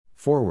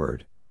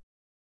Forward.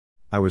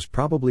 I was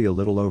probably a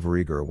little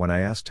overeager when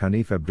I asked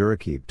Hanif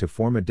Abdurraqib to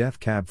form a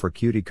Death Cab for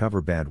Cutie cover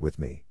band with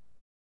me.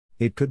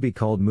 It could be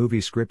called Movie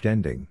Script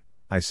Ending,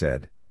 I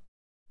said.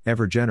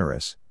 Ever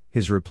generous,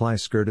 his reply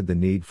skirted the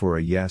need for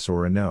a yes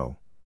or a no.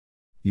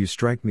 You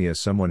strike me as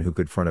someone who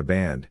could front a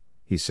band,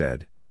 he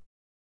said.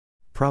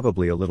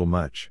 Probably a little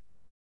much.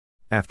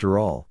 After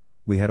all,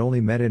 we had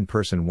only met in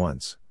person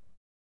once.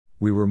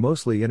 We were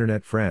mostly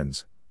internet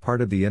friends, part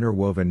of the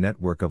interwoven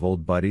network of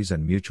old buddies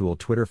and mutual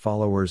Twitter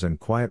followers and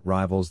quiet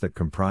rivals that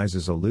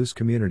comprises a loose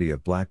community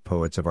of black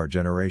poets of our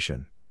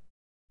generation.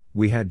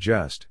 We had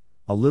just,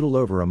 a little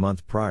over a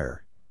month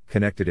prior,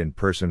 connected in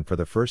person for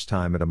the first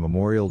time at a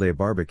Memorial Day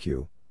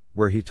barbecue,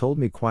 where he told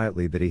me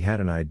quietly that he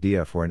had an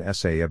idea for an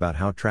essay about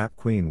how Trap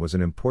Queen was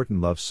an important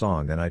love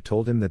song, and I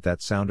told him that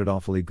that sounded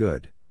awfully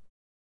good.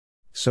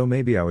 So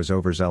maybe I was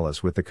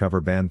overzealous with the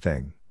cover band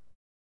thing.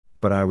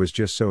 But I was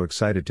just so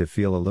excited to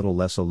feel a little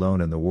less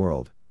alone in the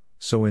world,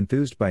 so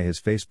enthused by his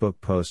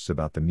Facebook posts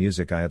about the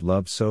music I had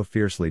loved so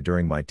fiercely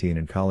during my teen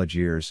and college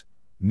years,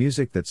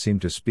 music that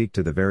seemed to speak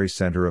to the very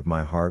center of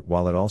my heart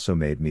while it also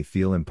made me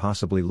feel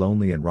impossibly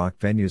lonely in rock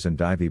venues and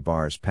divey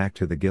bars packed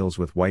to the gills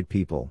with white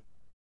people.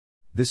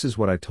 This is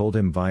what I told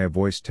him via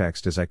voice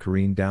text as I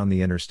careened down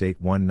the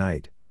interstate one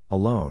night,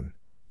 alone,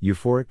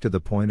 euphoric to the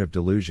point of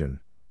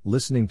delusion,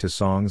 listening to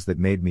songs that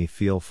made me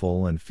feel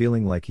full and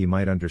feeling like he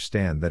might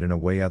understand that in a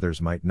way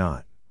others might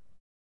not.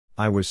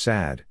 I was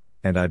sad,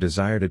 and I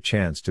desired a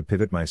chance to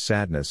pivot my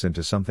sadness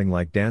into something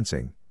like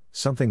dancing,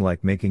 something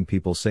like making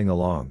people sing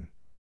along.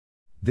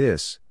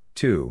 This,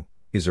 too,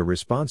 is a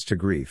response to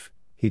grief,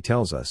 he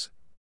tells us.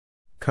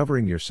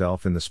 Covering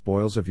yourself in the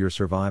spoils of your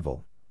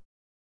survival.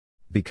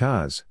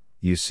 Because,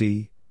 you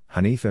see,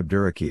 Hanif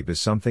Abdurraqib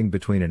is something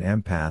between an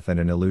empath and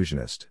an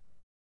illusionist.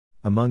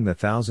 Among the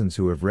thousands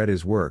who have read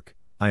his work,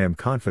 I am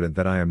confident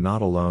that I am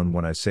not alone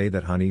when I say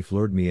that Hanif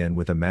lured me in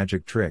with a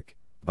magic trick,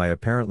 by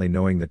apparently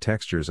knowing the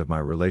textures of my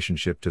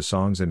relationship to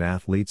songs and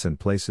athletes and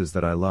places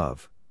that I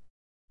love.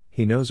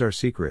 He knows our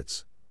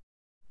secrets.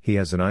 He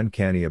has an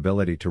uncanny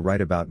ability to write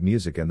about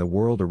music and the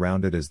world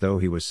around it as though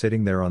he was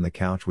sitting there on the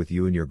couch with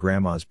you in your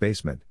grandma's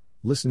basement,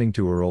 listening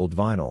to her old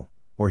vinyl,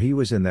 or he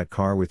was in that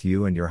car with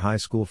you and your high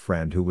school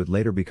friend who would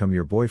later become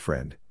your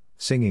boyfriend,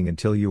 singing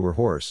until you were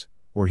hoarse,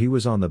 or he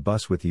was on the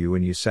bus with you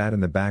and you sat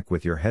in the back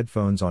with your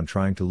headphones on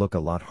trying to look a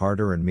lot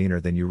harder and meaner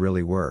than you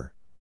really were.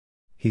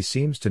 He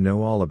seems to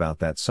know all about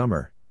that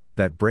summer,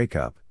 that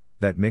breakup,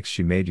 that mix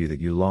she made you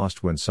that you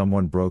lost when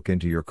someone broke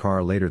into your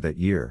car later that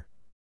year.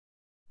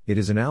 It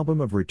is an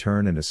album of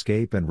return and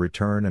escape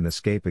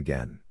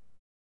again.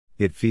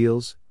 It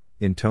feels,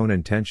 in tone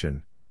and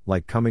tension,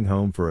 like coming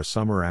home for a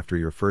summer after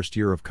your first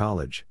year of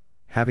college,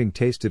 having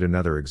tasted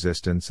another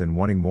existence and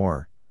wanting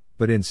more,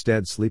 but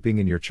instead sleeping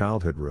in your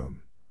childhood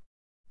room.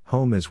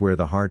 Home is where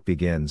the heart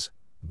begins,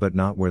 but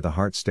not where the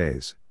heart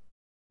stays.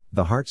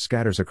 The heart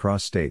scatters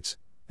across states,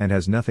 and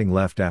has nothing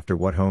left after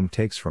what home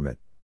takes from it.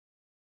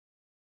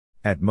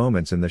 At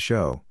moments in the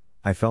show,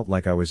 I felt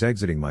like I was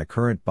exiting my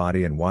current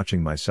body and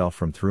watching myself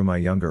from through my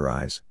younger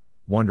eyes,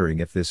 wondering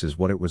if this is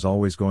what it was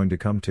always going to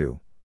come to.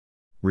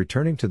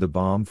 Returning to the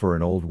balm for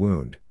an old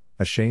wound,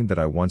 ashamed that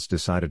I once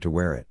decided to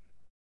wear it.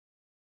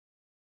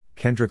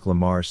 Kendrick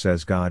Lamar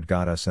says God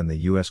got us and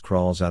the US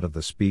crawls out of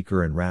the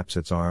speaker and wraps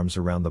its arms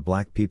around the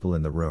black people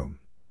in the room.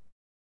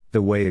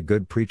 The way a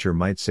good preacher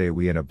might say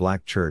we in a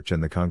black church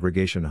and the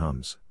congregation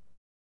hums.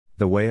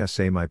 The way I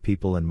say my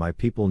people and my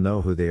people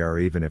know who they are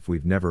even if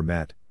we've never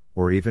met,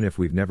 or even if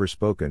we've never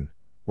spoken,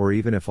 or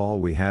even if all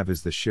we have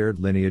is the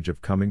shared lineage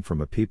of coming from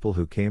a people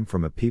who came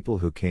from a people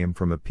who came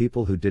from a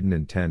people who didn't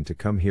intend to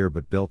come here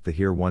but built the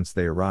here once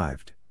they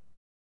arrived.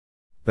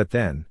 But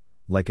then,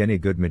 like any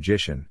good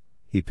magician,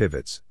 he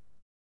pivots.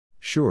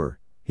 Sure,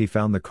 he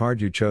found the card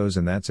you chose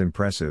and that's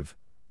impressive,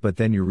 but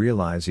then you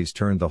realize he's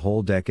turned the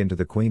whole deck into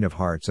the Queen of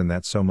Hearts and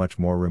that's so much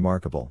more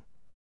remarkable.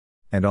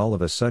 And all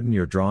of a sudden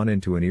you're drawn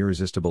into an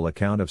irresistible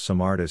account of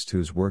some artist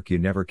whose work you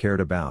never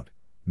cared about,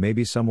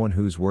 maybe someone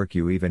whose work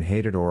you even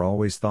hated or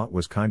always thought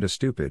was kinda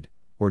stupid,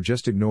 or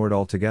just ignored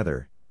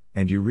altogether,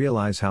 and you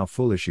realize how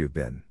foolish you've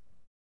been.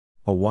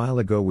 A while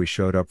ago we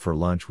showed up for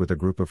lunch with a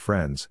group of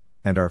friends,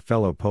 and our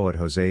fellow poet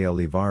Jose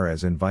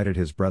Olivares invited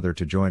his brother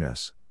to join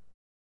us.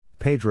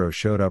 Pedro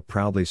showed up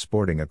proudly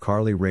sporting a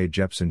Carly Rae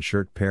Jepsen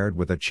shirt paired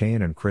with a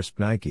chain and crisp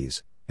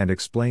Nikes, and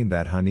explained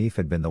that Hanif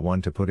had been the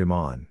one to put him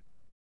on.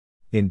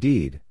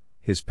 Indeed,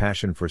 his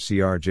passion for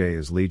CRJ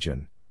is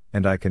legion,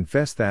 and I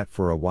confess that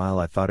for a while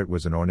I thought it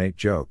was an ornate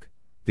joke,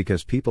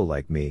 because people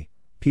like me,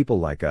 people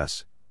like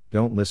us,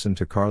 don't listen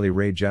to Carly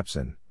Rae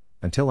Jepsen,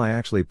 until I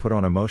actually put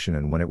on Emotion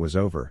and when it was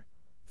over,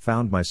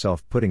 found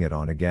myself putting it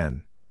on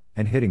again,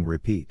 and hitting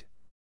repeat.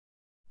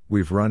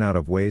 We've run out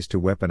of ways to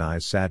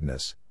weaponize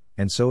sadness,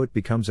 and so it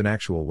becomes an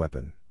actual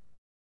weapon.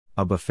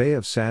 A buffet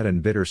of sad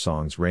and bitter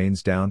songs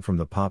rains down from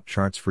the pop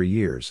charts for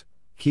years,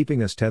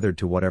 keeping us tethered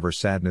to whatever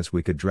sadness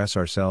we could dress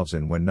ourselves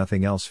in when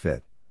nothing else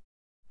fit.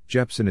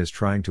 Jepsen is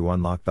trying to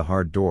unlock the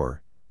hard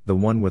door, the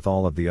one with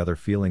all of the other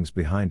feelings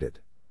behind it.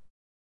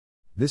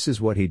 This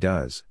is what he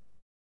does.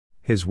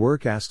 His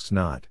work asks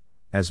not,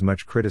 as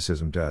much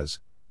criticism does,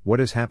 what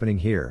is happening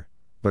here,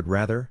 but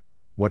rather,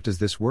 what does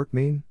this work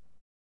mean?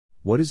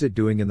 What is it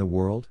doing in the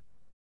world?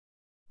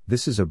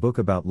 This is a book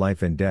about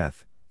life and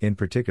death, in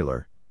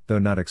particular, though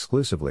not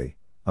exclusively,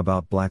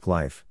 about black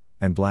life,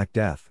 and black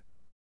death.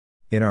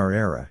 In our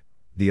era,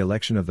 the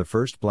election of the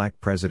first black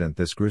president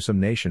this gruesome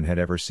nation had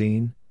ever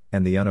seen,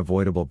 and the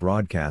unavoidable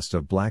broadcasts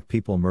of black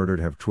people murdered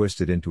have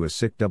twisted into a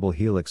sick double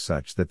helix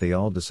such that they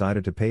all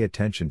decided to pay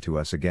attention to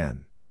us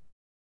again.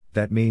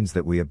 That means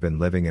that we have been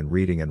living and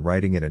reading and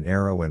writing in an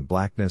era when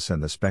blackness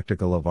and the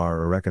spectacle of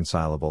our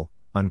irreconcilable,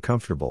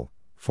 uncomfortable,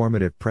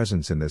 formative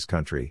presence in this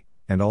country,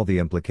 and all the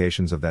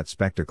implications of that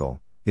spectacle,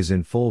 is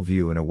in full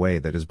view in a way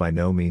that is by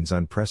no means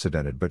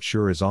unprecedented but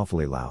sure is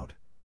awfully loud.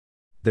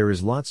 There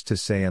is lots to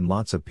say and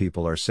lots of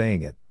people are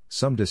saying it,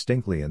 some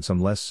distinctly and some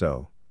less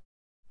so.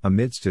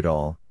 Amidst it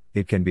all,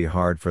 it can be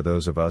hard for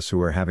those of us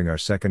who are having our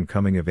second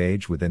coming of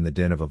age within the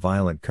din of a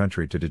violent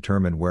country to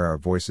determine where our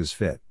voices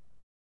fit.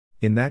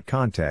 In that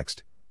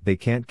context, They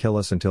Can't Kill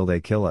Us Until They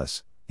Kill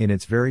Us, in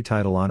its very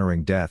title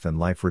honoring death and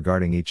life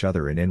regarding each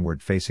other in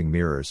inward-facing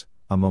mirrors,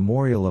 a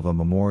memorial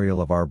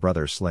of our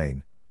brother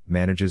slain,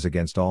 manages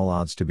against all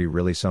odds to be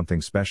really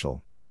something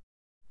special.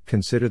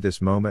 Consider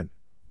this moment,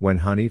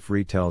 when Hanif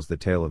retells the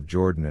tale of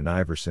Jordan and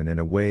Iverson in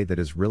a way that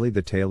is really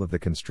the tale of the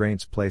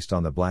constraints placed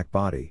on the black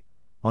body,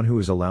 on who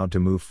is allowed to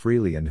move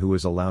freely and who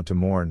is allowed to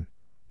mourn,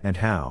 and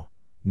how,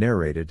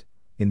 narrated,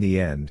 in the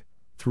end,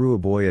 through a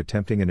boy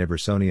attempting an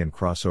Iversonian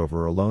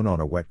crossover alone on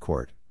a wet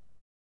court.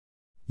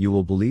 You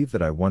will believe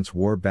that I once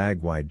wore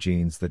bag-wide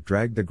jeans that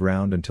dragged the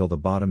ground until the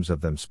bottoms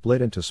of them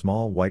split into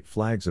small white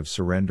flags of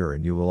surrender,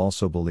 and you will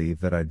also believe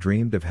that I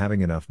dreamed of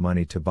having enough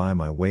money to buy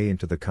my way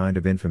into the kind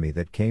of infamy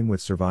that came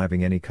with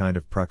surviving any kind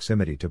of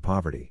proximity to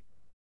poverty.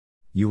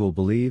 You will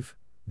believe,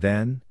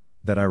 then,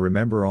 that I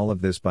remember all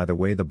of this by the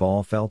way the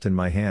ball felt in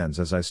my hands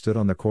as I stood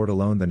on the court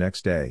alone the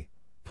next day,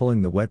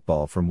 pulling the wet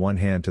ball from one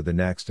hand to the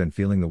next and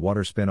feeling the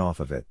water spin off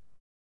of it.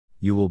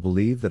 You will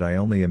believe that I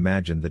only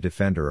imagined the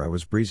defender I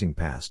was breezing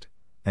past,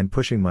 and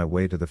pushing my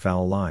way to the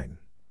foul line.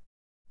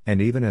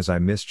 And even as I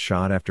missed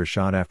shot after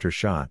shot after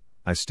shot,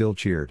 I still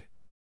cheered.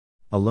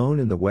 Alone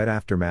in the wet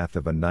aftermath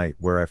of a night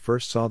where I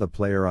first saw the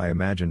player I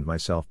imagined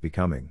myself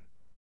becoming.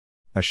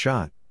 A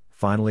shot,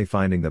 finally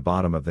finding the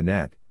bottom of the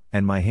net,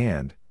 and my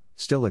hand,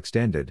 still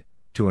extended,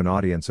 to an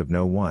audience of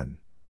no one.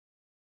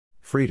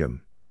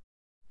 Freedom.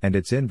 And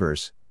its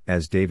inverse,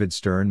 as David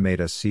Stern made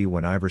us see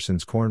when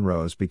Iverson's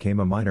cornrows became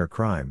a minor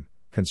crime,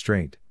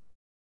 constraint.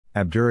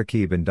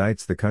 Abdurraqib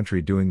indicts the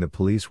country doing the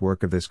police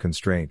work of this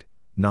constraint,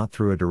 not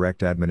through a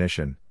direct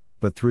admonition,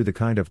 but through the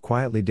kind of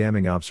quietly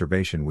damning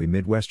observation we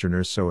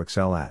Midwesterners so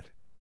excel at.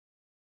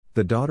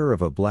 The daughter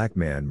of a black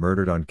man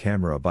murdered on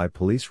camera by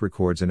police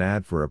records an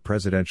ad for a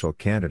presidential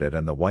candidate,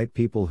 and the white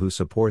people who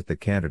support the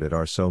candidate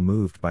are so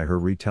moved by her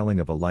retelling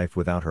of a life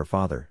without her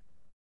father.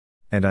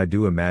 And I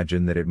do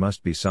imagine that it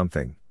must be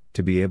something,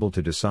 to be able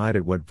to decide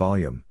at what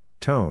volume,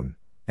 tone,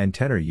 and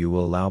tenor you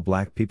will allow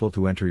black people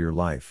to enter your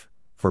life,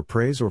 for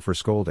praise or for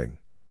scolding.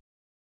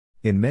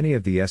 In many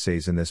of the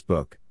essays in this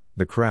book,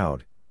 the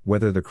crowd,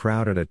 whether the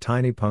crowd at a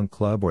tiny punk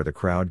club or the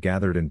crowd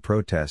gathered in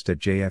protest at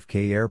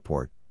JFK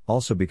Airport,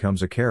 also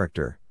becomes a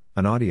character,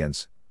 an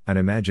audience, an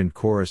imagined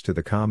chorus to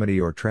the comedy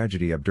or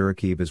tragedy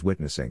Abdurraqib is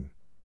witnessing.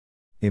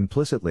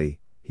 Implicitly,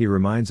 he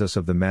reminds us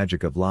of the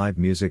magic of live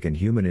music and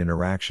human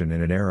interaction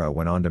in an era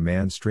when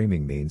on-demand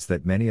streaming means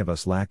that many of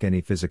us lack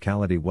any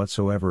physicality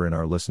whatsoever in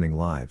our listening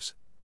lives.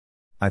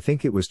 I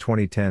think it was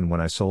 2010 when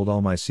I sold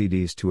all my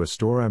CDs to a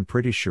store I'm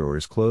pretty sure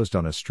is closed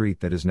on a street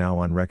that is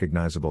now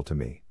unrecognizable to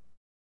me.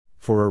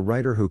 For a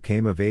writer who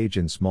came of age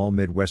in small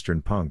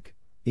Midwestern punk,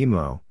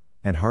 emo,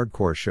 and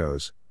hardcore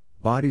shows,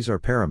 bodies are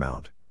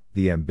paramount,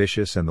 the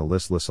ambitious and the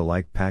listless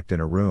alike packed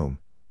in a room,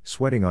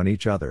 sweating on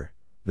each other,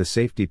 the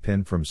safety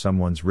pin from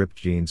someone's ripped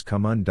jeans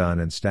come undone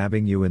and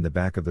stabbing you in the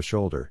back of the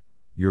shoulder,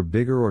 your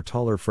bigger or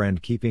taller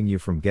friend keeping you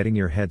from getting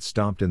your head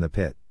stomped in the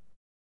pit.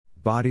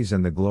 Bodies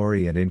and the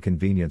glory and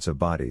inconvenience of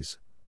bodies.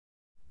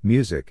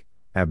 Music,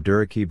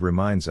 Abdurraqib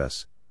reminds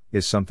us,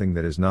 is something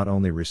that is not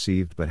only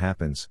received but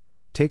happens,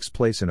 takes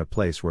place in a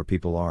place where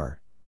people are.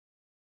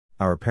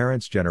 Our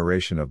parents'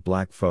 generation of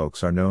black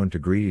folks are known to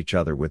greet each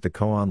other with the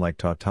koan-like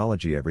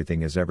tautology,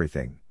 everything is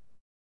everything.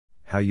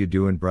 How you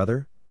doin',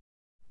 brother?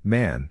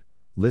 Man,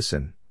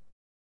 listen.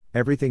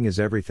 Everything is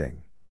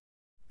everything.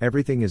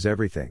 Everything is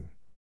everything.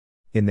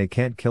 In They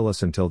Can't Kill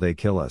Us Until They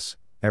Kill Us,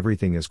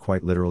 everything is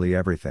quite literally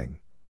everything.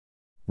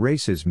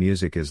 Race is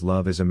music, is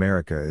love, is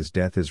America, is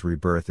death, is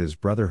rebirth, is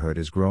brotherhood,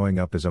 is growing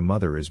up, is a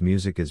mother, is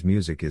music, is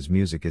music, is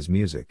music, is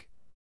music.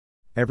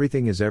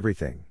 Everything is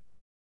everything.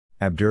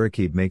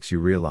 Abdurraqib makes you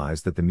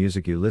realize that the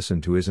music you listen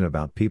to isn't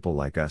about people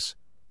like us,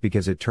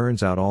 because it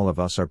turns out all of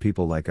us are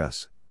people like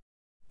us.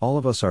 All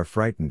of us are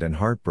frightened and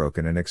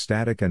heartbroken and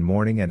ecstatic and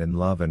mourning and in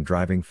love and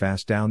driving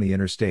fast down the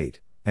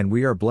interstate, and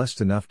we are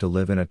blessed enough to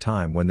live in a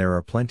time when there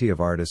are plenty of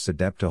artists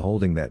adept to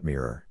holding that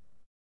mirror.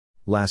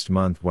 Last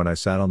month when I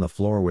sat on the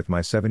floor with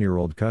my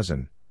 7-year-old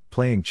cousin,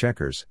 playing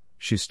checkers,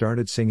 she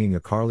started singing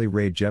a Carly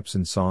Rae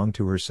Jepsen song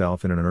to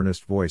herself in an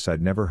earnest voice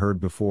I'd never heard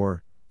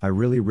before, I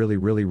really really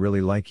really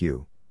really like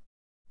you.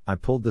 I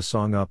pulled the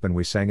song up and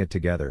we sang it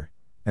together,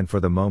 and for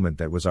the moment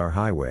that was our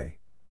highway.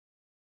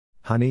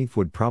 Hanif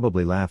would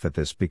probably laugh at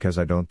this because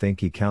I don't think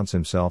he counts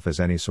himself as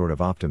any sort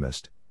of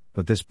optimist,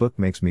 but this book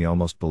makes me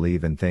almost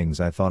believe in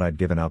things I thought I'd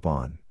given up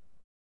on.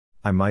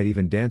 I might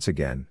even dance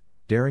again,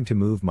 daring to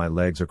move my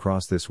legs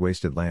across this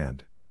wasted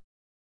land.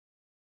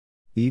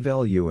 Eve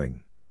L.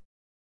 Ewing.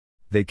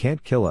 They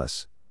can't kill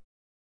us.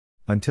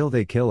 Until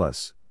they kill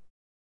us.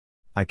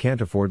 I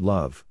can't afford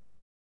love.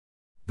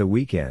 The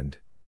Weeknd.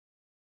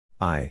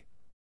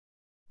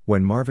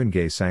 When Marvin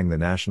Gaye sang the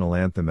national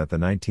anthem at the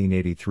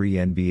 1983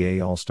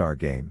 NBA All-Star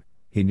Game,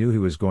 he knew he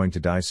was going to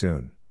die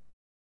soon.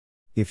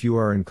 If you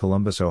are in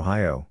Columbus,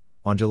 Ohio,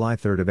 on July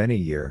 3rd of any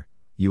year,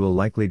 you will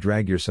likely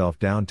drag yourself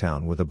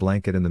downtown with a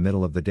blanket in the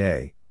middle of the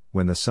day,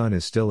 when the sun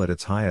is still at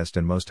its highest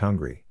and most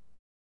hungry.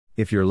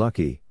 If you're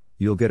lucky,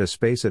 you'll get a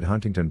space at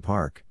Huntington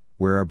Park,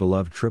 where our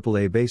beloved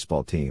AAA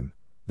baseball team,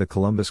 the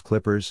Columbus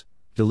Clippers,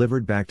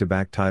 delivered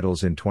back-to-back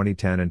titles in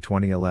 2010 and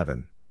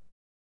 2011.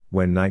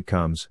 When night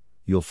comes,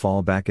 you'll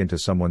fall back into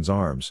someone's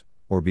arms,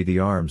 or be the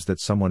arms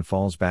that someone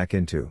falls back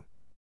into.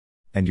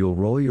 And you'll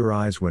roll your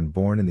eyes when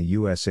Born in the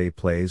USA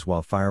plays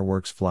while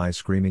fireworks fly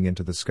screaming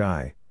into the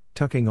sky,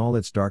 tucking all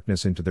its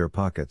darkness into their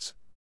pockets.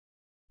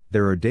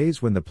 There are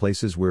days when the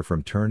places we're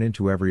from turn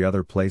into every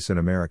other place in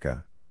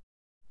America.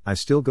 I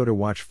still go to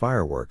watch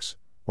fireworks,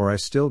 or I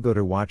still go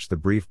to watch the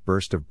brief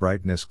burst of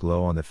brightness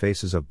glow on the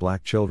faces of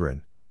black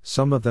children.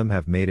 Some of them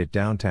have made it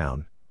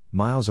downtown,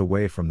 miles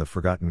away from the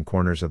forgotten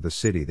corners of the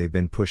city they've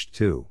been pushed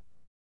to.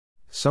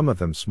 Some of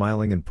them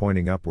smiling and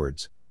pointing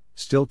upwards,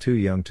 still too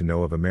young to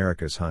know of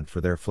America's hunt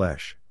for their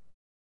flesh.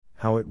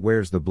 How it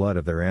wears the blood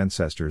of their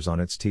ancestors on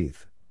its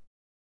teeth.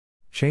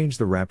 Change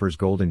the Rapper's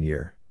golden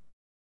year.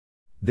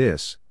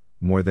 This,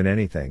 more than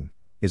anything,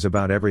 is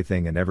about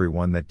everything and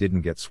everyone that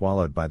didn't get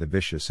swallowed by the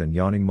vicious and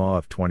yawning maw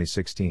of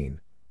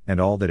 2016, and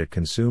all that it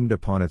consumed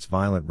upon its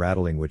violent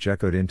rattling which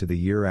echoed into the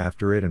year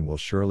after it and will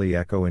surely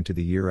echo into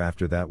the year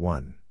after that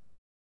one.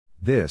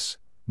 This,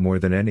 more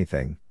than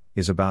anything,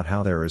 is about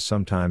how there is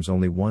sometimes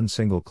only one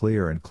single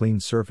clear and clean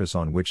surface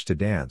on which to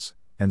dance,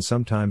 and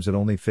sometimes it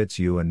only fits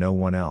you and no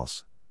one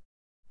else.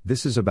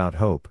 This is about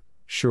hope,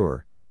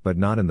 sure, but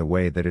not in the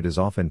way that it is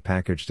often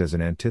packaged as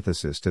an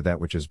antithesis to that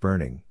which is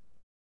burning.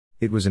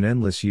 It was an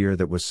endless year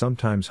that was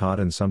sometimes hot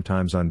and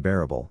sometimes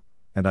unbearable,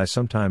 and I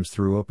sometimes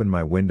threw open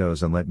my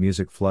windows and let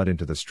music flood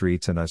into the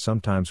streets, and I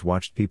sometimes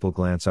watched people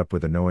glance up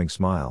with a knowing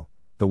smile,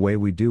 the way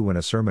we do when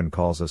a sermon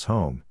calls us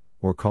home,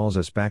 or calls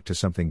us back to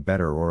something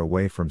better or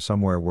away from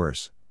somewhere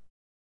worse.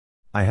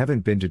 I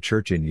haven't been to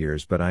church in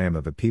years, but I am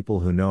of a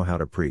people who know how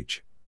to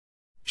preach.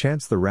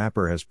 Chance the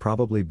Rapper has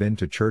probably been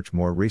to church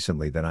more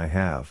recently than I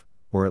have,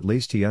 or at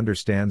least he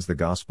understands the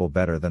gospel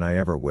better than I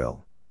ever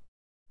will.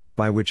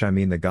 By which I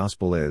mean the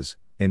gospel is,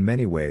 in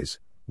many ways,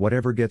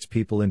 whatever gets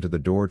people into the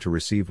door to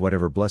receive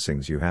whatever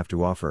blessings you have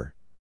to offer.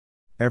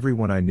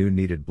 Everyone I knew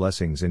needed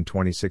blessings in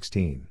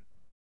 2016.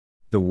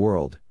 The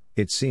world,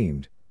 it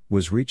seemed,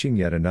 was reaching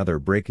yet another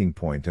breaking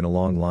point in a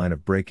long line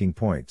of breaking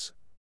points.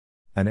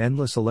 An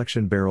endless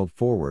election barreled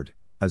forward,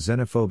 a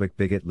xenophobic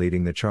bigot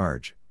leading the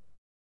charge.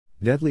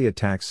 Deadly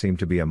attacks seemed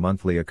to be a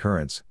monthly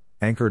occurrence,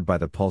 anchored by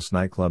the Pulse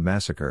nightclub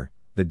massacre,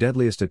 the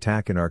deadliest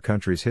attack in our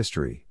country's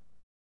history.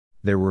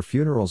 There were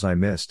funerals I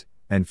missed,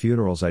 and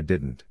funerals I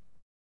didn't.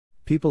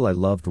 People I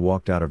loved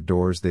walked out of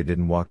doors they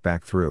didn't walk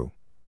back through.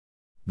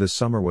 The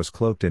summer was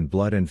cloaked in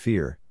blood and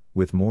fear,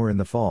 with more in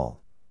the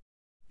fall.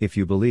 If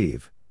you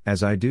believe,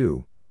 as I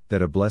do,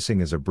 that a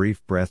blessing is a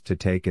brief breath to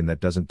take in that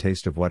doesn't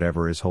taste of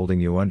whatever is holding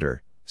you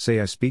under, say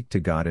I speak to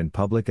God in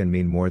public and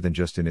mean more than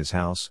just in his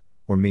house,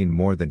 or mean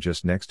more than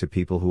just next to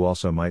people who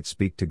also might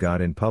speak to God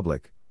in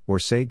public, or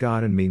say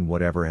God and mean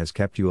whatever has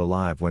kept you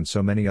alive when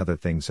so many other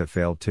things have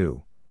failed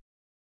too.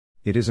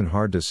 It isn't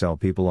hard to sell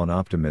people on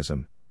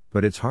optimism,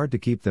 but it's hard to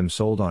keep them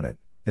sold on it,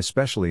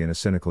 especially in a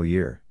cynical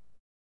year.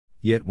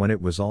 Yet when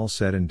it was all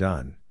said and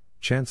done,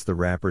 Chance the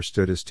Rapper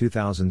stood as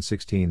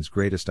 2016's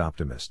greatest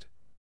optimist.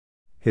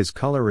 His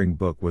coloring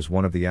book was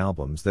one of the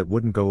albums that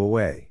wouldn't go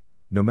away,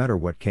 no matter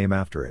what came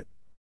after it.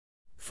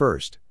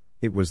 First,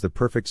 it was the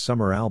perfect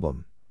summer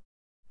album.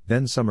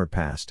 Then summer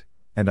passed,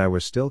 and I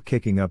was still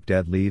kicking up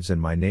dead leaves in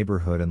my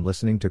neighborhood and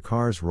listening to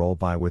cars roll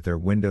by with their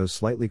windows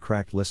slightly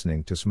cracked,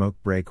 listening to Smoke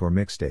Break or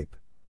Mixtape.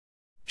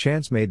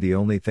 Chance made the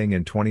only thing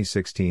in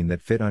 2016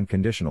 that fit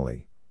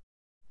unconditionally.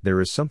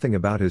 There is something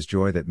about his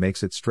joy that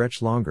makes it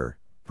stretch longer,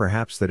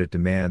 perhaps that it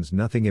demands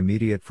nothing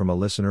immediate from a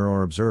listener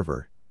or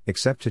observer,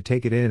 except to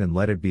take it in and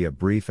let it be a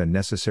brief and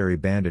necessary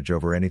bandage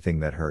over anything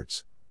that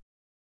hurts.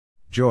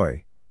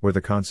 Joy, or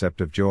the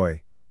concept of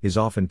joy, is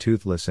often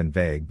toothless and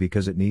vague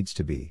because it needs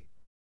to be.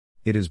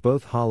 It is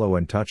both hollow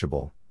and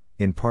touchable,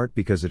 in part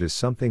because it is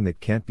something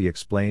that can't be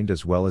explained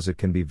as well as it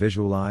can be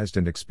visualized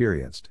and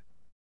experienced.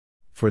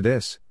 For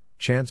this,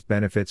 Chance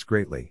benefits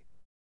greatly.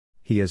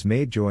 He has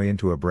made joy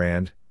into a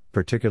brand,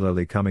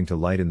 particularly coming to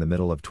light in the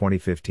middle of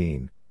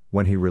 2015,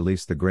 when he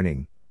released the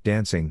grinning,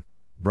 dancing,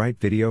 bright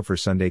video for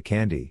Sunday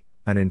Candy,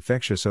 an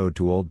infectious ode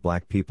to old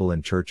black people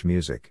and church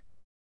music.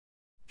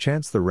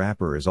 Chance the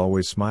Rapper is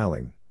always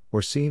smiling,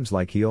 or seems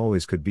like he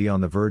always could be on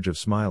the verge of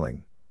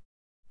smiling.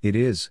 It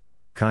is,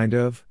 kind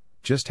of,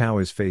 just how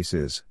his face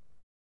is.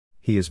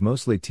 He is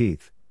mostly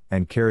teeth,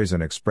 and carries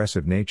an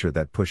expressive nature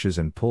that pushes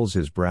and pulls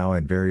his brow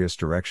in various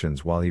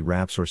directions while he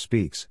raps or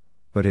speaks,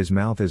 but his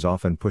mouth is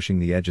often pushing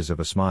the edges of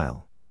a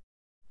smile.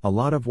 A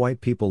lot of white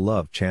people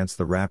love Chance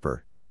the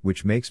Rapper,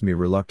 which makes me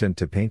reluctant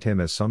to paint him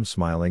as some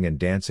smiling and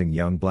dancing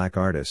young black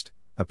artist,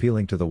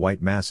 appealing to the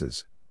white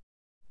masses.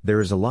 There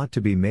is a lot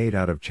to be made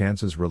out of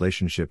Chance's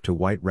relationship to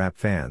white rap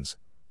fans,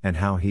 and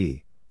how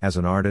he, as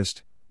an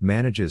artist,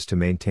 manages to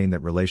maintain that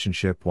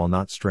relationship while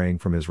not straying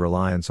from his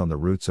reliance on the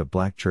roots of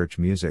black church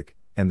music,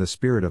 and the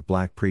spirit of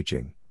black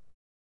preaching.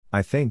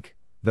 I think,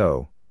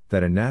 though,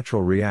 that a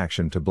natural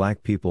reaction to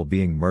black people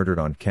being murdered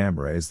on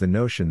camera is the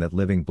notion that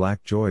living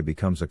black joy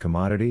becomes a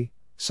commodity,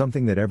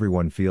 something that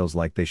everyone feels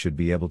like they should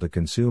be able to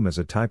consume as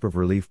a type of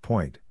relief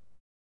point.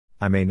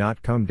 I may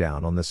not come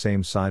down on the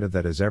same side of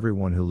that as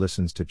everyone who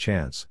listens to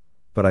Chance,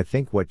 but I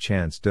think what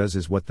Chance does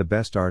is what the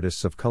best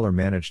artists of color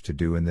manage to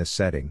do in this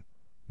setting,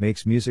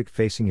 makes music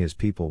facing his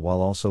people while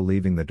also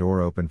leaving the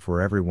door open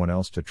for everyone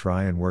else to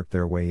try and work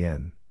their way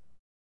in.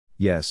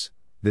 Yes,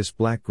 this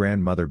black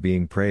grandmother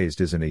being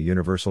praised isn't a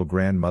universal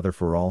grandmother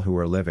for all who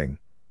are living,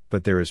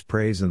 but there is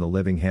praise in the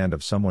living hand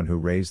of someone who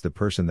raised the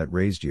person that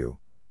raised you,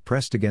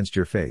 pressed against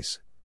your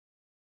face.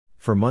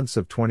 For months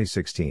of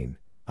 2016,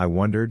 I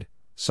wondered,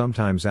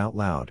 sometimes out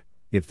loud,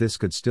 if this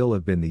could still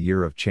have been the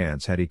year of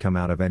Chance had he come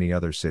out of any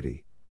other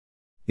city.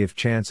 If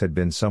Chance had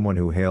been someone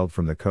who hailed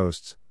from the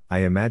coasts, I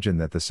imagine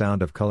that the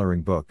sound of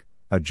Coloring Book,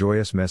 a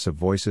joyous mess of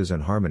voices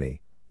and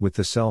harmony, with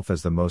the self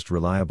as the most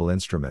reliable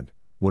instrument,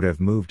 would have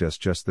moved us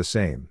just the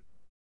same.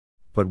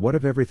 But what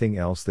of everything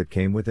else that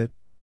came with it?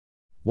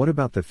 What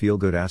about the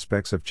feel-good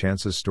aspects of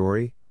Chance's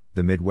story,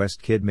 the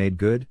Midwest kid made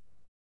good?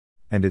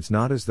 And it's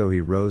not as though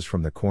he rose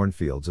from the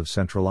cornfields of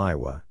central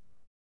Iowa.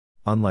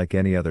 Unlike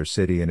any other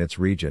city in its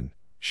region,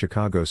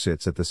 Chicago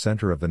sits at the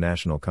center of the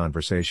national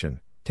conversation,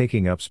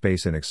 taking up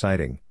space in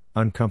exciting,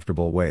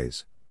 uncomfortable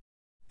ways.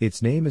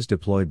 Its name is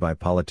deployed by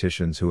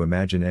politicians who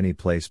imagine any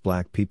place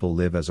black people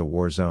live as a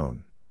war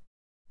zone.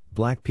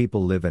 Black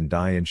people live and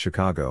die in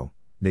Chicago,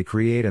 they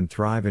create and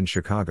thrive in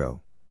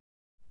Chicago.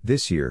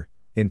 This year,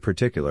 in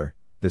particular,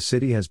 the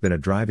city has been a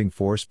driving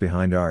force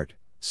behind art,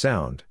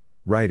 sound,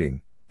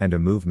 writing, and a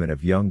movement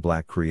of young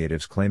black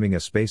creatives claiming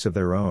a space of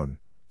their own,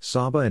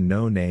 Saba and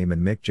No Name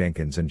and Mick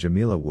Jenkins and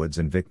Jamila Woods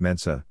and Vic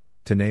Mensa,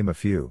 to name a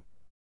few.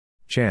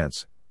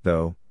 Chance,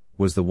 though,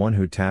 was the one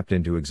who tapped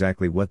into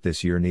exactly what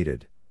this year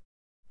needed.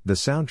 The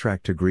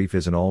soundtrack to grief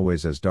isn't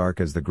always as dark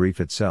as the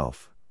grief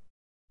itself.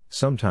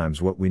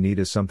 Sometimes what we need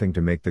is something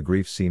to make the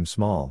grief seem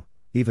small,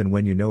 even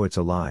when you know it's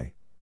a lie.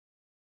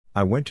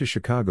 I went to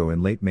Chicago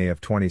in late May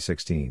of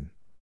 2016.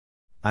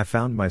 I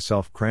found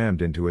myself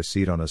crammed into a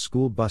seat on a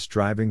school bus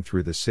driving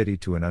through the city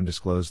to an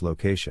undisclosed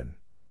location.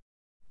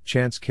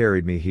 Chance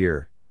carried me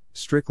here,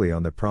 strictly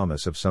on the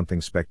promise of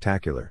something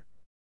spectacular.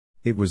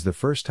 It was the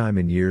first time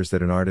in years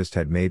that an artist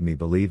had made me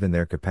believe in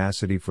their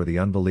capacity for the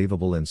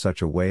unbelievable in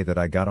such a way that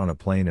I got on a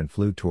plane and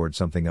flew toward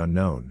something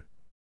unknown.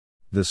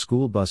 The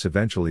school bus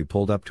eventually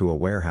pulled up to a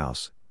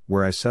warehouse,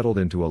 where I settled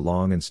into a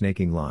long and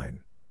snaking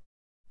line.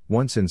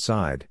 Once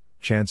inside,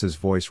 Chance's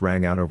voice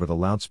rang out over the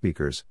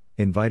loudspeakers,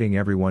 inviting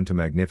everyone to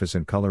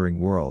Magnificent Coloring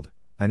World,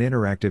 an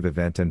interactive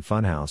event and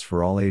funhouse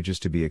for all ages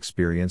to be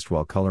experienced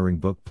while Coloring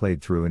Book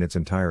played through in its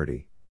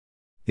entirety.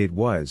 It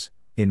was,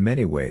 in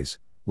many ways,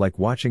 like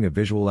watching a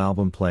visual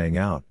album playing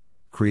out,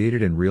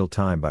 created in real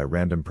time by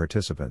random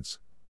participants.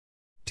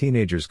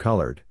 Teenagers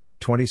colored,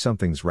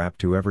 20-somethings rapped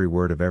to every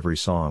word of every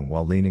song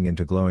while leaning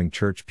into glowing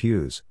church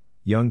pews,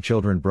 young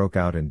children broke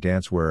out and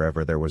danced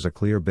wherever there was a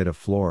clear bit of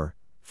floor,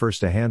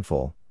 first a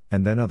handful,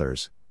 and then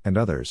others, and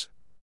others.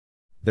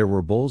 There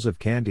were bowls of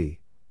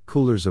candy,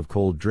 coolers of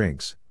cold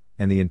drinks,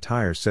 and the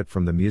entire set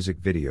from the music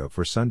video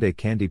for Sunday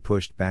Candy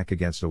pushed back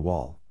against a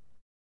wall.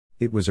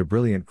 It was a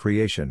brilliant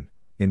creation,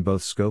 in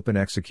both scope and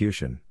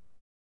execution.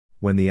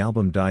 When the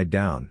album died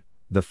down,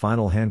 the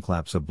final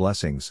handclaps of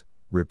blessings,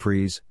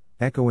 reprise,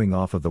 echoing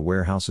off of the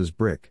warehouse's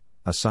brick,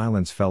 a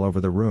silence fell over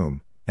the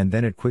room, and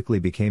then it quickly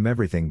became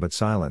everything but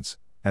silence,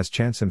 as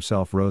Chance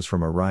himself rose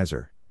from a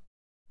riser.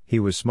 He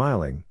was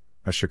smiling,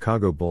 a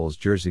Chicago Bulls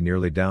jersey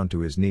nearly down to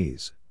his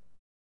knees.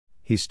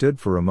 He stood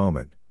for a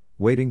moment,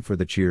 waiting for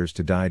the cheers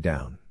to die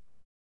down.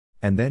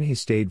 And then he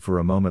stayed for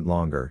a moment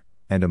longer,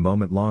 and a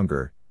moment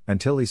longer,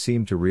 until he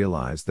seemed to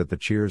realize that the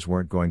cheers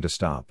weren't going to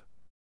stop.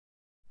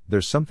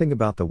 There's something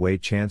about the way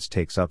Chance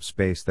takes up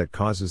space that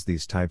causes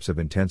these types of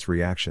intense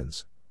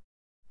reactions.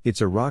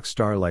 It's a rock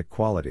star-like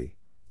quality,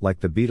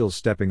 like the Beatles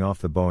stepping off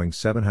the Boeing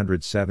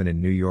 707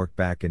 in New York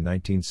back in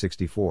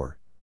 1964.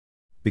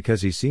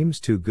 Because he seems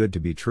too good to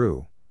be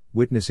true,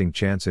 witnessing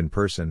Chance in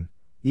person,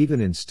 even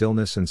in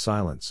stillness and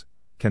silence,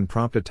 can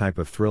prompt a type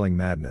of thrilling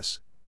madness.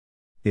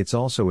 It's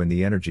also in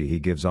the energy he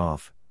gives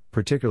off,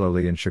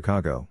 particularly in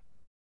Chicago.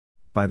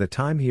 By the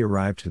time he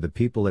arrived to the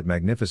people at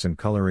Magnificent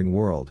Coloring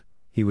World,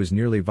 he was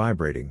nearly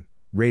vibrating,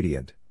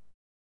 radiant.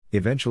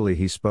 Eventually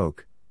he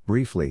spoke,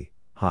 briefly,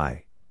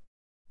 "Hi.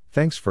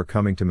 Thanks for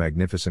coming to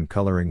Magnificent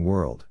Coloring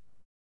World.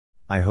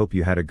 I hope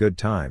you had a good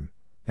time,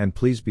 and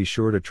please be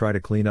sure to try to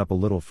clean up a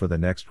little for the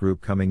next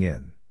group coming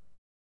in.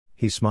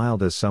 He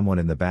smiled as someone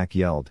in the back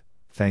yelled,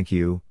 "Thank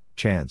you,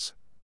 Chance."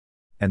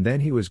 And then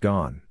he was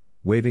gone,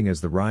 waving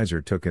as the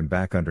riser took him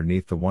back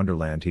underneath the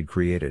wonderland he'd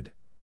created.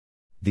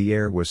 The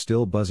air was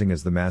still buzzing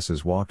as the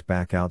masses walked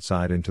back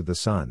outside into the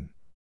sun.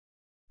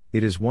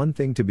 It is one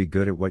thing to be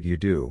good at what you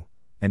do,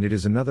 and it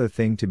is another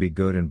thing to be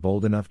good and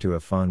bold enough to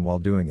have fun while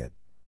doing it.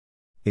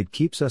 It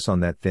keeps us on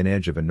that thin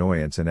edge of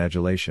annoyance and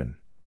adulation.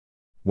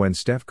 When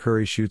Steph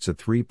Curry shoots a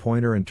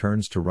three-pointer and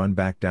turns to run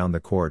back down the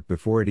court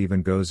before it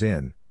even goes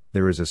in,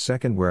 there is a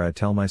second where I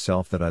tell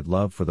myself that I'd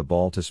love for the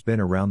ball to spin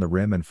around the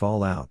rim and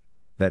fall out,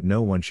 that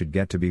no one should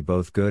get to be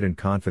both good and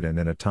confident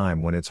in a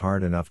time when it's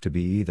hard enough to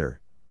be either.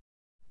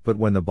 But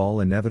when the ball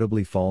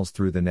inevitably falls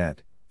through the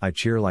net, I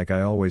cheer like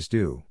I always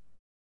do.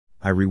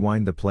 I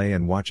rewind the play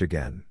and watch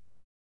again.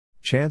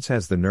 Chance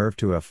has the nerve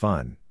to have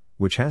fun,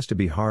 which has to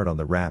be hard on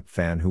the rap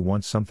fan who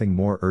wants something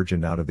more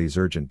urgent out of these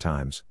urgent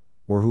times,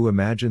 or who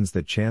imagines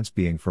that Chance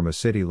being from a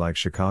city like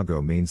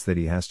Chicago means that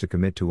he has to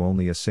commit to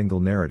only a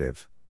single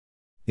narrative.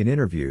 In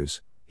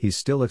interviews, he's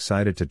still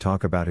excited to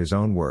talk about his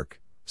own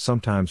work,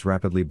 sometimes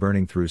rapidly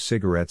burning through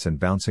cigarettes and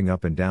bouncing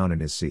up and down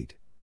in his seat.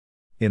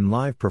 In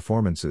live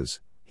performances,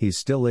 he's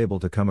still able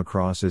to come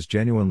across as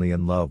genuinely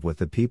in love with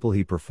the people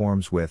he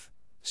performs with,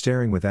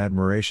 staring with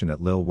admiration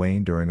at Lil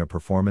Wayne during a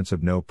performance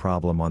of No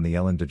Problem on the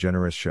Ellen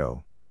DeGeneres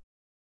Show.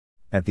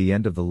 At the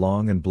end of the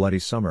long and bloody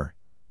summer,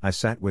 I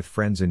sat with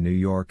friends in New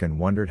York and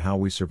wondered how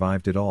we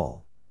survived it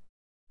all.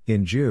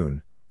 In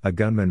June, a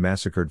gunman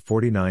massacred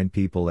 49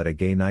 people at a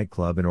gay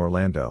nightclub in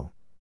Orlando.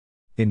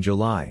 In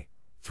July,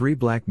 3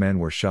 black men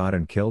were shot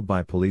and killed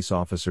by police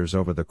officers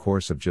over the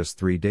course of just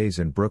 3 days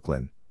in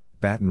Brooklyn,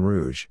 Baton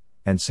Rouge,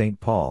 and St.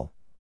 Paul.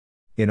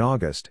 In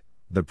August,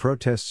 the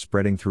protests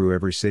spreading through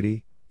every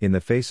city, in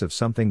the face of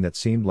something that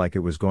seemed like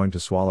it was going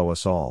to swallow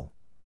us all.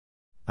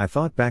 I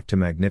thought back to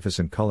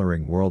Magnificent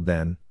Coloring World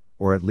then,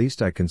 or at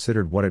least I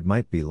considered what it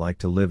might be like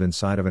to live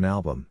inside of an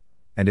album,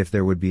 and if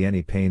there would be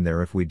any pain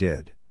there if we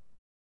did.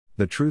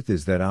 The truth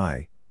is that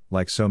I,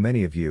 like so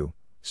many of you,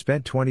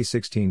 spent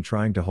 2016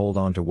 trying to hold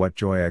on to what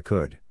joy I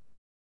could.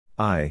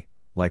 I,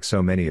 like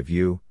so many of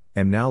you,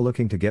 am now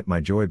looking to get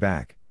my joy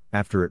back,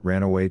 after it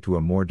ran away to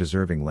a more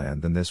deserving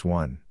land than this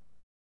one.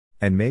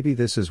 And maybe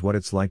this is what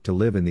it's like to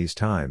live in these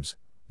times,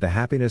 the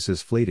happiness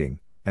is fleeting,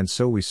 and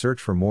so we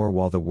search for more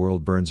while the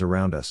world burns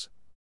around us.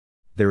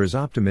 There is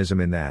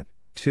optimism in that,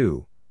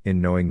 too, in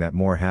knowing that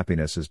more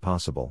happiness is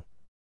possible.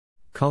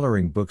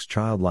 Coloring books'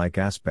 childlike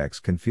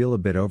aspects can feel a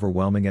bit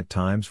overwhelming at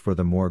times for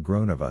the more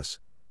grown of us,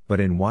 but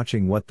in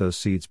watching what those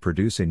seeds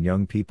produce in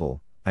young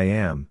people, I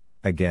am,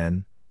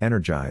 again,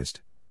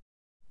 energized.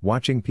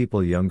 Watching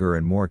people younger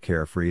and more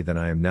carefree than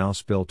I am now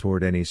spill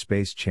toward any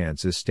space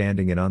Chance is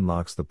standing in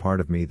unlocks the part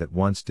of me that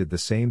once did the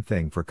same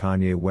thing for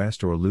Kanye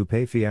West or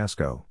Lupe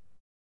Fiasco.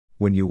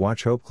 When you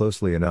watch hope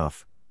closely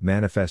enough,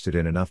 manifested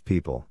in enough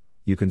people,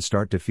 you can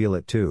start to feel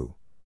it too.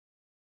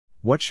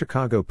 What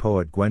Chicago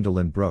poet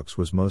Gwendolyn Brooks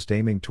was most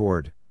aiming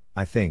toward,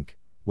 I think,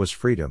 was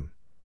freedom.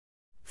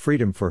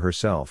 Freedom for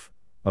herself,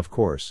 of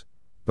course,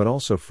 but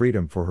also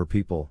freedom for her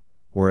people,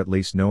 or at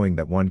least knowing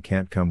that one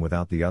can't come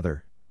without the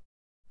other.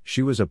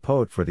 She was a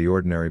poet for the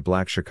ordinary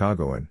black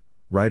Chicagoan,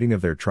 writing of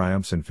their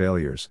triumphs and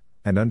failures,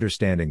 and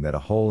understanding that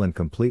a whole and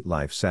complete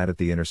life sat at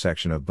the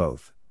intersection of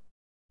both.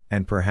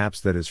 And perhaps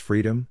that is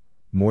freedom,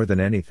 more than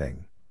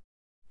anything.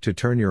 To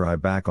turn your eye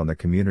back on the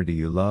community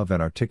you love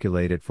and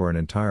articulate it for an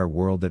entire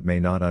world that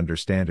may not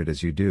understand it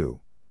as you do.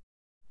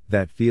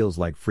 That feels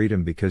like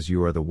freedom because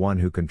you are the one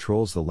who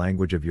controls the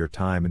language of your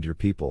time and your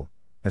people,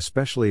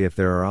 especially if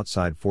there are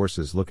outside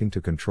forces looking to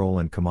control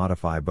and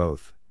commodify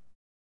both.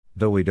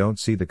 Though we don't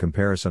see the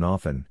comparison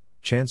often,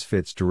 Chance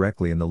fits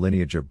directly in the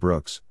lineage of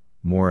Brooks,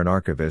 more an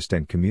archivist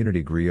and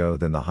community griot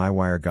than the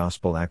high-wire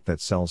gospel act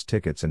that sells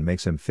tickets and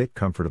makes him fit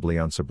comfortably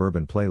on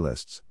suburban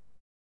playlists.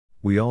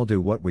 We all do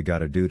what we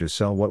gotta do to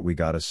sell what we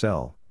gotta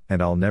sell,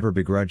 and I'll never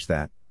begrudge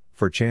that,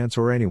 for Chance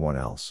or anyone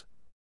else.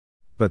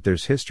 But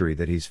there's history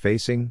that he's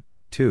facing,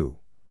 too.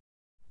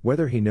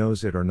 Whether he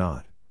knows it or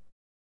not.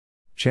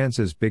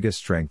 Chance's biggest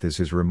strength is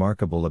his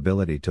remarkable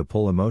ability to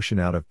pull emotion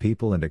out of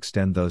people and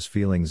extend those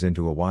feelings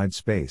into a wide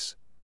space.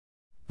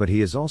 But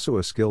he is also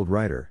a skilled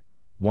writer,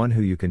 one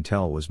who you can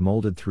tell was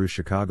molded through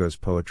Chicago's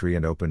poetry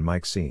and open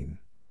mic scene.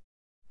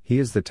 He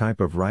is the type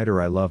of writer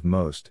I love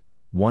most,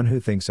 one who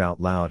thinks out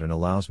loud and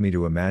allows me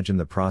to imagine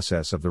the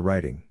process of the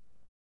writing.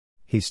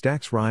 He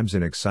stacks rhymes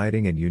in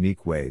exciting and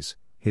unique ways,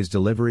 his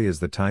delivery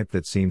is the type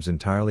that seems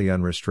entirely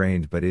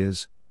unrestrained but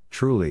is,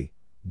 truly,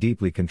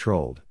 deeply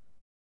controlled.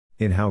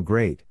 In How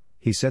Great,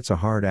 he sets a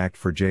hard act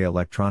for Jay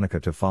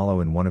Electronica to follow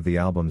in one of the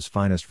album's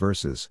finest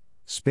verses,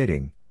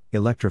 spitting,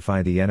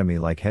 "Electrify the enemy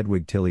like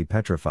Hedwig Tilly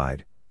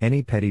petrified,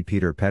 any petty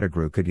Peter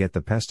Pettigrew could get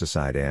the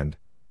pesticide," and,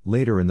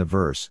 later in the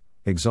verse,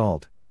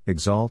 "Exalt,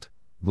 exalt,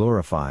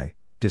 glorify,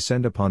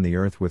 descend upon the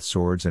earth with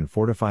swords and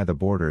fortify the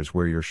borders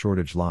where your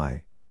shortage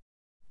lie."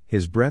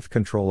 His breath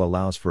control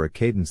allows for a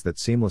cadence that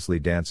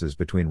seamlessly dances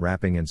between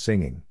rapping and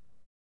singing,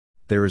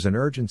 There is an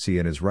urgency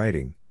in his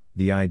writing,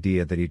 the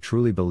idea that he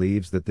truly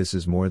believes that this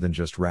is more than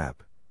just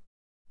rap.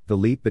 The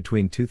leap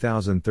between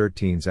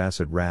 2013's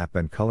acid rap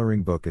and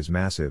Coloring Book is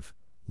massive,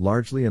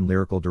 largely in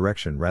lyrical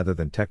direction rather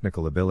than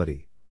technical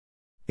ability.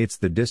 It's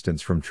the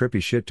distance from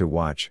trippy shit to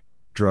watch,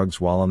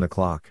 drugs while on the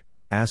clock,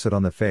 acid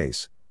on the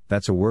face,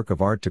 that's a work of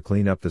art to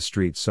clean up the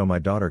streets so my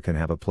daughter can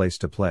have a place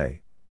to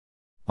play.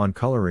 On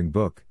Coloring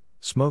Book,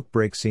 Smoke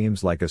Break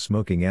seems like a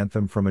smoking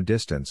anthem from a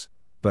distance,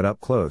 but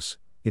up close,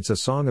 it's a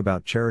song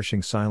about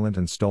cherishing silent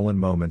and stolen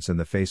moments in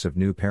the face of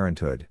new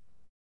parenthood.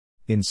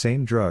 In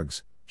Same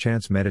Drugs,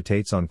 Chance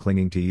meditates on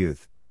clinging to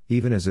youth,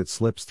 even as it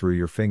slips through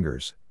your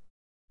fingers.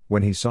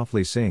 When he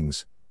softly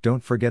sings,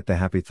 "Don't forget the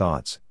happy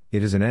thoughts,"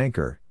 it is an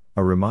anchor,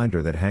 a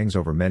reminder that hangs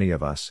over many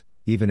of us,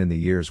 even in the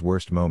year's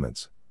worst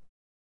moments.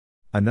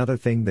 Another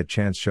thing that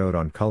Chance showed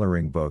on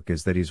Coloring Book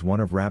is that he's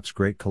one of rap's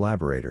great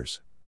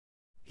collaborators.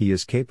 He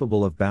is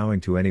capable of bowing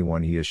to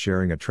anyone he is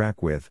sharing a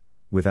track with,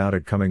 without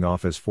it coming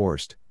off as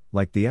forced,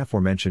 like the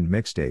aforementioned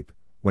mixtape,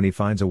 when he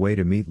finds a way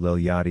to meet Lil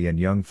Yachty and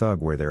Young Thug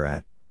where they're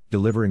at,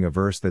 delivering a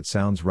verse that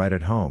sounds right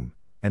at home,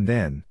 and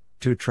then,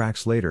 2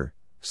 tracks later,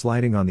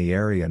 sliding on the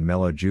airy and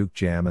mellow juke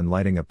jam and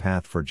lighting a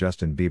path for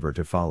Justin Bieber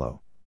to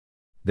follow.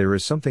 There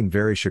is something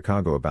very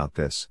Chicago about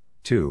this,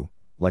 too,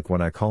 like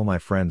when I call my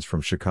friends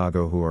from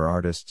Chicago who are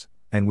artists,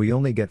 and we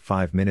only get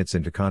 5 minutes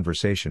into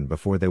conversation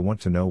before they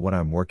want to know what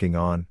I'm working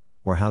on,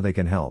 or how they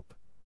can help.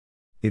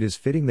 It is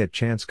fitting that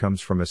Chance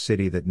comes from a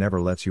city that never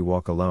lets you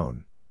walk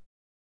alone.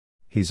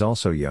 He's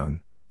also young,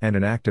 and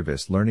an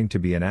activist learning to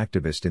be an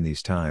activist in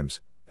these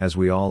times, as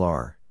we all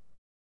are.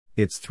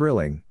 It's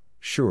thrilling,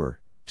 sure,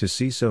 to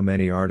see so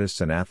many artists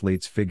and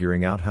athletes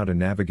figuring out how to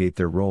navigate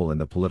their role in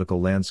the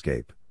political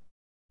landscape.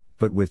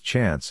 But with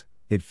Chance,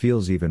 it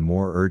feels even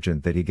more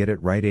urgent that he get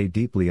it right, a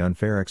deeply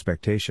unfair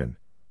expectation,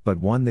 but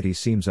one that he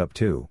seems up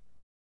to.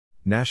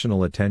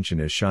 National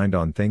attention is shined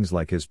on things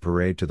like his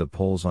parade to the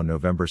polls on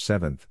November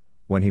 7th,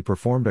 when he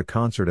performed a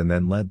concert and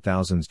then led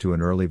thousands to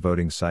an early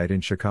voting site in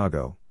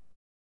Chicago.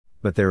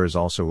 But there is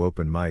also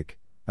Open Mic,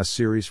 a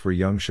series for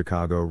young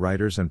Chicago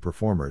writers and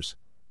performers,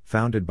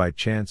 founded by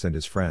Chance and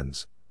his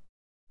friends.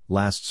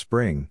 Last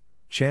spring,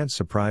 Chance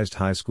surprised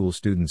high school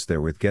students there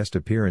with guest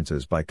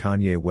appearances by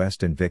Kanye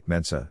West and Vic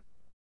Mensa.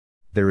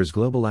 There is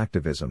global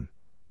activism,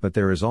 but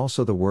there is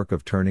also the work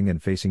of turning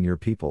and facing your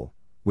people,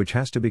 which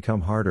has to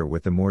become harder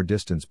with the more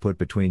distance put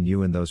between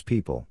you and those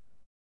people.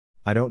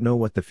 I don't know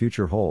what the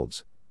future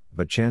holds,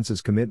 but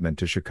Chance's commitment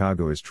to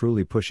Chicago is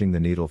truly pushing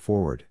the needle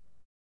forward.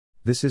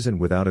 This isn't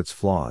without its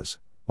flaws.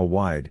 A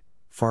wide,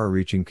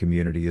 far-reaching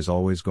community is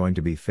always going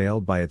to be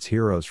failed by its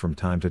heroes from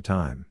time to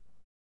time.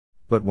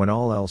 But when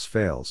all else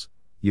fails,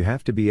 you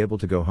have to be able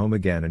to go home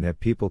again and have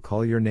people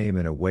call your name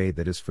in a way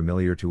that is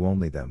familiar to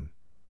only them.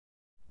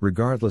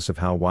 Regardless of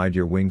how wide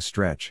your wings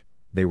stretch,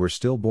 they were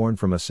still born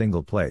from a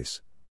single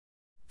place.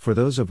 For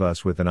those of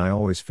us with an eye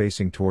always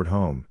facing toward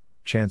home,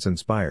 Chance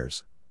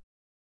inspires.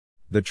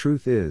 The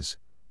truth is,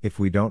 if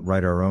we don't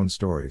write our own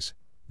stories,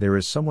 there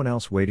is someone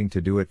else waiting to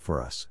do it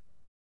for us.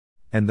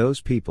 And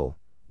those people,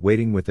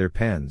 waiting with their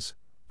pens,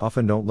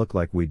 often don't look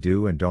like we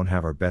do and don't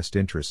have our best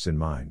interests in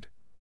mind.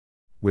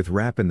 With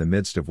rap in the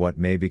midst of what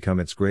may become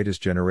its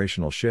greatest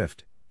generational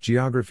shift,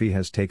 geography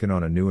has taken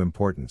on a new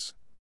importance.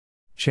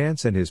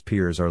 Chance and his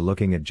peers are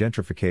looking at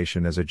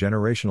gentrification as a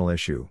generational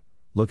issue,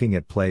 looking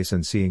at place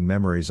and seeing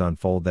memories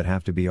unfold that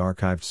have to be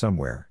archived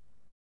somewhere.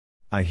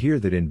 I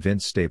hear that in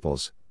Vince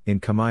Staples, in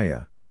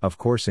Kamaya, of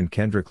course in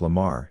Kendrick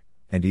Lamar,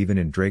 and even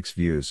in Drake's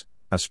Views,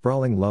 a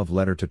sprawling love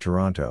letter to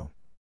Toronto.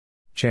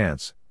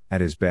 Chance, at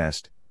his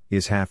best,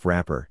 is half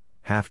rapper,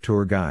 half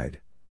tour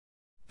guide.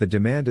 The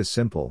demand is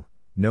simple: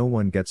 no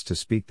one gets to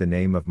speak the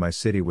name of my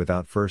city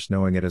without first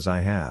knowing it as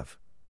I have.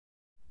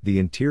 The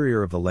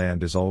interior of the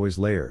land is always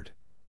layered.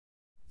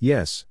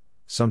 Yes,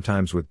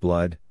 sometimes with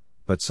blood,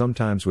 but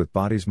sometimes with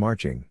bodies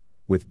marching,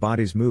 with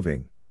bodies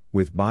moving,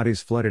 with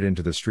bodies flooded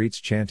into the streets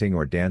chanting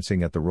or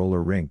dancing at the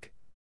roller rink.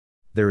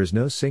 There is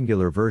no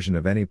singular version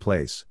of any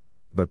place,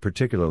 but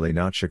particularly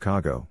not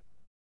Chicago.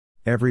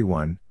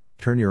 Everyone,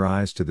 turn your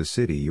eyes to the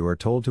city you are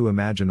told to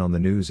imagine on the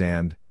news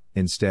and,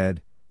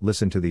 instead,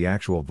 listen to the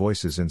actual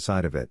voices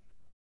inside of it.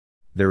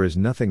 There is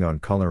nothing on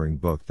Coloring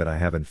Book that I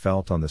haven't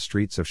felt on the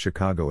streets of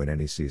Chicago in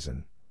any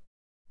season.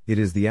 It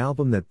is the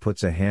album that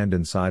puts a hand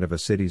inside of a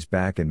city's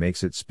back and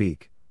makes it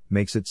speak,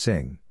 makes it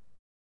sing.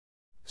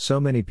 So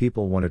many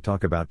people want to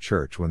talk about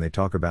church when they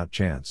talk about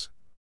Chance.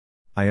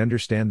 I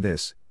understand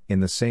this,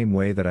 in the same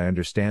way that I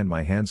understand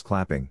my hands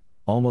clapping,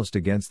 almost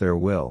against their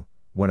will,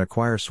 when a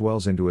choir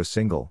swells into a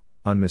single,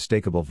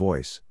 unmistakable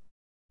voice.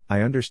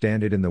 I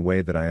understand it in the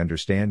way that I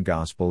understand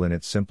gospel in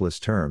its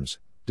simplest terms,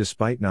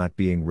 despite not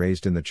being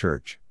raised in the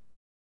church.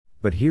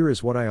 But here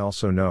is what I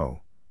also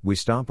know: we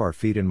stomp our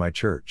feet in my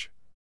church.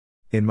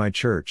 In my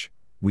church,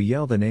 we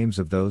yell the names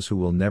of those who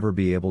will never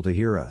be able to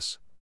hear us.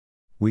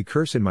 We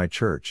curse in my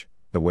church,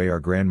 the way our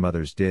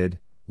grandmothers did,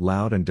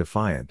 loud and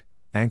defiant,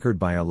 anchored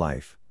by a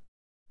life.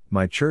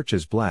 My church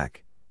is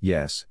black,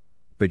 yes,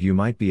 but you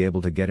might be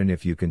able to get in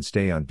if you can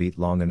stay on beat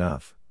long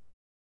enough.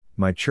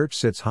 My church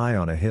sits high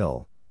on a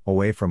hill,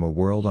 away from a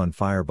world on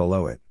fire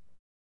below it.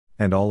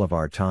 And all of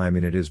our time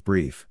in it is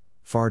brief,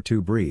 far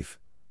too brief,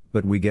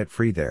 but we get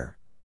free there.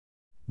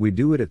 We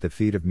do it at the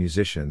feet of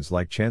musicians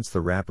like Chance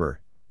the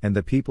Rapper, and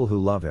the people who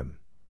love him.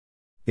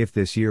 If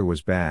this year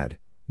was bad,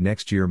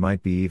 next year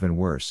might be even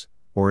worse,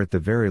 or at the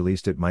very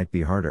least it might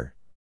be harder.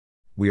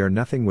 We are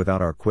nothing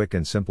without our quick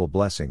and simple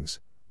blessings,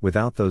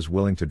 without those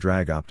willing to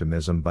drag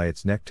optimism by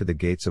its neck to the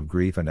gates of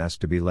grief and ask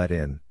to be let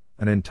in,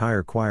 an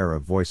entire choir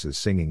of voices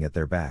singing at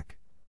their back.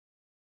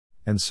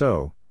 And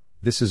so,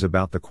 this is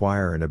about the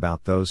choir and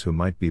about those who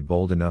might be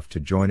bold enough to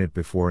join it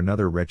before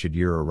another wretched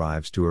year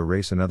arrives to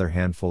erase another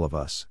handful of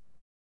us.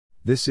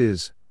 This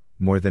is,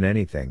 more than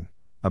anything,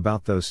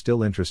 about those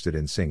still interested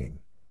in singing.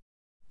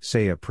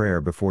 Say a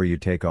prayer before you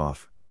take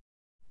off.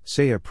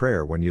 Say a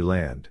prayer when you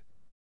land.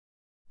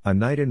 A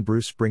night in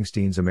Bruce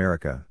Springsteen's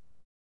America.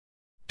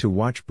 To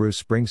watch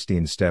Bruce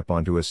Springsteen step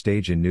onto a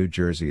stage in New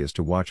Jersey is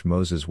to watch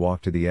Moses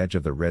walk to the edge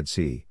of the Red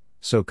Sea,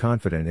 so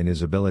confident in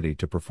his ability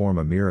to perform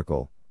a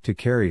miracle, to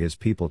carry his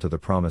people to the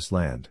promised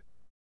land.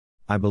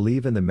 I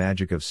believe in the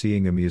magic of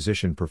seeing a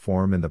musician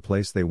perform in the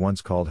place they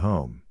once called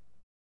home.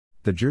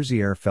 The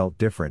Jersey air felt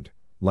different,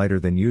 lighter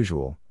than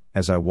usual,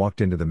 as I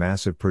walked into the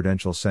massive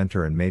Prudential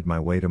Center and made my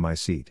way to my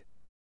seat.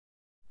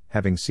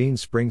 Having seen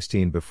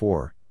Springsteen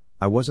before,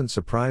 I wasn't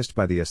surprised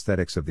by the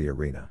aesthetics of the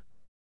arena.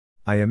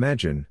 I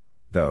imagine,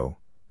 though,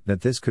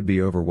 that this could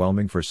be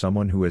overwhelming for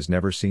someone who has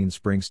never seen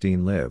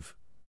Springsteen live.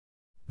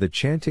 The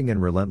chanting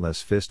and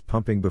relentless fist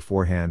pumping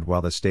beforehand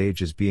while the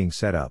stage is being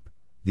set up,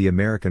 the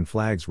American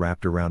flags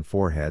wrapped around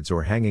foreheads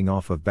or hanging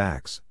off of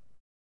backs.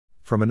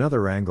 From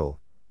another angle,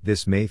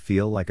 this may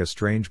feel like a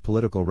strange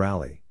political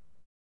rally.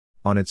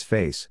 On its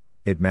face,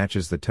 it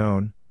matches the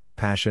tone,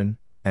 passion,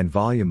 and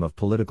volume of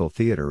political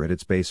theater at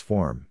its base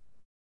form.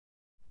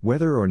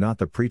 Whether or not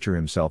the preacher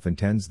himself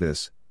intends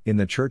this, in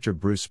the Church of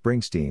Bruce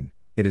Springsteen,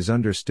 it is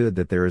understood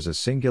that there is a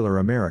singular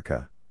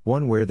America,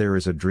 one where there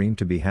is a dream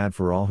to be had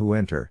for all who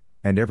enter,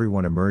 and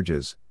everyone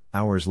emerges,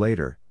 hours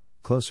later,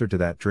 closer to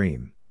that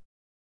dream.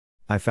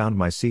 I found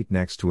my seat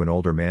next to an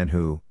older man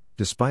who,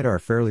 despite our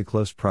fairly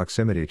close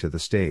proximity to the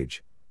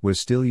stage, was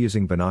still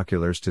using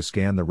binoculars to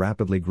scan the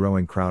rapidly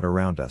growing crowd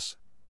around us.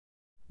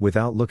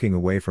 Without looking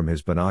away from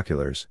his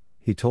binoculars,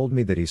 he told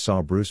me that he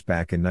saw Bruce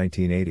back in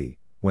 1980,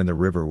 when The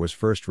River was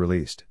first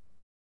released.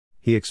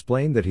 He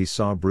explained that he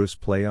saw Bruce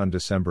play on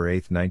December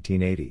 8,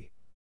 1980.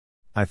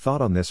 I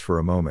thought on this for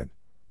a moment,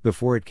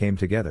 before it came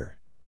together.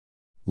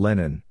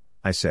 Lennon,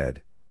 I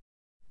said.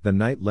 The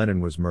night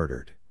Lennon was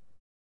murdered.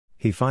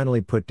 He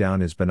finally put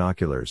down his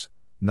binoculars,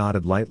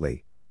 nodded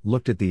lightly,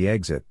 looked at the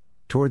exit,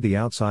 toward the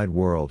outside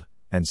world,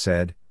 and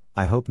said,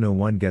 "I hope no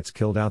one gets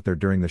killed out there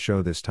during the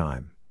show this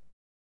time."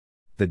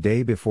 The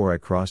day before I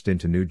crossed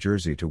into New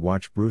Jersey to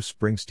watch Bruce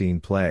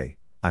Springsteen play,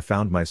 I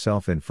found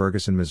myself in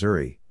Ferguson,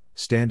 Missouri,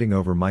 standing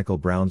over Michael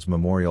Brown's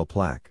memorial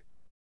plaque.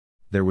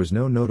 There was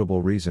no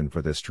notable reason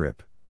for this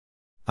trip.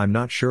 I'm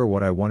not sure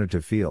what I wanted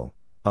to feel,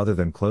 other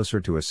than closer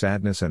to a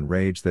sadness and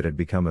rage that had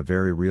become a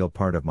very real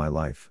part of my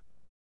life.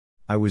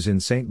 I was in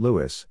St.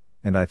 Louis,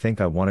 and I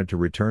think I wanted to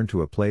return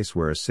to a place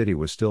where a city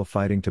was still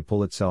fighting to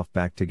pull itself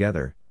back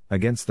together,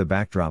 against the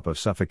backdrop of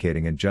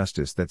suffocating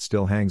injustice that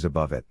still hangs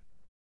above it.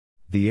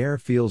 The air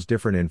feels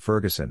different in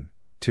Ferguson,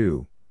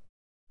 too.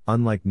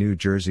 Unlike New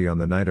Jersey on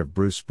the night of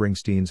Bruce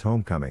Springsteen's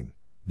homecoming,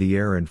 the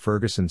air in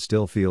Ferguson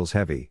still feels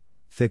heavy,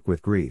 thick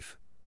with grief.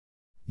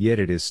 Yet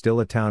it is still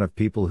a town of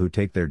people who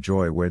take their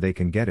joy where they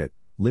can get it,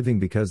 living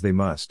because they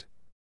must.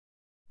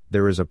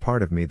 There is a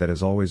part of me that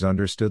has always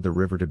understood the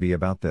river to be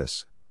about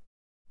this.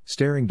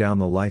 Staring down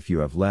the life you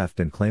have left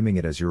and claiming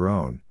it as your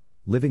own,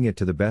 living it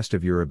to the best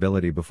of your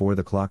ability before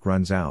the clock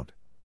runs out.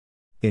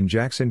 In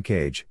Jackson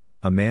Cage,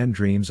 a man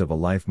dreams of a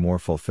life more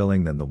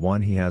fulfilling than the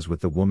one he has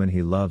with the woman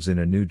he loves in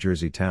a New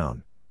Jersey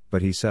town,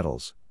 but he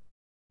settles.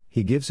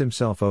 He gives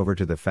himself over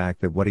to the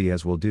fact that what he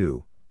has will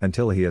do,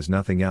 until he has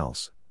nothing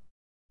else.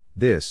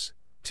 This,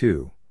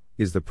 too,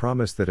 is the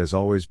promise that has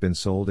always been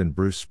sold in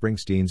Bruce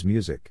Springsteen's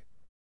music.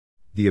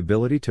 The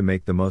ability to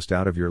make the most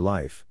out of your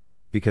life,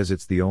 because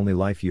it's the only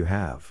life you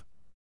have.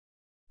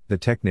 The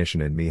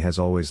technician in me has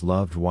always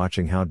loved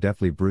watching how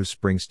deftly Bruce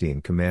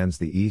Springsteen commands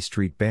the E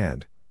Street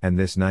Band, and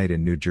this night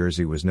in New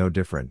Jersey was no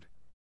different.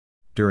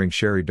 During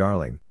Sherry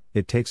Darling,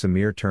 it takes a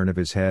mere turn of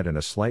his head and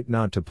a slight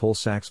nod to pull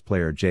sax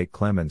player Jake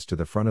Clemens to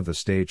the front of the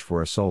stage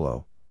for a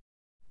solo.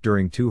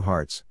 During Two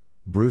Hearts,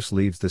 Bruce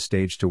leaves the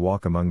stage to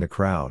walk among the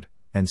crowd,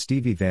 and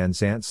Stevie Van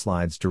Zandt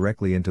slides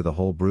directly into the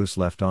hole Bruce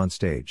left on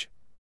stage.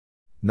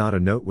 Not a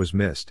note was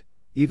missed,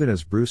 even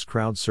as Bruce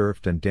crowd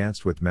surfed and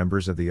danced with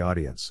members of the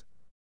audience.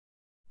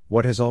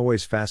 What has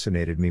always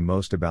fascinated me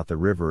most about The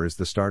River is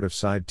the start of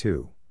Side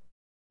 2.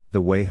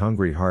 The way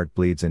Hungry Heart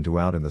bleeds into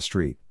Out in the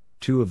Street,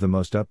 two of the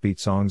most upbeat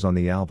songs on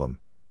the album,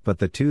 but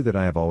the two that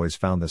I have always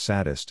found the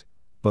saddest,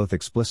 both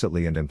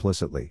explicitly and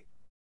implicitly.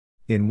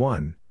 In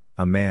one,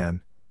 a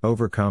man,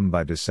 overcome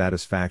by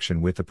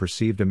dissatisfaction with the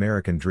perceived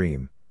American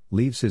dream,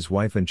 leaves his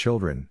wife and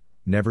children,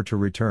 never to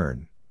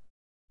return.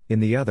 In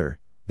the other,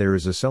 there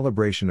is a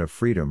celebration of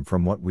freedom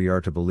from what we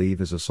are to believe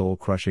is a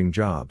soul-crushing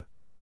job.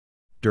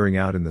 During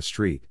Out in the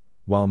Street,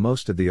 while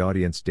most of the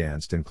audience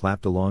danced and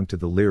clapped along to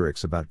the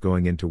lyrics about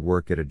going into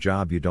work at a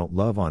job you don't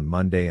love on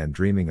Monday and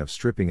dreaming of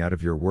stripping out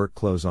of your work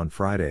clothes on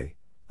Friday,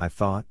 I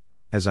thought,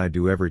 as I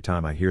do every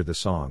time I hear the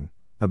song,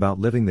 about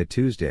living the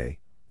Tuesday,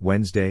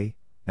 Wednesday,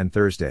 and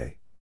Thursday.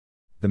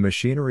 The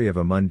machinery of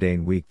a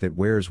mundane week that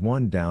wears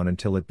one down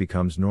until it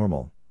becomes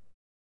normal.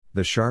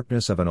 The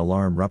sharpness of an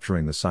alarm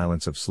rupturing the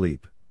silence of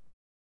sleep.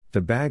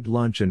 The bagged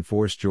lunch and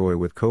forced joy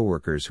with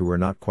coworkers who are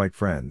not quite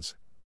friends.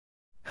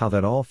 How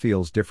that all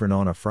feels different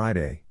on a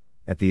Friday,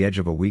 at the edge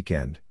of a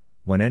weekend,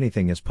 when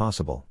anything is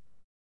possible.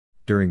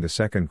 During the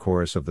second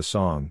chorus of the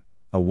song,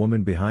 a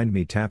woman behind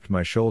me tapped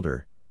my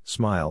shoulder,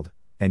 smiled,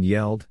 and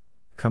yelled,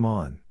 "Come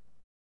on.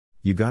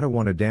 You gotta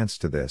wanna dance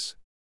to this."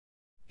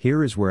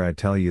 Here is where I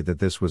tell you that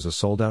this was a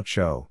sold-out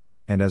show,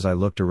 and as I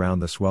looked around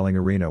the swelling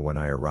arena when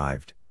I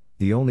arrived,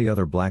 the only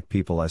other black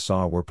people I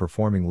saw were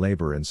performing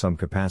labor in some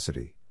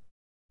capacity.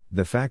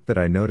 The fact that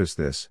I noticed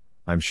this,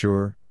 I'm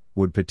sure,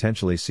 would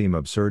potentially seem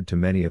absurd to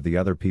many of the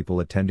other people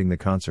attending the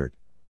concert.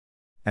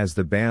 As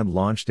the band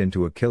launched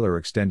into a killer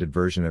extended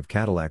version of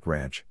Cadillac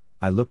Ranch,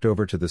 I looked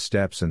over to the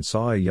steps and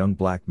saw a young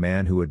black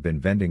man who had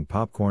been vending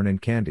popcorn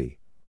and candy.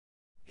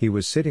 He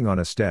was sitting on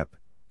a step,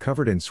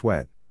 covered in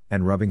sweat,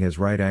 and rubbing his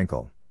right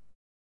ankle.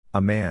 A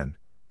man,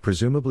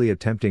 presumably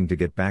attempting to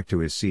get back to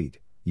his seat,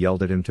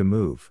 yelled at him to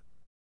move.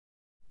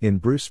 In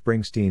Bruce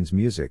Springsteen's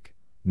music,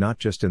 not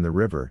just in The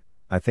River,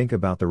 I think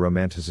about the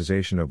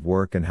romanticization of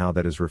work and how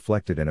that is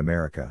reflected in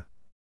America.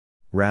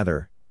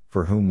 Rather,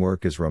 for whom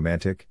work is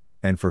romantic,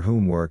 and for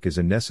whom work is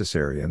a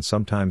necessary and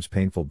sometimes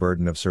painful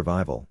burden of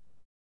survival.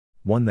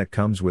 One that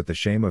comes with the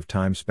shame of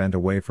time spent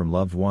away from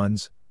loved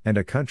ones, and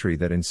a country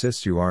that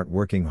insists you aren't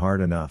working hard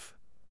enough.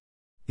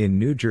 In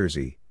New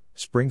Jersey,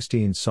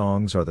 Springsteen's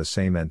songs are the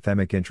same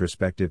anthemic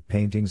introspective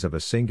paintings of a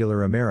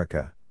singular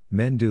America.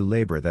 Men do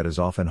labor that is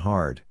often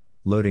hard,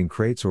 loading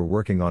crates or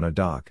working on a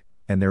dock,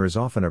 and there is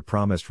often a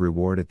promised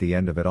reward at the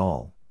end of it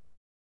all.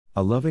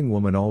 A loving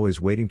woman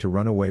always waiting to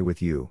run away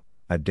with you,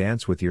 a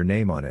dance with your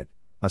name on it,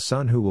 a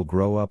son who will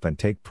grow up and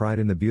take pride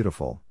in the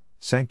beautiful,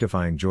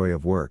 sanctifying joy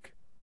of work.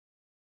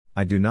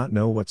 I do not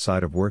know what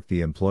side of work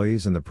the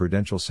employees in the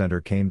Prudential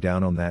Center came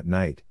down on that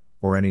night,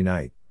 or any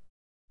night.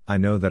 I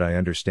know that I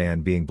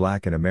understand being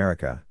black in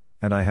America,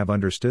 and I have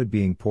understood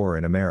being poor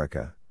in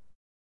America.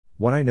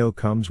 What I know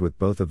comes with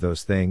both of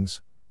those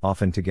things,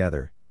 often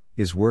together,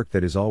 is work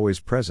that is always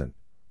present,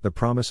 the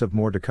promise of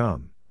more to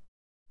come.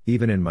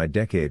 Even in my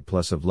decade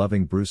plus of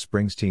loving Bruce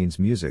Springsteen's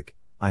music,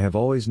 I have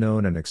always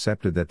known and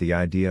accepted that the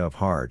idea of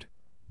hard,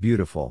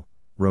 beautiful,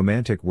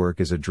 romantic work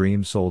is a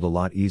dream sold a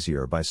lot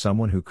easier by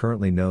someone who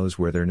currently knows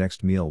where their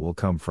next meal will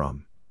come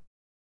from.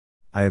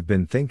 I have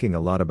been thinking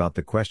a lot about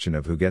the question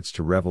of who gets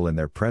to revel in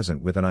their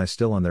present with an eye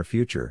still on their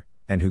future,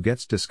 and who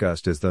gets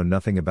discussed as though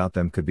nothing about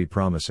them could be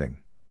promising.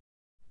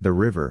 The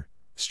River,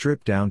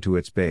 stripped down to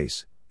its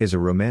base, is a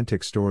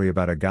romantic story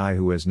about a guy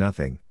who has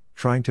nothing,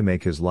 trying to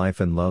make his life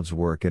and loves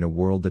work in a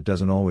world that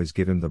doesn't always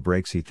give him the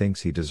breaks he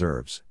thinks he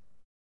deserves.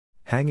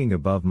 Hanging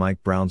above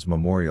Mike Brown's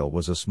memorial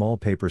was a small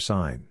paper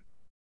sign.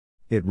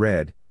 It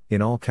read,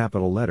 in all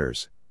capital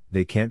letters,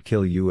 "They can't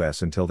kill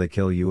US until they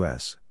kill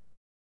US."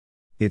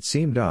 It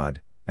seemed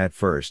odd, at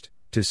first,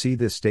 to see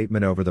this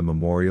statement over the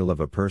memorial of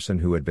a person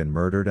who had been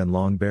murdered and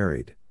long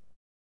buried.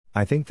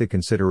 I think the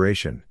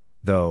consideration,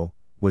 though,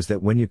 was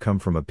that when you come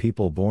from a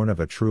people born of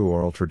a true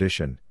oral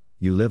tradition,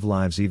 you live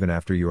lives even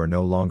after you are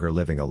no longer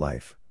living a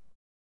life.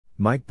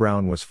 Mike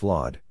Brown was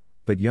flawed,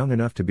 but young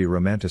enough to be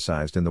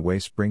romanticized in the way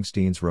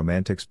Springsteen's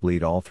romantics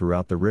bleed all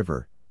throughout The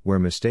River, where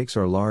mistakes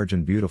are large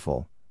and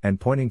beautiful, and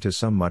pointing to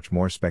some much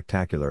more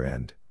spectacular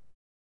end.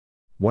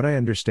 What I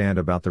understand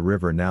about The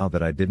River now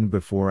that I didn't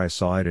before I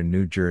saw it in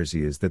New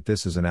Jersey is that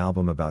this is an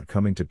album about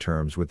coming to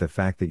terms with the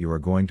fact that you are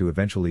going to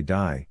eventually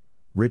die,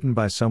 written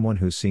by someone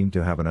who seemed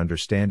to have an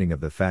understanding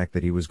of the fact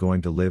that he was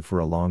going to live for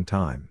a long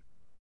time.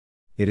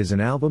 It is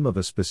an album of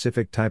a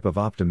specific type of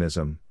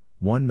optimism,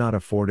 one not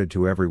afforded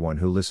to everyone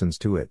who listens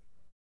to it.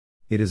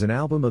 It is an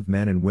album of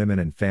men and women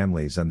and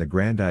families and the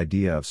grand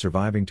idea of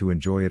surviving to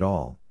enjoy it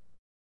all.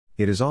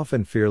 It is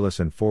often fearless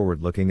and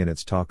forward-looking in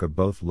its talk of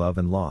both love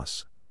and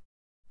loss.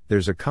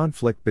 There's a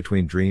conflict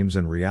between dreams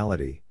and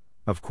reality,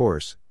 of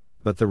course,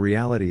 but the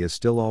reality is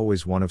still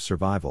always one of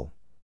survival.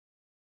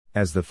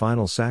 As the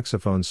final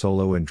saxophone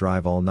solo in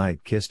Drive All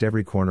Night kissed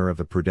every corner of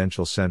the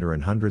Prudential Center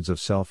and hundreds of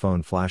cell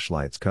phone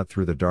flashlights cut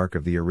through the dark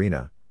of the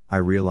arena, I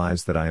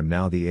realized that I am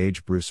now the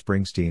age Bruce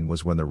Springsteen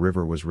was when The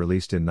River was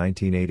released in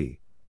 1980.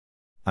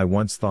 I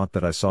once thought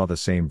that I saw the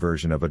same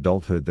version of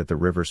adulthood that The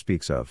River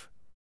speaks of.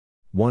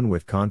 One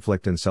with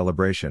conflict and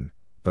celebration,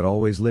 but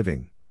always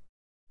living.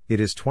 It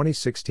is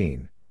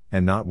 2016,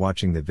 and not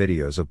watching the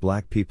videos of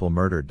black people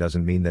murdered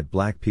doesn't mean that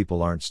black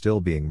people aren't still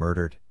being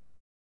murdered.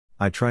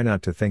 I try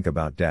not to think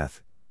about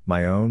death,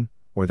 my own,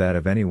 or that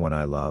of anyone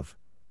I love,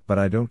 but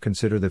I don't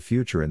consider the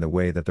future in the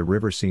way that The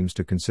River seems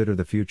to consider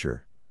the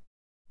future.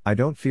 I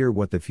don't fear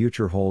what the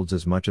future holds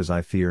as much as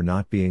I fear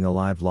not being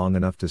alive long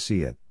enough to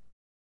see it.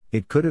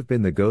 It could have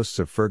been the ghosts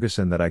of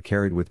Ferguson that I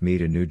carried with me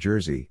to New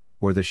Jersey,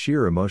 or the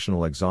sheer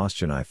emotional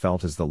exhaustion I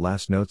felt as the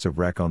last notes of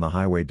Wreck on the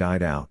Highway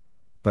died out,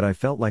 but I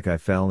felt like I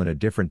fell in a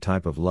different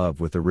type of love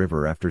with the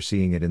river after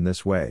seeing it in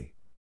this way.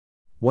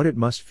 What it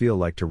must feel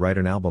like to write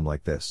an album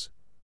like this.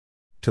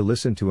 To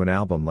listen to an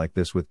album like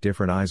this with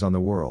different eyes on the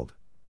world.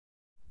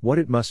 What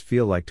it must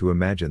feel like to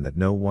imagine that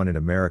no one in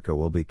America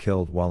will be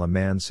killed while a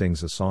man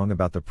sings a song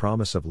about the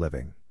promise of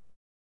living.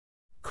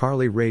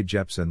 Carly Rae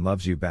Jepsen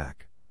loves you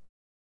back.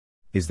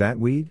 Is that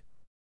weed?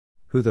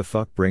 Who the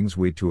fuck brings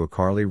weed to a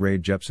Carly Rae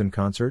Jepsen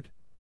concert?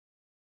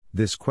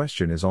 This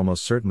question is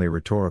almost certainly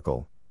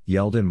rhetorical,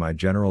 yelled in my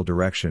general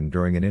direction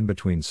during an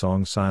in-between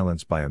song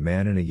silence by a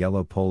man in a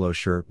yellow polo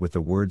shirt with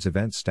the words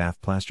event staff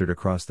plastered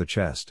across the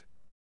chest.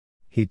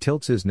 He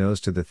tilts his nose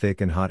to the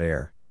thick and hot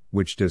air,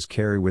 which does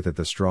carry with it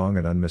the strong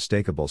and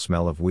unmistakable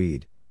smell of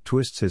weed,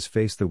 twists his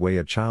face the way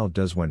a child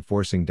does when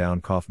forcing down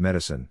cough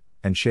medicine,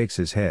 and shakes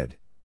his head.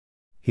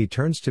 He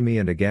turns to me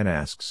and again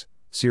asks,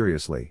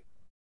 seriously?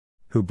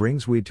 Who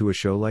brings weed to a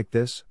show like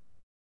this?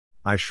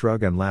 I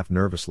shrug and laugh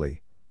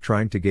nervously,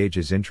 trying to gauge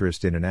his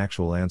interest in an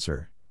actual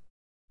answer.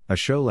 A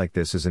show like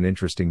this is an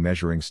interesting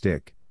measuring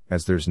stick,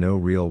 as there's no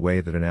real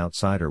way that an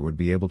outsider would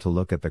be able to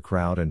look at the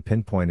crowd and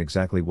pinpoint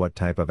exactly what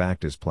type of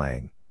act is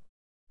playing.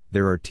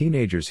 There are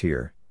teenagers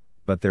here,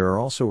 but there are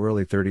also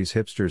early 30s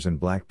hipsters and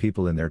black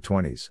people in their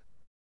 20s.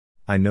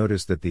 I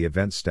notice that the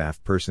event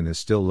staff person is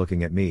still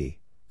looking at me,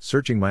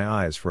 searching my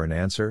eyes for an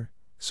answer,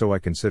 so I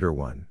consider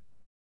one.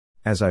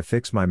 As I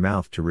fix my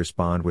mouth to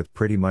respond with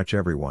pretty much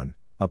everyone,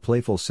 a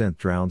playful synth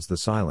drowns the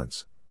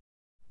silence.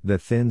 The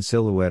thin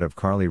silhouette of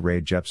Carly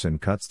Rae Jepsen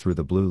cuts through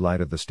the blue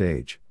light of the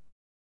stage.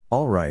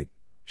 All right,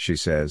 she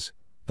says,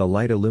 the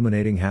light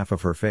illuminating half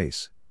of her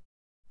face.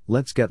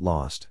 Let's get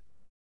lost.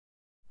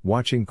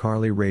 Watching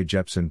Carly Rae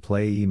Jepsen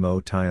play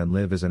Emo Tyan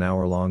Live is an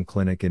hour-long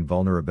clinic in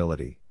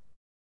vulnerability.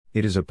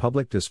 It is a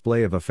public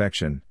display of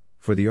affection,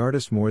 for the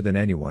artist more than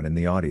anyone in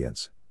the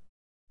audience.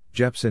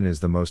 Jepsen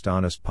is the most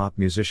honest pop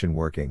musician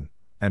working,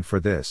 and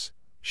for this,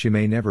 she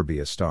may never be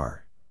a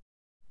star.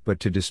 But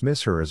to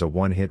dismiss her as a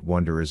one-hit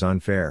wonder is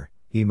unfair.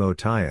 Emo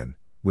Tyan,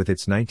 with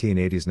its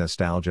 1980s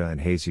nostalgia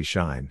and hazy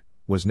shine,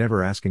 was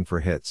never asking for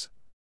hits.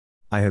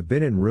 I have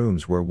been in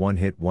rooms where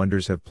one-hit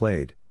wonders have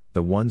played,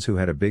 the ones who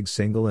had a big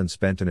single and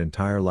spent an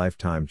entire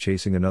lifetime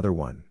chasing another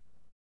one.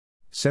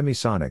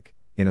 Semisonic,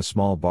 in a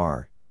small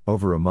bar,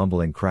 over a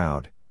mumbling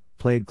crowd,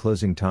 played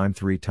Closing Time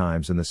 3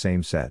 times in the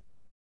same set.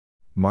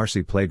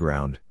 Marcy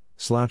Playground,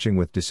 slouching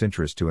with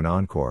disinterest to an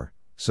encore,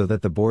 so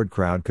that the bored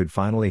crowd could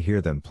finally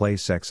hear them play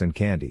Sex and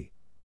Candy.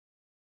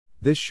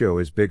 This show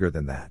is bigger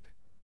than that.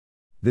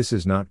 This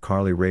is not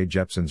Carly Rae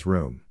Jepsen's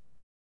room.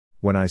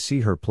 When I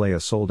see her play a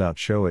sold-out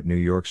show at New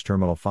York's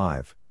Terminal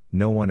 5,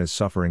 no one is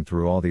suffering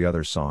through all the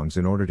other songs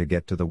in order to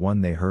get to the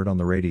one they heard on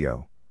the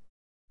radio.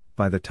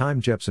 By the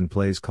time Jepsen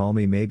plays Call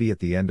Me Maybe at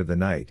the end of the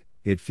night,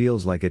 it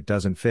feels like it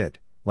doesn't fit,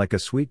 like a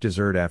sweet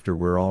dessert after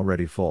we're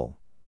already full.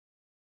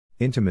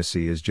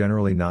 Intimacy is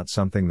generally not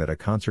something that a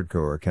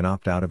concertgoer can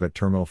opt out of at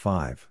Terminal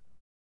 5.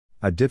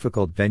 A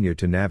difficult venue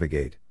to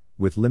navigate,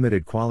 with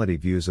limited quality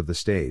views of the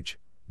stage,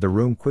 the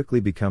room quickly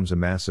becomes a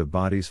mass of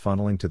bodies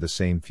funneling to the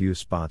same few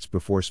spots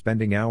before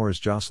spending hours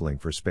jostling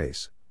for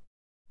space.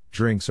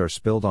 Drinks are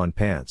spilled on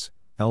pants,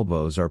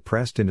 elbows are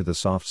pressed into the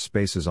soft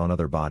spaces on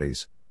other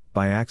bodies,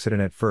 by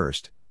accident at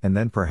first, and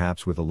then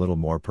perhaps with a little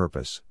more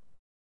purpose.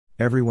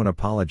 Everyone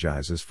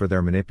apologizes for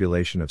their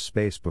manipulation of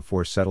space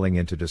before settling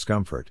into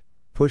discomfort,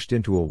 pushed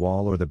into a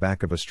wall or the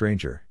back of a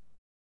stranger.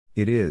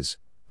 It is,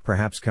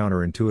 perhaps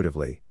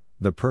counterintuitively,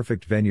 the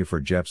perfect venue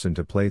for Jepsen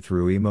to play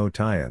through Emo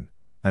Tyan,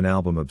 an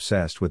album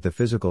obsessed with the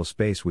physical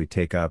space we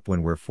take up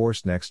when we're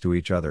forced next to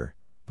each other,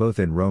 both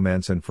in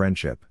romance and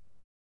friendship.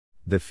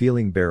 The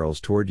feeling barrels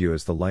toward you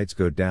as the lights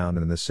go down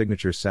and the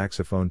signature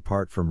saxophone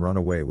part from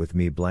Runaway with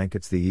Me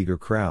blankets the eager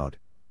crowd.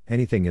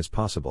 Anything is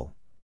possible.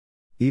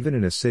 Even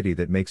in a city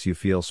that makes you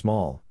feel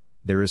small,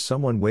 there is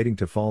someone waiting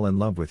to fall in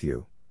love with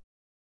you.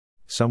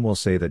 Some will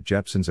say that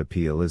Jepsen's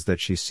appeal is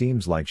that she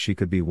seems like she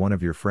could be one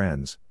of your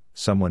friends,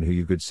 someone who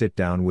you could sit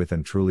down with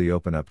and truly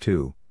open up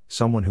to,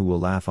 someone who will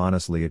laugh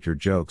honestly at your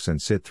jokes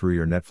and sit through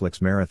your Netflix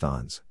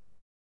marathons.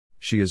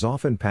 She is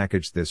often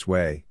packaged this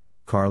way: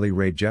 Carly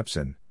Rae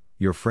Jepsen,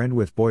 your friend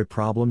with boy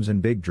problems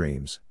and big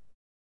dreams.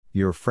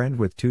 Your friend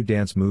with 2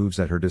 dance moves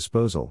at her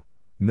disposal,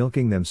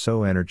 milking them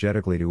so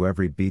energetically to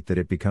every beat that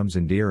it becomes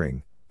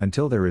endearing,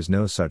 until there is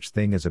no such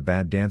thing as a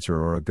bad dancer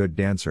or a good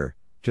dancer,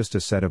 just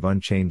a set of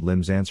unchained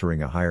limbs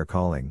answering a higher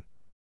calling.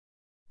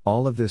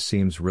 All of this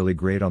seems really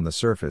great on the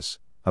surface,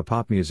 a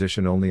pop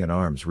musician only an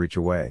arm's reach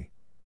away.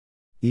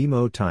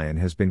 Emo Tyan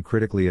has been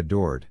critically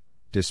adored,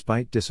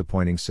 despite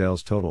disappointing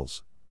sales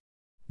totals.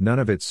 None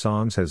of its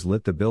songs has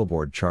lit the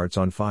Billboard charts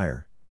on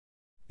fire.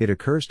 It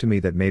occurs to me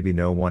that maybe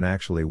no one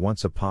actually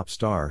wants a pop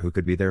star who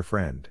could be their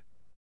friend.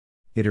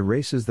 It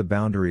erases the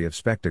boundary of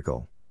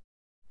spectacle.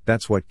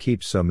 That's what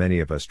keeps so many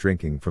of us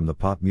drinking from the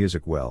pop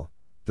music well,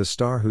 the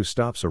star who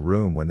stops a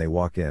room when they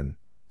walk in,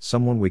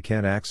 someone we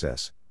can't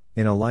access,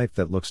 in a life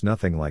that looks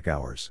nothing like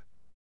ours.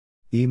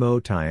 Emo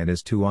Tyan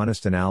is too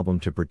honest an album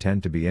to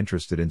pretend to be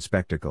interested in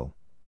spectacle.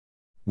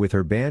 With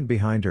her band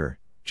behind her,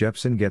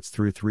 Jepsen gets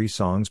through 3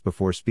 songs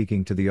before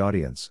speaking to the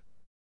audience.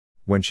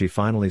 When she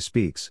finally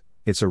speaks,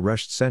 it's a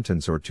rushed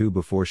sentence or two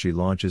before she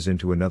launches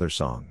into another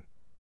song.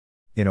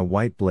 In a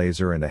white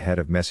blazer and a head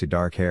of messy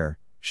dark hair,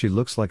 she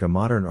looks like a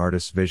modern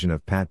artist's vision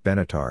of Pat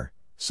Benatar,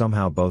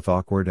 somehow both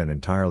awkward and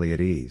entirely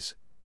at ease.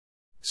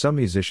 Some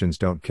musicians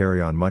don't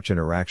carry on much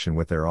interaction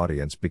with their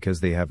audience because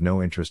they have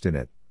no interest in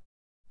it.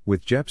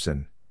 With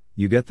Jepsen,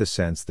 you get the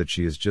sense that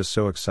she is just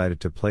so excited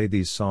to play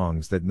these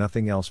songs that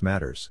nothing else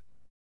matters.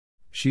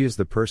 She is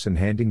the person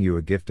handing you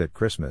a gift at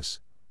Christmas,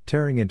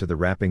 tearing into the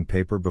wrapping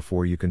paper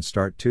before you can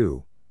start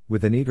to,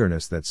 with an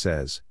eagerness that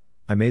says,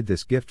 "I made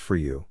this gift for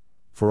you,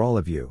 for all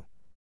of you.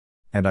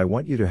 And I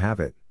want you to have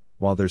it,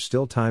 while there's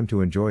still time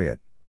to enjoy it."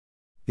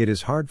 It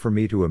is hard for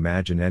me to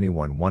imagine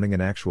anyone wanting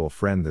an actual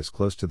friend this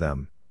close to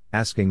them,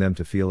 asking them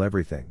to feel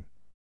everything.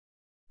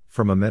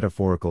 From a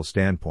metaphorical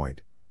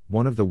standpoint,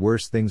 one of the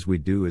worst things we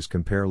do is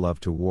compare love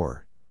to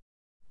war.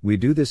 We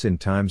do this in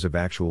times of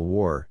actual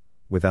war,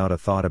 without a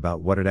thought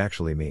about what it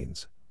actually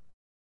means.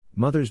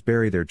 Mothers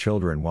bury their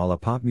children while a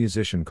pop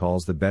musician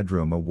calls the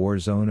bedroom a war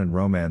zone and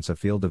romance a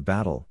field of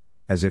battle,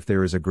 as if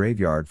there is a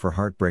graveyard for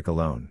heartbreak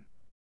alone.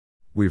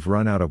 We've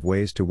run out of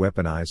ways to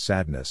weaponize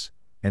sadness,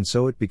 and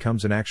so it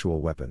becomes an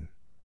actual weapon.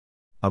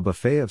 A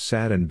buffet of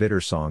sad and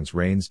bitter songs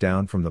rains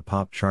down from the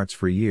pop charts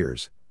for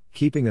years,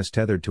 keeping us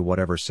tethered to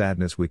whatever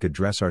sadness we could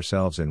dress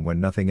ourselves in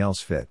when nothing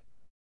else fit.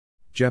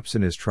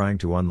 Jepsen is trying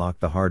to unlock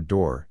the hard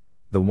door,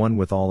 the one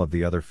with all of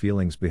the other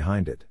feelings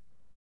behind it.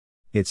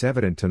 It's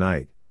evident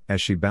tonight,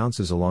 as she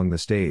bounces along the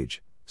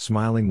stage,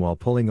 smiling while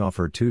pulling off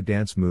her 2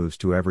 dance moves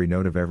to every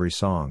note of every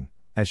song,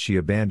 as she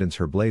abandons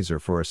her blazer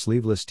for a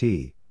sleeveless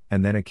tee,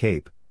 and then a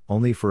cape,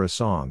 only for a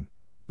song,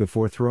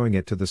 before throwing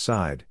it to the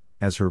side,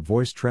 as her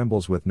voice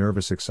trembles with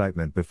nervous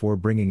excitement before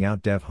bringing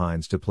out Dev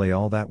Hynes to play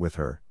All That with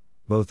her,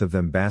 both of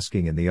them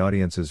basking in the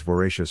audience's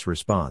voracious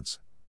response.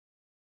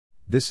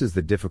 This is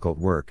the difficult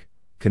work,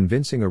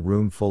 convincing a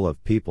room full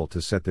of people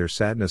to set their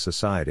sadness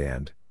aside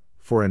and,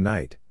 for a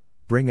night,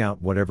 bring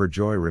out whatever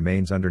joy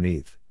remains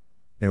underneath.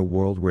 In a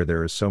world where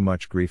there is so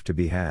much grief to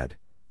be had,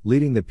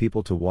 leading the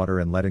people to water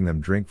and letting them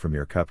drink from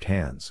your cupped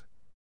hands.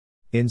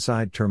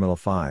 Inside Terminal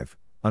 5,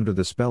 under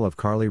the spell of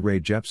Carly Rae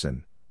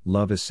Jepsen,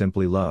 love is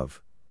simply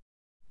love.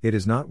 It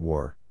is not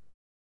war.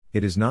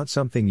 It is not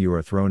something you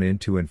are thrown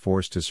into and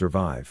forced to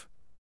survive.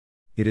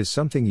 It is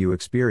something you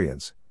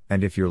experience,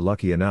 and if you're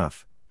lucky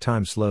enough,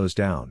 time slows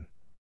down.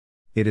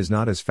 It is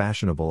not as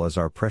fashionable as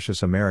our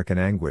precious American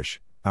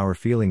anguish, our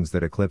feelings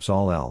that eclipse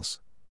all else.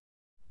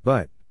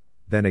 But,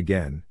 then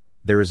again,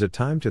 there is a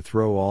time to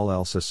throw all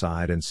else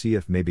aside and see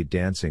if maybe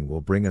dancing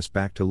will bring us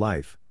back to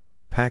life,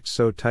 packed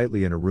so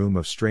tightly in a room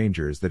of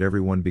strangers that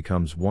everyone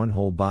becomes one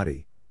whole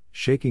body,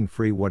 shaking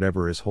free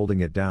whatever is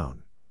holding it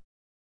down.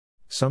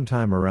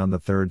 Sometime around the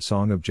 3rd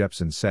song of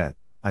Jepsen's set,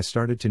 I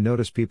started to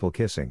notice people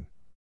kissing.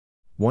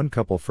 One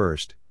couple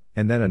first,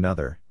 and then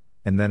another,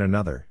 and then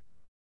another.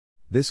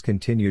 This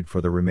continued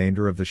for the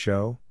remainder of the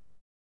show.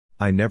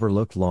 I never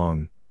looked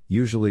long,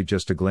 usually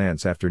just a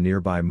glance after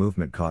nearby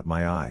movement caught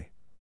my eye.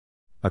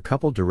 A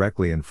couple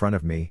directly in front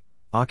of me,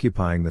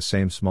 occupying the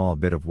same small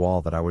bit of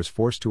wall that I was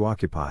forced to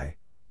occupy,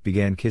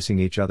 began kissing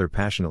each other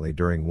passionately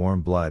during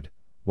Warm Blood,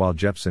 while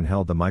Jepsen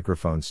held the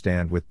microphone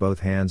stand with both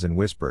hands and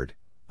whispered,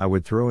 "I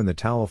would throw in the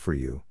towel for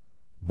you,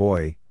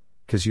 boy,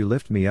 'cause you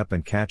lift me up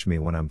and catch me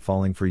when I'm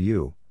falling for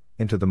you,"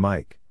 into the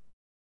mic.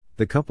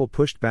 The couple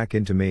pushed back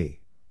into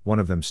me, one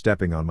of them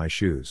stepping on my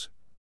shoes.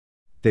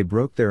 They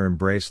broke their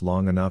embrace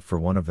long enough for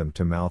one of them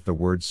to mouth the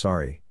word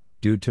 "sorry,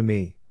 dude" to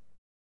me.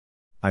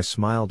 I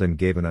smiled and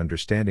gave an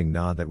understanding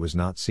nod that was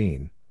not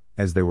seen,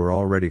 as they were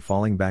already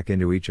falling back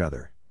into each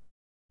other.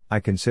 I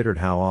considered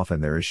how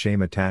often there is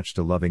shame attached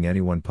to loving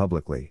anyone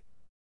publicly.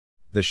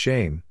 The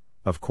shame,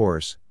 of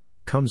course,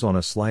 comes on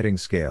a sliding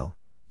scale,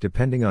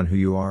 depending on who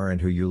you are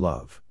and who you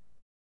love.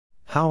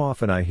 How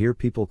often I hear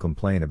people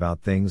complain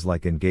about things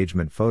like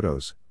engagement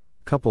photos,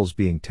 couples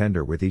being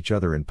tender with each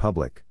other in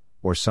public,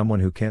 or someone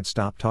who can't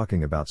stop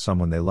talking about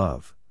someone they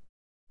love.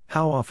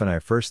 How often I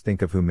first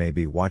think of who may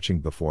be watching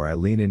before I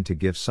lean in to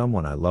give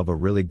someone I love a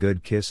really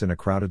good kiss in a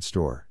crowded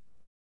store.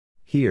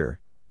 Here,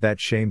 that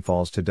shame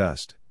falls to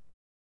dust.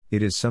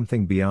 It is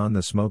something beyond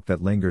the smoke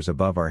that lingers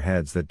above our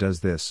heads that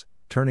does this,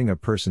 turning a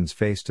person's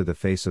face to the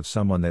face of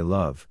someone they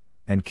love,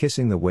 and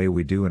kissing the way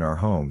we do in our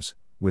homes,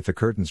 with the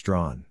curtains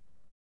drawn.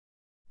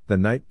 The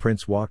night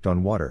Prince walked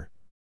on water.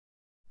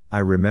 I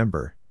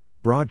remember,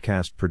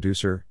 broadcast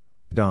producer,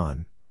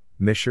 Don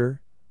Mischer,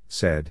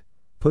 said,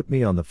 "Put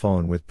me on the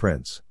phone with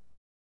Prince."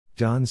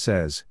 Don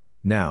says,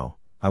 "Now,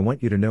 I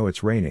want you to know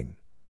it's raining."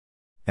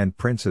 And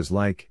Prince is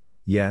like,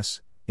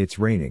 "Yes, it's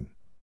raining."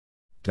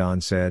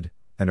 Don said,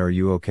 "And are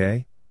you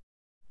okay?"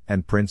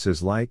 And Prince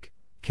is like,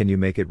 "Can you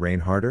make it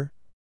rain harder?"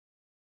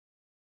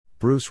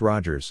 Bruce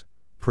Rogers,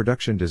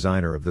 production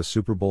designer of the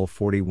Super Bowl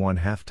 41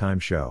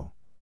 halftime show.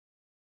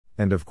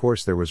 And of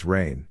course there was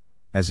rain,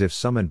 as if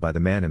summoned by the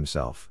man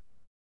himself.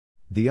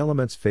 The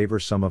elements favor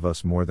some of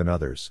us more than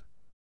others.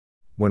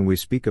 When we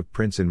speak of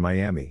Prince in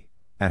Miami,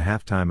 at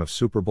halftime of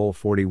Super Bowl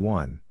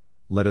 41,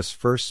 Let us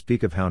first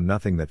speak of how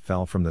nothing that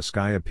fell from the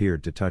sky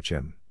appeared to touch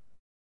him.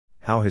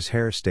 How his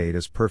hair stayed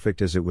as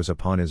perfect as it was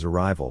upon his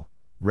arrival,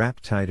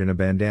 wrapped tight in a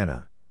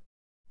bandana.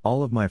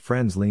 All of my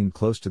friends leaned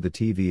close to the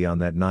TV on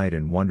that night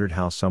and wondered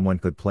how someone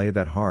could play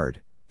that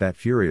hard, that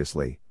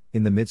furiously,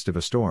 in the midst of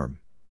a storm.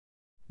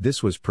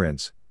 This was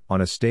Prince, on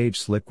a stage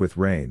slick with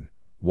rain,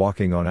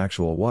 walking on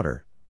actual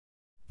water.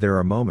 There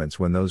are moments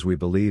when those we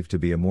believe to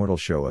be immortal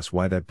show us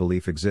why that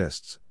belief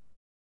exists.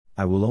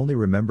 I will only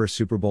remember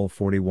Super Bowl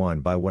 41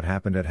 by what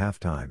happened at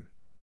halftime.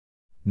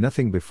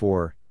 Nothing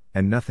before,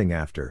 and nothing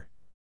after.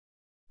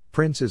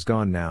 Prince is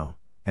gone now,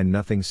 and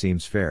nothing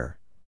seems fair.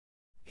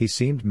 He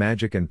seemed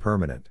magic and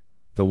permanent,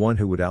 the one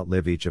who would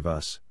outlive each of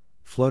us,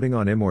 floating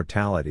on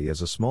immortality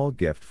as a small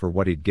gift for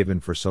what he'd given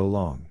for so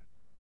long.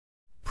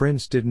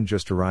 Prince didn't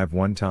just arrive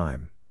one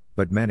time,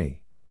 but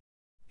many.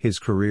 His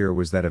career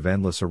was that of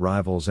endless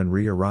arrivals and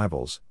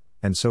re-arrivals,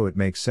 and so it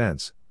makes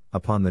sense,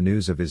 upon the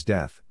news of his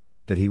death,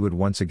 that he would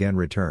once again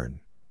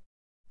return.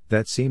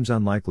 That seems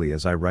unlikely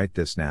as I write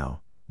this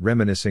now,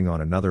 reminiscing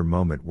on another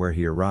moment where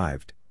he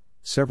arrived,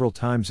 several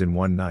times in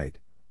one night,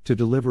 to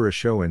deliver a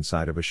show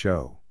inside of a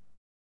show.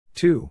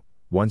 To,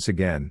 once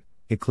again,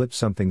 eclipse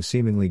something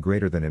seemingly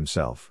greater than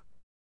himself.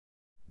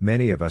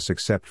 Many of us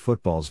accept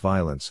football's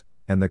violence,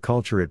 and the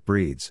culture it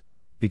breeds,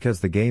 because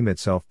the game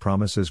itself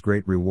promises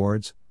great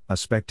rewards, a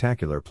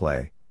spectacular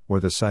play, or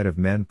the sight of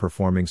men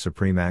performing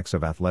supreme acts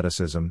of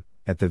athleticism,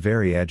 at the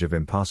very edge of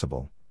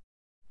impossible.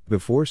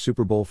 Before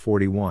Super Bowl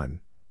 41,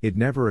 it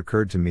never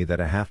occurred to me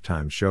that a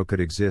halftime show could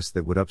exist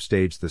that would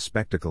upstage the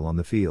spectacle on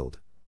the field.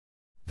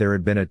 There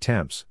had been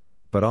attempts,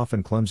 but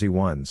often clumsy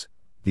ones,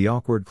 the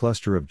awkward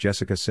cluster of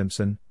Jessica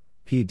Simpson,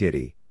 P.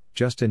 Diddy,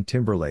 Justin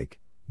Timberlake,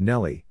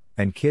 Nelly,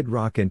 and Kid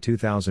Rock in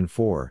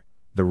 2004,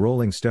 the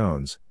Rolling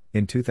Stones,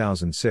 in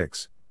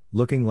 2006,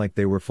 looking like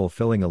they were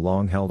fulfilling a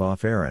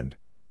long-held-off errand,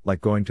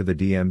 like going to the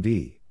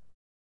DMV.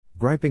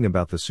 Griping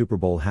about the Super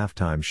Bowl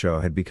halftime show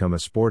had become a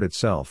sport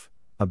itself,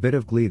 a bit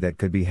of glee that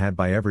could be had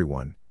by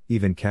everyone,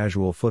 even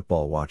casual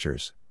football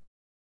watchers.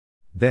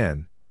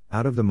 Then,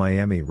 out of the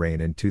Miami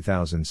rain in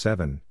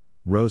 2007,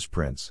 rose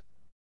Prince.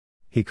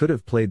 He could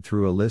have played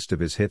through a list of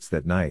his hits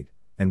that night,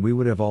 and we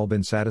would have all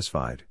been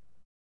satisfied.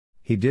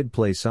 He did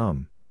play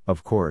some,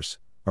 of course,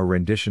 a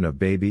rendition of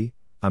Baby,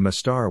 I'm a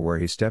Star where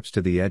he steps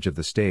to the edge of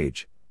the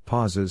stage,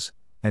 pauses,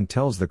 and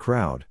tells the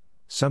crowd,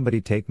 somebody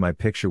take my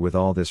picture with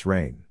all this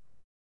rain.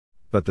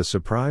 But the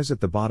surprise at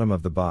the bottom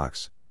of the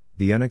box,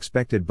 the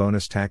unexpected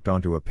bonus tacked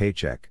onto a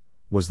paycheck,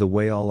 was the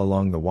way all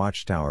along the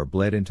Watchtower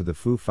bled into the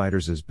Foo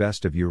Fighters'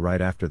 Best of You right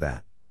after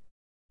that.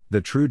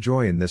 The true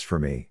joy in this for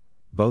me,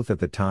 both at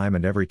the time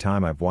and every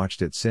time I've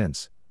watched it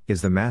since,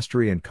 is the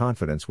mastery and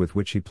confidence with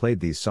which he played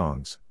these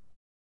songs.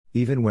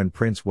 Even when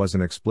Prince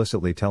wasn't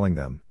explicitly telling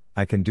them,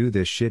 I can do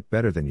this shit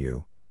better than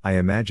you, I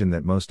imagine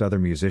that most other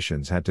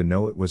musicians had to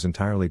know it was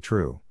entirely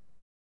true.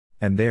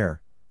 And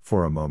there,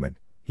 for a moment,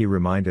 he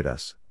reminded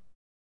us.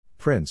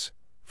 Prince,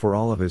 for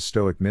all of his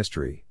stoic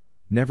mystery,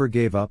 never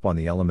gave up on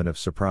the element of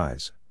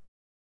surprise.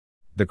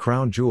 The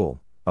crown jewel,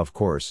 of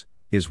course,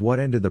 is what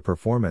ended the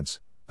performance,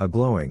 a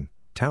glowing,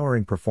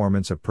 towering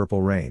performance of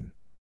Purple Rain.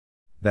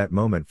 That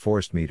moment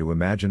forced me to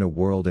imagine a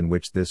world in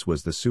which this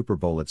was the Super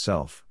Bowl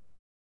itself.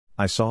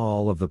 I saw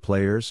all of the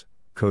players,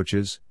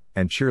 coaches,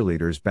 and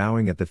cheerleaders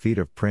bowing at the feet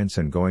of Prince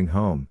and going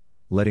home,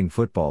 letting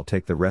football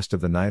take the rest of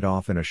the night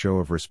off in a show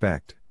of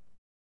respect.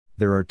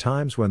 There are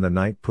times when the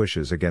night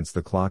pushes against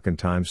the clock and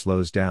time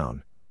slows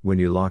down, when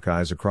you lock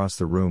eyes across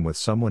the room with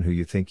someone who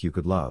you think you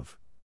could love.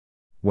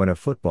 When a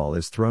football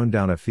is thrown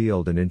down a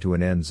field and into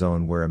an end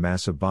zone where a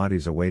mass of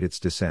bodies await its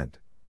descent.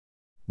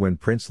 When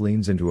Prince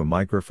leans into a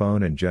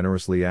microphone and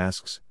generously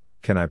asks,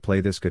 "Can I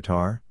play this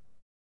guitar?"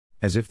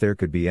 As if there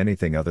could be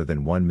anything other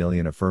than 1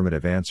 million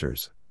affirmative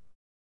answers.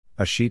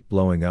 A sheet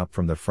blowing up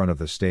from the front of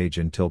the stage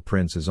until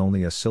Prince is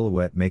only a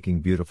silhouette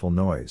making beautiful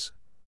noise.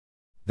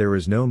 There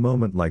is no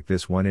moment like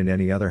this one in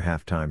any other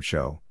halftime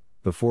show,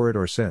 before it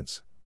or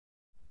since.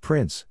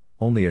 Prince,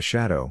 only a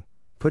shadow,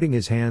 putting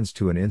his hands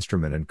to an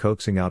instrument and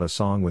coaxing out a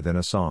song within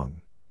a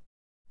song.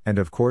 And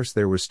of course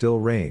there was still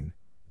rain,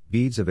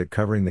 beads of it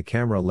covering the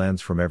camera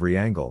lens from every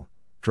angle,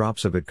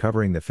 drops of it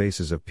covering the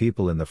faces of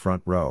people in the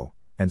front row,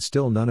 and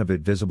still none of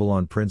it visible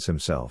on Prince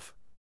himself.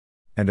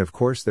 And of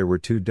course there were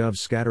 2 doves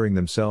scattering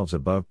themselves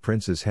above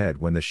Prince's head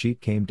when the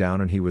sheet came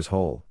down and he was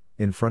whole,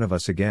 in front of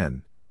us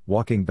again,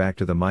 walking back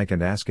to the mic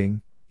and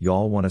asking,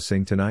 "Y'all wanna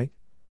sing tonight?"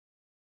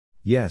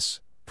 Yes,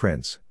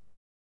 Prince.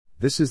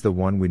 This is the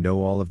one we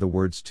know all of the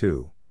words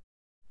to.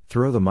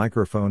 Throw the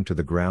microphone to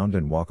the ground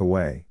and walk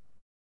away.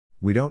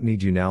 We don't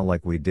need you now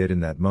like we did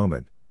in that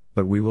moment,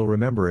 but we will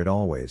remember it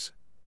always.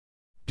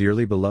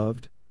 Dearly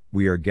beloved,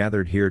 we are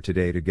gathered here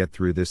today to get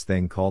through this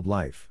thing called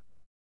life.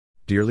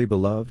 Dearly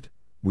beloved,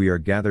 we are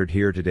gathered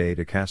here today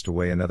to cast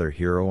away another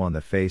hero on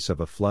the face of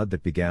a flood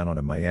that began on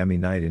a Miami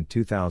night in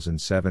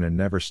 2007 and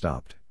never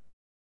stopped.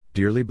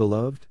 Dearly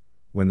beloved,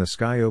 when the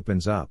sky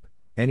opens up,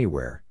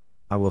 anywhere,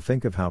 I will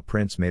think of how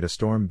Prince made a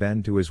storm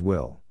bend to his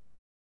will.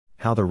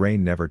 How the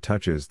rain never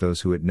touches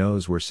those who it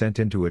knows were sent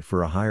into it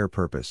for a higher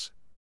purpose.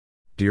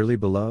 Dearly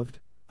beloved,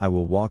 I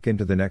will walk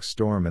into the next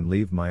storm and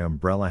leave my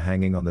umbrella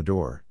hanging on the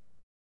door.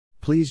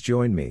 Please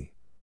join me.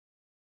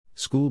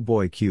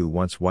 Schoolboy Q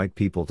wants white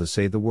people to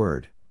say the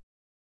word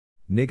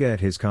nigga at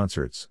his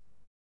concerts.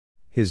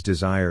 His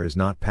desire is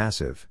not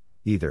passive,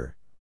 either.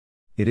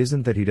 It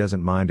isn't that he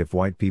doesn't mind if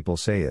white people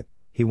say it,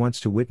 he wants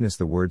to witness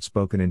the word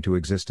spoken into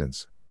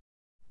existence.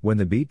 When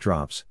the beat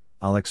drops,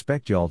 I'll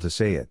expect y'all to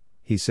say it,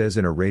 he says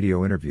in a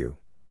radio interview.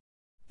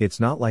 It's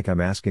not like I'm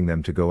asking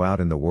them to go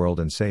out in the world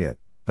and say it,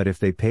 but if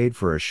they paid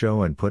for a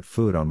show and put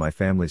food on my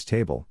family's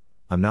table,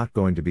 I'm not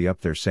going to be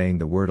up there saying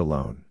the word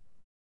alone.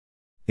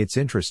 It's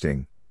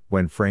interesting,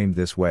 when framed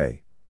this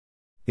way.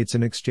 It's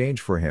an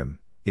exchange for him,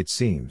 it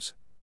seems.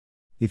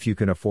 If you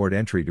can afford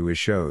entry to his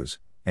shows,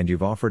 and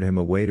you've offered him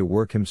a way to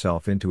work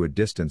himself into a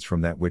distance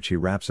from that which he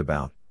raps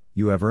about,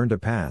 you have earned a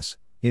pass,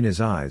 in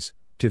his eyes,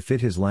 to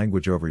fit his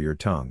language over your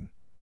tongue.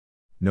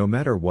 No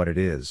matter what it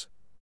is.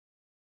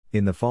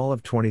 In the fall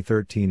of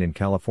 2013 in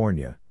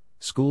California,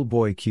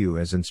 Schoolboy Q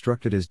has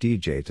instructed his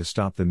DJ to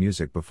stop the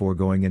music before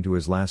going into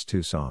his last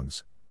two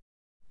songs.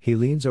 He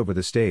leans over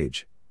the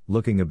stage,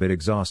 looking a bit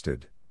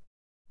exhausted.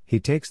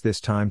 He takes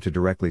this time to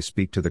directly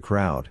speak to the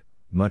crowd,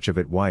 much of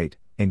it white,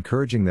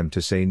 encouraging them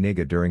to say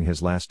nigga during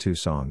his last two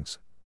songs.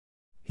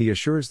 He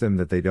assures them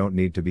that they don't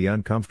need to be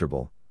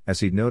uncomfortable,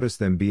 as he'd noticed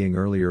them being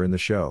earlier in the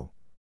show.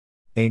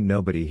 Ain't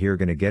nobody here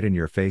gonna get in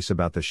your face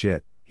about the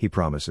shit, he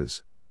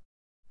promises.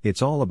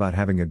 It's all about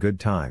having a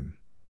good time.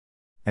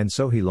 And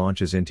so he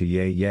launches into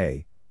Yay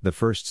Yay, the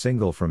first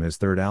single from his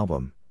third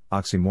album,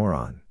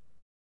 Oxymoron.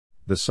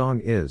 The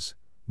song is,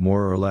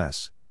 more or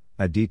less,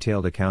 a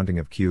detailed accounting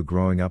of Q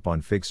growing up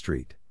on Fig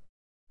Street.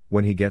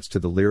 When he gets to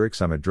the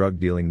lyrics I'm a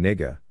drug-dealing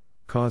nigga,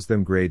 cause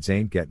them grades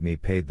ain't get me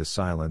paid, the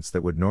silence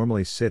that would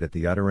normally sit at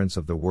the utterance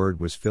of the word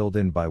was filled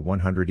in by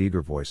 100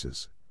 eager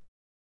voices.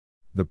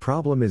 The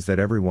problem is that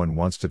everyone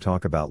wants to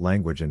talk about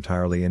language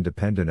entirely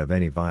independent of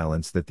any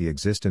violence that the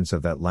existence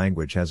of that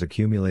language has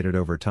accumulated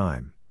over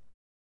time.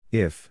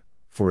 If,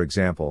 for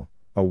example,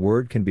 a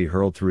word can be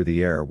hurled through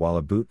the air while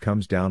a boot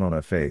comes down on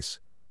a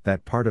face,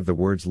 that part of the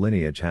word's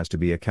lineage has to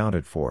be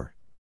accounted for.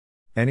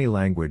 Any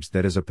language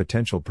that is a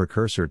potential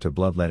precursor to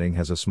bloodletting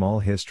has a small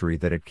history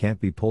that it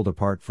can't be pulled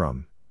apart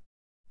from.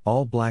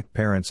 All black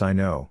parents I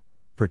know,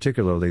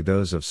 particularly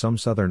those of some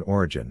southern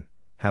origin,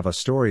 have a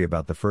story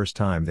about the first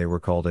time they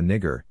were called a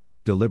nigger,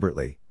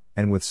 deliberately,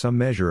 and with some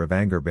measure of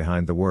anger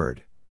behind the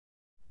word.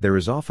 There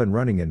is often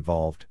running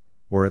involved,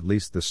 or at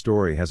least the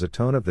story has a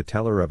tone of the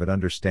teller of it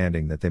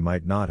understanding that they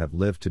might not have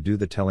lived to do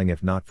the telling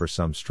if not for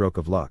some stroke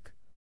of luck.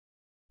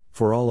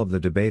 For all of the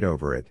debate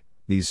over it,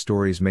 these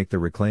stories make the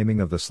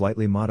reclaiming of the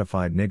slightly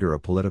modified nigger a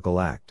political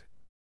act.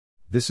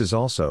 This is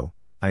also,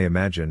 I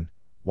imagine,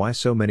 why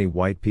so many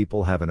white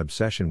people have an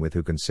obsession with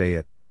who can say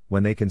it,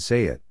 when they can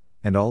say it,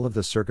 and all of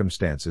the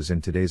circumstances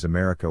in today's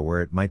America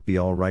where it might be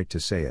all right to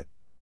say it.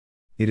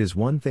 It is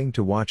one thing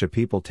to watch a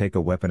people take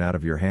a weapon out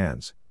of your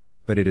hands,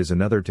 but it is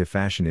another to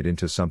fashion it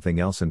into something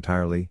else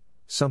entirely,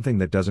 something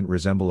that doesn't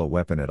resemble a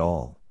weapon at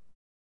all.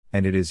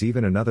 And it is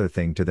even another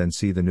thing to then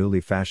see the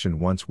newly fashioned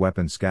once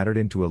weapon scattered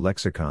into a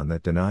lexicon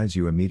that denies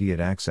you immediate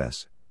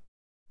access.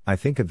 I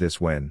think of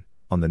this when,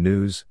 on the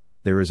news,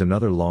 there is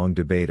another long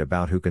debate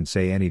about who can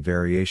say any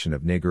variation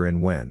of nigger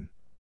and when.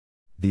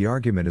 The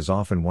argument is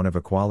often one of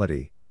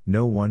equality.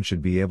 No one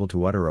should be able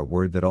to utter a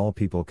word that all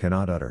people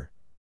cannot utter.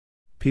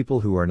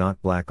 People who are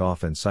not black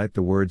often cite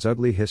the word's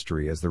ugly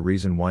history as the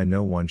reason why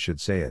no one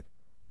should say it,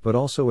 but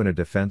also in a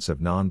defense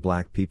of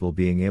non-black people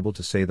being able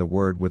to say the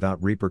word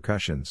without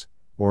repercussions,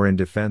 or in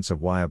defense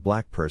of why a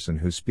black person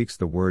who speaks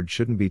the word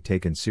shouldn't be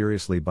taken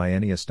seriously by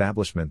any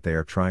establishment they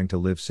are trying to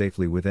live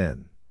safely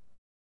within.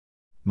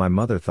 My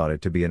mother thought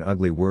it to be an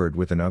ugly word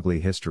with an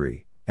ugly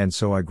history, and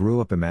so I grew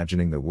up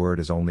imagining the word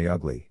as only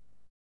ugly.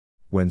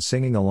 When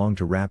singing along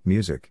to rap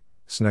music,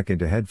 snuck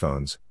into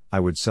headphones, I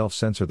would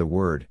self-censor the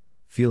word,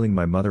 feeling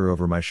my mother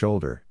over my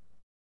shoulder.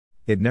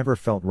 It never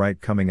felt right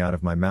coming out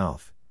of my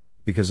mouth,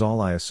 because all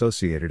I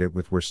associated it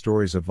with were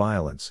stories of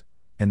violence,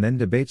 and then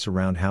debates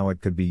around how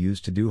it could be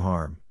used to do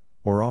harm,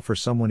 or offer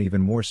someone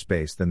even more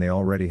space than they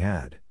already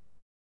had.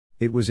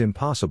 It was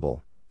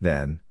impossible,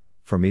 then,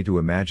 for me to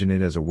imagine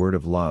it as a word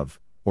of love,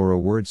 or a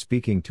word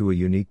speaking to a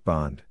unique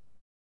bond.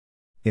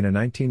 In a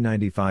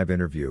 1995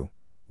 interview,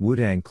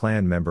 Wu-Tang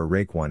Clan member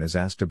Raekwon is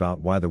asked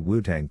about why the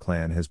Wu-Tang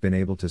Clan has been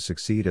able to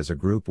succeed as a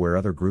group where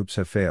other groups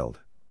have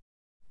failed.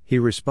 He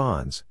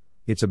responds,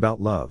 "It's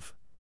about love.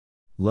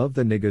 Love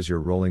the niggas you're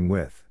rolling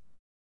with.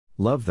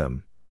 Love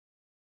them."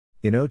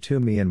 In '02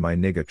 me and my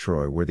nigga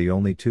Troy were the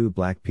only two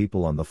black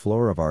people on the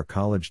floor of our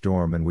college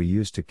dorm and we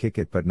used to kick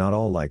it but not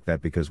all like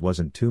that because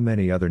wasn't too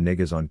many other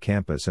niggas on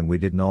campus and we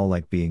didn't all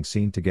like being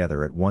seen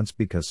together at once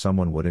because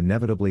someone would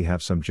inevitably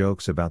have some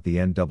jokes about the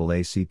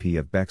NAACP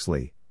of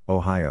Bexley,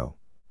 Ohio.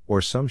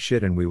 Or some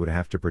shit, and we would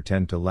have to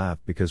pretend to laugh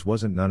because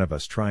wasn't none of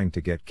us trying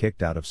to get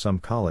kicked out of some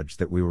college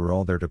that we were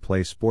all there to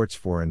play sports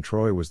for, and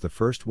Troy was the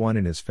first one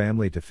in his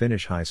family to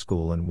finish high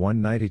school, and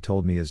one night he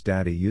told me his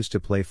daddy used to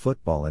play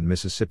football in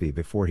Mississippi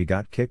before he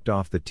got kicked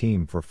off the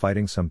team for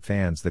fighting some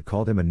fans that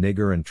called him a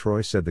nigger, and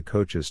Troy said the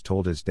coaches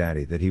told his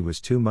daddy that he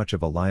was too much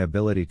of a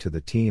liability to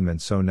the team,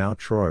 and so now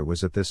Troy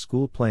was at this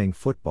school playing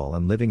football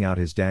and living out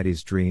his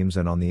daddy's dreams,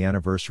 and on the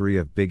anniversary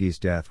of Biggie's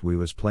death we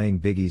was playing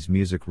Biggie's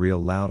music real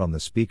loud on the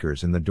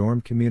speakers in the dorm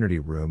community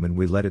room, and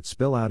we let it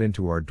spill out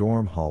into our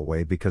dorm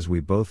hallway because we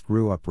both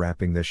grew up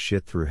rapping this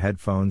shit through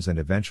headphones, and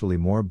eventually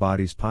more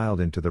bodies piled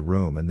into the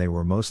room, and they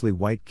were mostly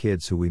white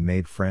kids who we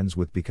made friends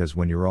with because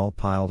when you're all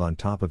piled on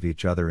top of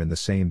each other in the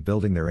same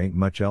building there ain't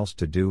much else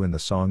to do, and the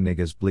song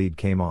Niggas Bleed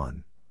came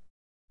on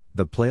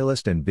the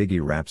playlist, and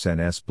Biggie raps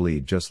NS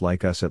bleed just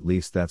like us, at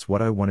least that's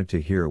what I wanted to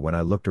hear when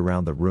I looked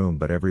around the room,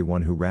 but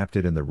everyone who rapped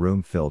it in the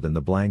room filled in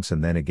the blanks,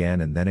 and then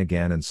again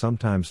and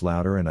sometimes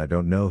louder, and I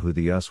don't know who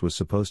the us was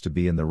supposed to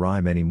be in the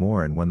rhyme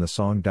anymore, and when the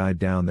song died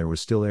down there was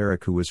still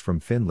Eric, who was from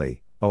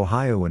Findlay,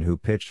 Ohio, and who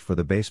pitched for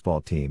the baseball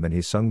team, and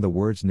he sung the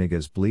words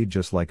niggas bleed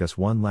just like us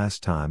one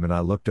last time, and I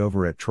looked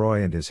over at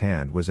Troy and his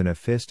hand was in a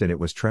fist and it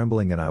was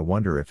trembling, and I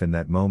wonder if in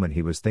that moment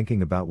he was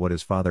thinking about what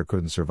his father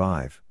couldn't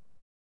survive.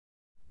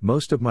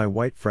 Most of my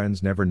white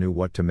friends never knew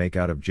what to make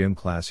out of gym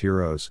class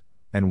heroes,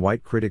 and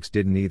white critics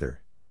didn't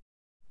either.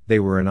 They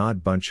were an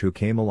odd bunch who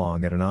came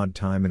along at an odd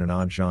time in an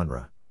odd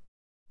genre.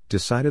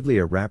 Decidedly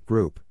a rap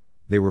group,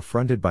 they were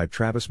fronted by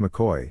Travis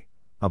McCoy,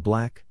 a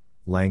black,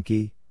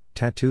 lanky,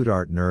 tattooed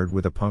art nerd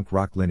with a punk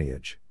rock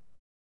lineage.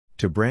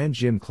 To brand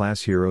gym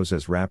class heroes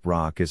as rap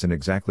rock isn't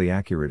exactly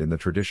accurate in the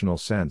traditional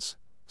sense: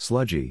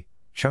 sludgy,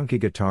 chunky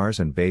guitars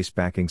and bass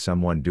backing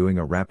someone doing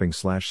a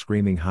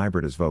rapping/screaming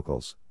hybrid as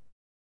vocals.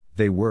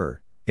 They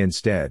were,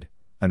 instead,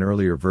 an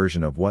earlier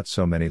version of what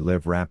so many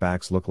live rap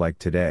acts look like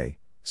today: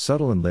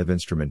 subtle and live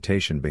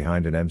instrumentation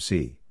behind an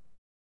MC.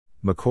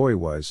 McCoy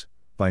was,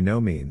 by no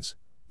means,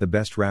 the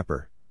best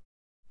rapper.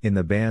 In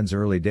the band's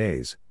early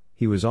days,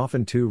 he was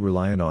often too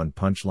reliant on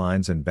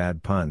punchlines and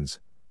bad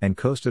puns, and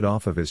coasted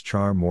off of his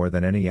charm more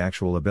than any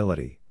actual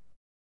ability.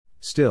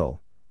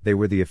 Still, they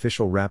were the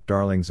official rap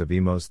darlings of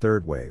emo's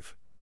third wave.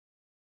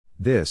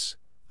 This,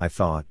 I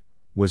thought,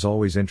 was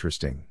always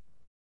interesting.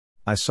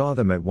 I saw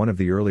them at one of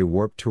the early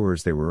Warped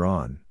tours they were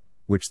on,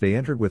 which they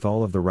entered with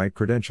all of the right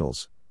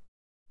credentials.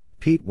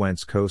 Pete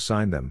Wentz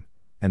co-signed them,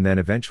 and then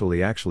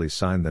eventually actually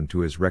signed them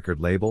to his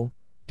record label,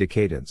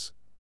 Decadence.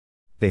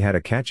 They had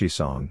a catchy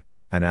song,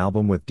 an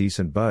album with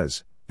decent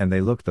buzz, and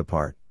they looked the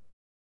part.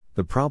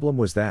 The problem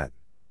was that,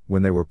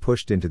 when they were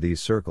pushed into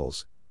these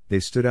circles, they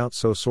stood out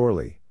so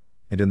sorely,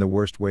 and in the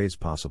worst ways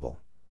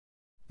possible.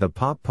 The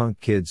pop-punk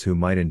kids who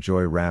might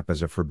enjoy rap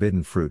as a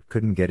forbidden fruit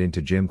couldn't get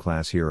into gym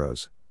class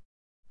heroes.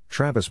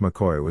 Travis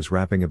McCoy was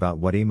rapping about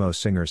what emo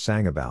singers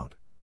sang about.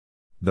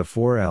 The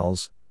 4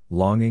 L's: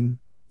 longing,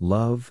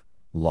 love,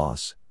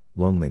 loss,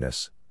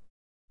 loneliness.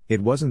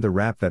 It wasn't the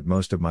rap that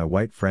most of my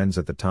white friends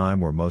at the time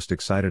were most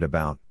excited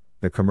about,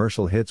 the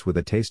commercial hits with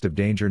a taste of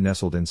danger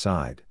nestled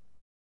inside.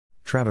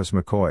 Travis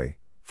McCoy,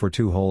 for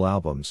 2 whole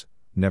albums,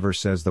 never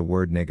says the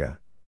word nigga.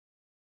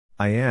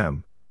 I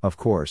am, of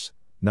course,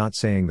 not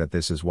saying that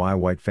this is why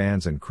white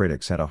fans and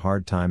critics had a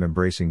hard time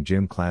embracing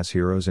gym class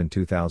heroes in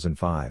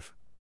 2005.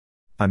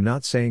 I'm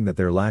not saying that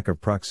their lack of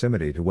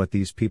proximity to what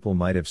these people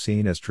might have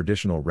seen as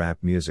traditional rap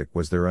music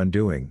was their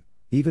undoing,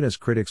 even as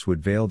critics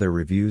would veil their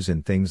reviews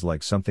in things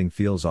like something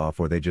feels off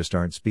or they just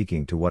aren't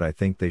speaking to what I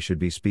think they should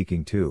be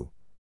speaking to.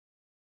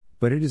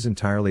 But it is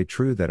entirely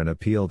true that an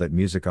appeal that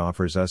music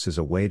offers us is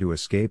a way to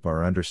escape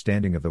our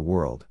understanding of the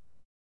world.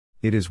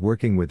 It is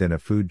working within a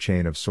food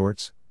chain of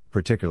sorts,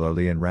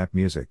 particularly in rap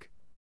music.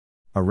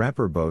 A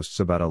rapper boasts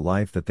about a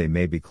life that they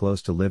may be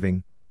close to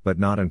living, but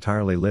not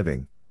entirely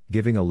living,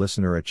 giving a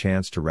listener a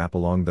chance to rap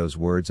along those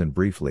words and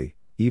briefly,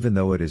 even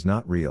though it is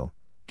not real,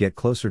 get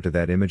closer to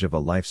that image of a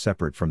life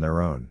separate from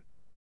their own.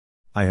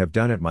 I have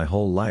done it my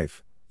whole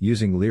life,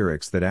 using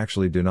lyrics that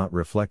actually do not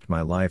reflect my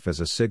life as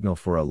a signal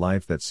for a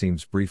life that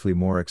seems briefly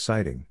more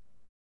exciting.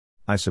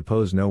 I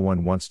suppose no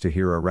one wants to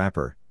hear a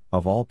rapper,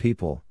 of all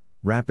people,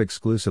 rap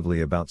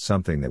exclusively about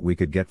something that we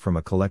could get from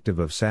a collective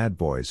of sad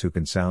boys who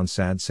can sound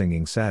sad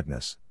singing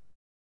sadness.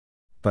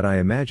 But I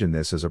imagine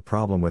this as a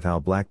problem with how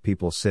black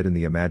people sit in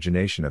the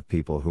imagination of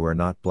people who are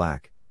not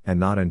black, and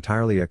not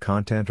entirely a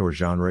content or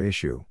genre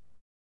issue.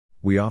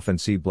 We often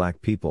see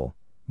black people,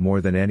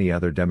 more than any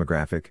other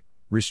demographic,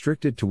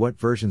 restricted to what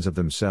versions of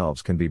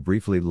themselves can be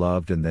briefly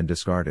loved and then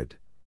discarded.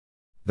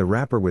 The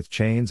rapper with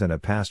chains and a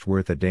past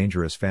worth a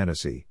dangerous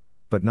fantasy,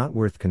 but not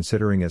worth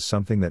considering as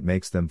something that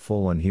makes them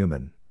full and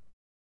human.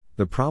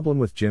 The problem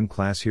with gym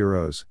class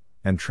heroes,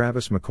 and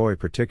Travis McCoy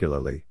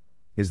particularly,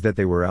 is that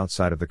they were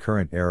outside of the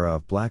current era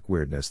of black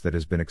weirdness that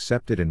has been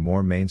accepted in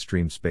more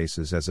mainstream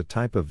spaces as a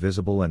type of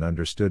visible and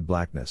understood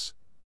blackness.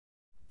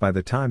 By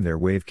the time their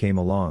wave came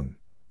along,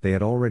 they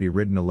had already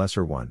ridden a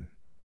lesser one.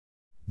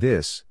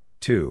 This,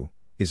 too,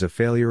 is a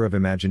failure of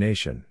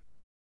imagination.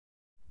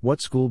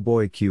 What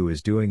Schoolboy Q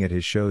is doing at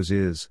his shows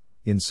is,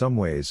 in some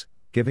ways,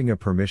 giving a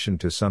permission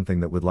to something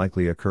that would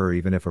likely occur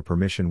even if a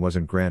permission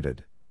wasn't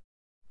granted.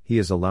 He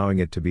is allowing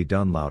it to be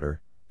done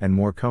louder, and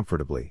more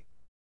comfortably.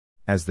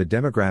 As the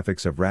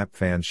demographics of rap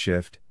fans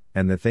shift,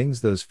 and the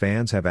things those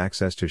fans have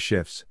access to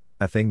shifts,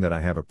 a thing that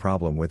I have a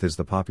problem with is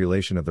the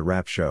population of the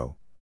rap show.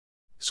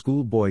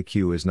 Schoolboy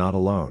Q is not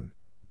alone,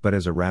 but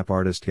as a rap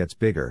artist gets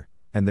bigger,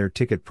 and their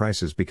ticket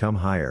prices become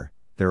higher,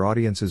 their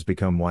audiences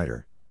become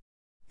wider.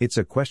 It's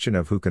a question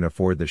of who can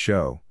afford the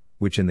show,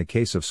 which in the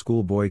case of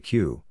Schoolboy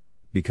Q,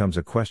 becomes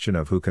a question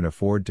of who can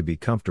afford to be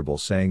comfortable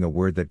saying a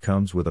word that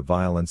comes with a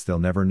violence they'll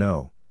never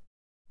know.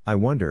 I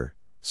wonder,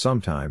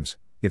 sometimes,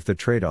 if the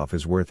trade-off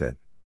is worth it.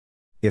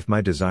 If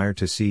my desire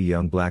to see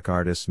young black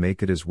artists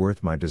make it is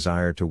worth my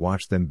desire to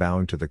watch them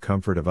bowing to the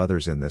comfort of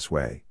others in this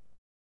way.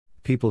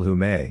 People who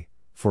may,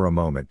 for a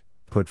moment,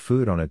 put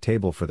food on a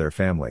table for their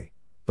family,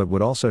 but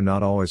would also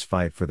not always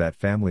fight for that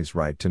family's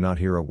right to not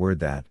hear a word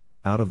that,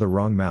 out of the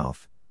wrong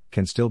mouth,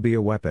 can still be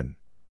a weapon.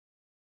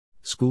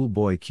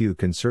 Schoolboy Q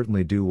can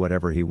certainly do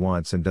whatever he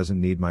wants and doesn't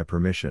need my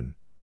permission.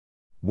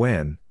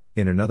 When,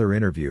 in another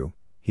interview,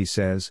 he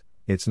says,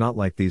 "It's not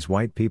like these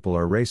white people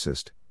are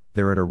racist,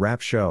 they're at a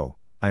rap show,"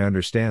 I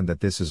understand that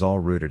this is all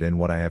rooted in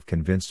what I have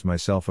convinced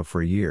myself of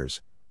for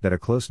years, that a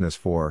closeness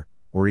for,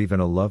 or even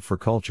a love for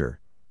culture,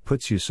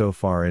 puts you so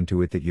far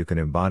into it that you can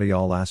embody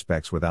all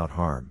aspects without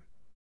harm.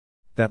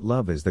 That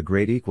love is the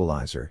great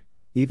equalizer,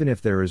 even if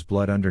there is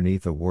blood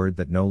underneath a word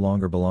that no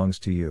longer belongs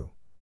to you.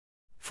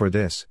 For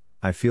this,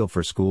 I feel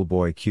for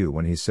Schoolboy Q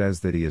when he says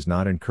that he is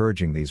not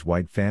encouraging these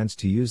white fans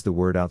to use the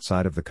word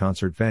outside of the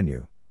concert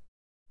venue.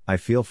 I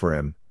feel for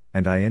him,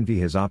 and I envy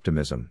his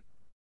optimism.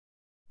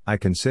 I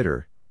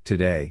consider,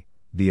 today,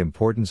 the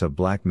importance of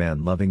black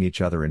men loving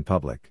each other in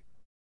public.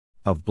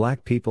 Of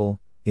black people,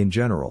 in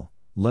general,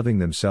 loving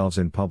themselves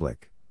in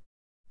public.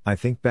 I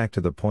think back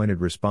to the pointed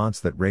response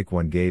that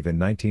Raekwon gave in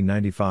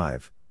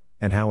 1995,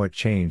 and how it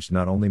changed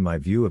not only my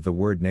view of the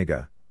word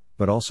nigga,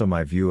 but also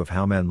my view of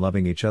how men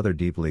loving each other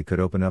deeply could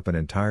open up an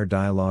entire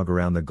dialogue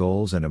around the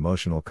goals and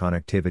emotional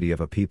connectivity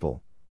of a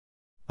people.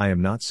 I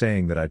am not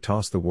saying that I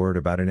toss the word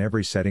about in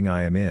every setting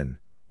I am in,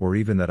 or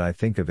even that I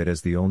think of it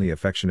as the only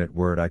affectionate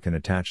word I can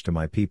attach to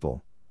my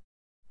people.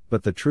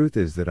 But the truth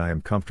is that I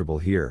am comfortable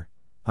here,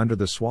 under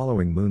the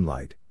swallowing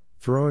moonlight,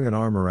 throwing an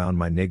arm around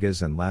my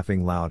niggas and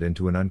laughing loud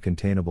into an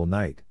uncontainable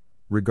night,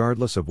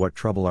 regardless of what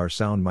trouble our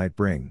sound might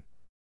bring.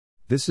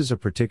 This is a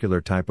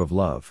particular type of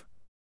love.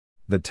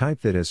 The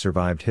type that has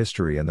survived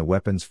history and the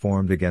weapons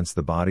formed against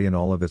the body and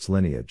all of its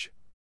lineage.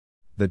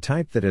 The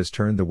type that has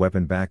turned the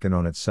weapon back in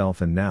on itself,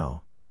 and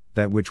now,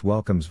 that which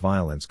welcomes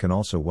violence can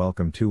also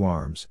welcome two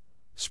arms,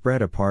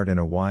 spread apart in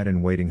a wide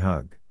and waiting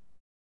hug.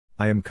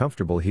 I am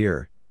comfortable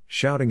here,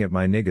 shouting at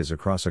my niggas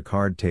across a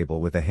card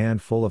table with a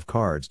handful of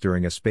cards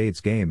during a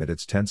spades game at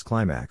its tense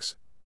climax.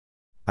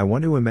 I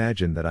want to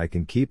imagine that I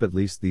can keep at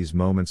least these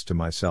moments to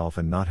myself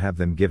and not have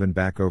them given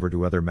back over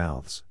to other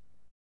mouths.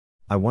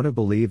 I want to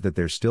believe that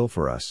they're still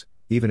for us,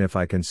 even if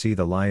I can see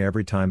the lie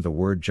every time the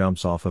word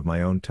jumps off of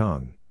my own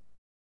tongue.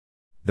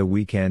 The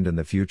Weeknd and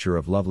the Future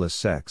of Loveless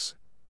Sex.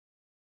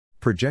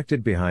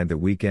 Projected behind The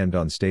Weeknd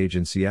on stage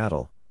in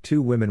Seattle,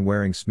 two women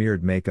wearing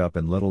smeared makeup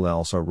and little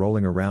else are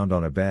rolling around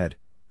on a bed,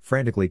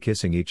 frantically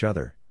kissing each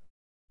other.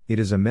 It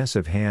is a mess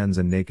of hands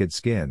and naked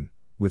skin,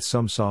 with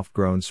some soft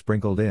groans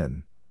sprinkled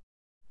in.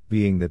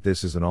 Being that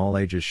this is an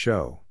all-ages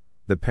show,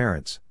 the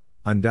parents,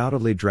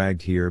 undoubtedly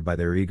dragged here by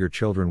their eager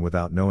children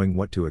without knowing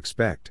what to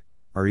expect,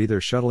 are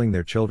either shuttling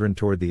their children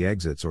toward the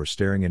exits or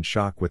staring in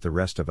shock with the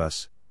rest of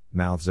us,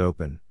 mouths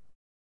open.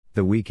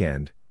 The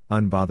Weeknd,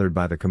 unbothered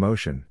by the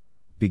commotion,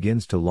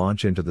 begins to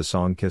launch into the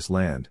song Kiss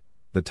Land,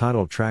 the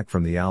title track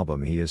from the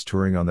album he is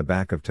touring on the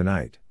back of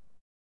tonight.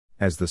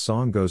 As the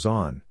song goes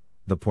on,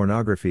 the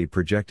pornography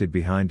projected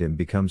behind him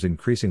becomes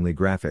increasingly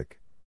graphic.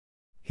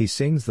 He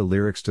sings the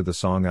lyrics to the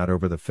song out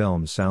over the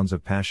film's sounds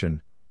of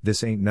passion.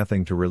 This ain't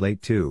nothing to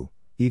relate to,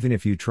 even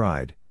if you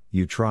tried,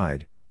 you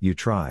tried, you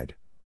tried.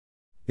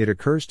 It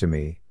occurs to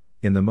me,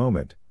 in the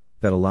moment,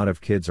 that a lot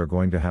of kids are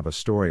going to have a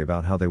story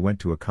about how they went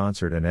to a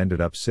concert and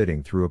ended up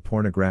sitting through a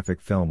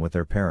pornographic film with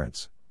their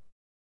parents.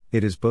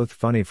 It is both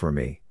funny for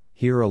me,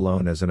 here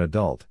alone as an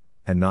adult,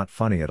 and not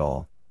funny at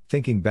all,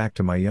 thinking back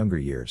to my younger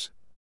years.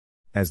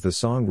 As the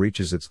song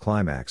reaches its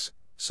climax,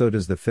 so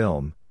does the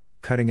film,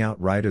 cutting out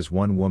right as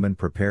one woman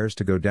prepares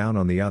to go down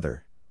on the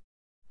other.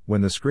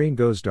 When the screen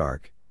goes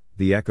dark,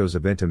 the echoes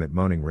of intimate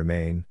moaning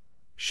remain,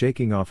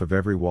 shaking off of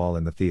every wall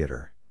in the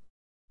theater.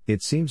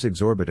 It seems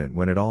exorbitant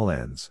when it all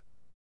ends.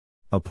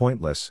 A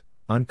pointless,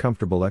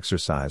 uncomfortable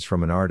exercise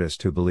from an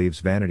artist who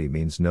believes vanity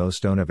means no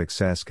stone of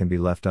excess can be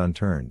left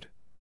unturned.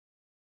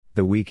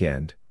 The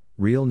Weeknd,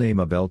 real name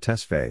Abel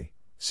Tesfaye,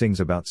 sings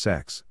about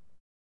sex.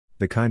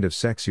 The kind of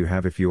sex you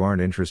have if you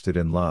aren't interested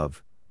in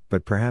love,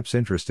 but perhaps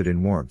interested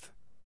in warmth.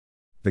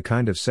 The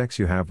kind of sex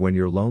you have when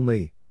you're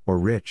lonely, or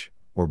rich,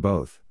 or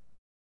both.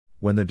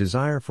 When the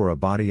desire for a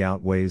body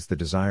outweighs the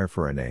desire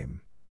for a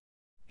name.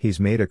 He's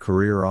made a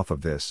career off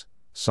of this,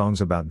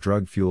 songs about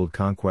drug-fueled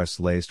conquests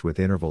laced with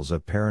intervals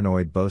of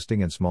paranoid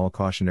boasting and small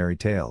cautionary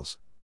tales.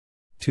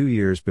 2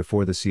 years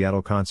before the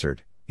Seattle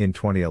concert, In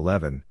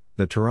 2011,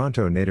 the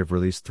Toronto native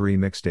released 3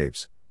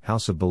 mixtapes: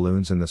 House of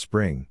Balloons in the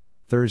spring,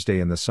 Thursday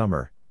in the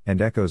summer,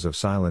 and Echoes of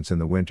Silence in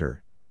the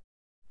winter.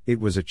 It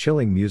was a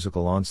chilling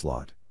musical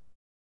onslaught.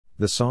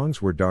 The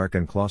songs were dark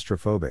and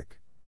claustrophobic.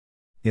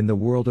 In the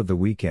world of The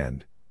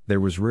Weeknd, there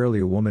was rarely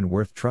a woman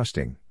worth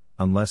trusting,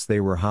 unless they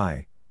were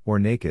high, or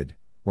naked,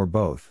 or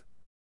both.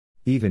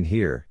 Even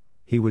here,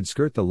 he would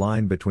skirt the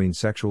line between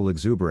sexual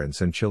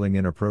exuberance and chilling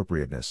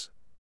inappropriateness.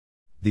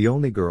 The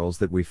only girls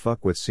that we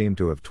fuck with seem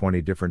to have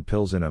 20 different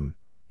pills in 'em,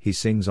 he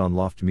sings on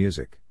Loft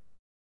Music.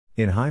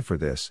 In High for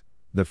This,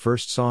 the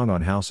first song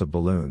on House of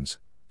Balloons,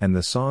 and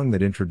the song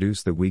that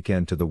introduced The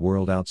Weeknd to the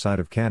world outside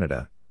of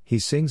Canada, he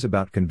sings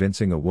about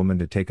convincing a woman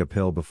to take a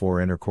pill before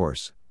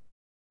intercourse.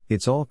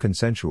 It's all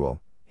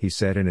consensual, he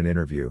said in an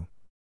interview.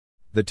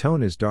 The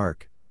tone is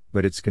dark,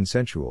 but it's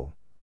consensual.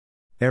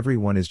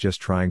 Everyone is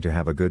just trying to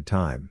have a good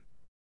time.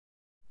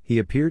 He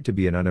appeared to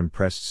be an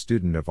unimpressed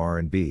student of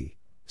R&B,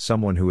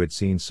 someone who had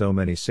seen so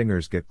many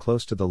singers get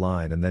close to the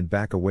line and then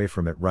back away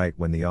from it right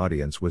when the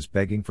audience was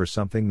begging for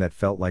something that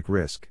felt like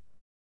risk.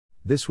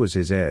 This was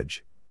his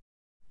edge.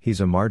 He's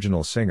a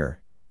marginal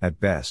singer, at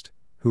best,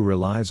 who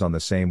relies on the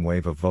same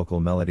wave of vocal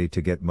melody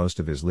to get most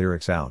of his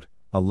lyrics out,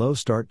 a low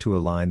start to a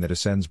line that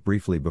ascends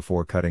briefly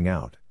before cutting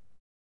out.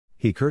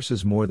 He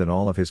curses more than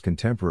all of his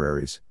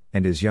contemporaries,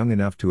 and is young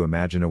enough to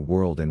imagine a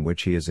world in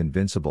which he is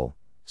invincible,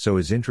 so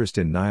his interest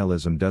in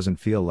nihilism doesn't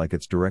feel like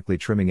it's directly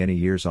trimming any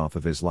years off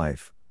of his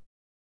life.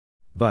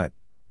 But,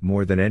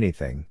 more than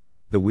anything,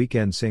 The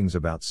Weeknd sings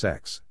about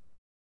sex.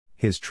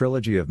 His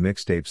trilogy of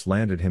mixtapes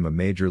landed him a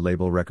major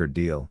label record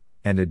deal,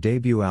 and a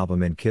debut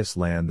album in Kiss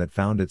land that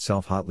found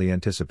itself hotly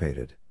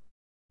anticipated.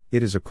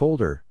 It is a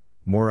colder,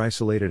 more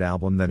isolated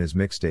album than his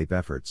mixtape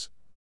efforts.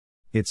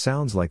 It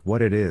sounds like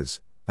what it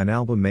is, an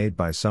album made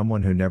by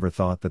someone who never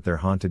thought that their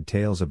haunted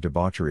tales of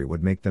debauchery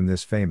would make them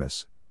this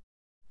famous.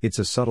 It's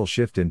a subtle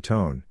shift in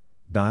tone,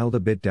 dialed a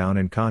bit down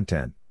in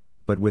content,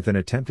 but with an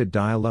attempted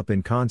dial up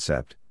in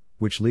concept,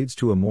 which leads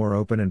to a more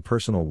open and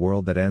personal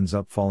world that ends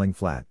up falling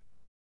flat.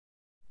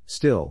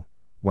 Still,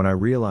 when I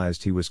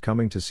realized he was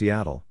coming to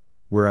Seattle,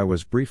 where I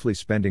was briefly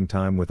spending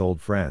time with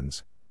old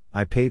friends,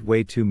 I paid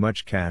way too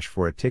much cash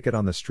for a ticket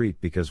on the street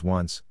because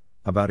once,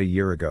 about a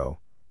year ago,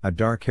 a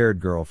dark-haired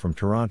girl from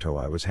Toronto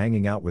I was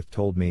hanging out with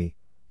told me,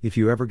 "If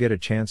you ever get a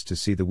chance to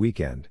see The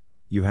Weeknd,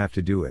 you have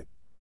to do it.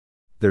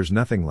 There's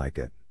nothing like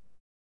it."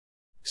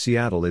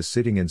 Seattle is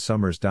sitting in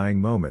summer's dying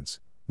moments,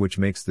 which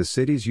makes the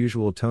city's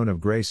usual tone of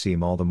gray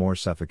seem all the more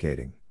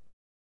suffocating.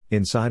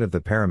 Inside of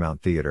the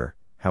Paramount Theater,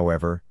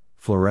 however,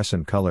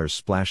 fluorescent colors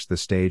splash the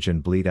stage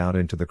and bleed out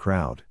into the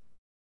crowd.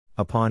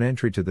 Upon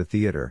entry to the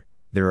theater,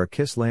 there are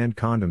Kissland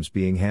condoms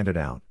being handed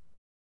out.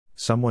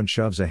 Someone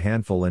shoves a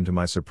handful into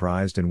my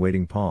surprised and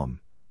waiting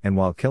palm, and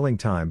while killing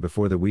time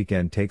before The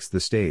Weeknd takes the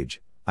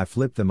stage, I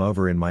flip them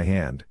over in my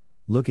hand,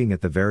 looking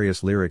at the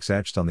various lyrics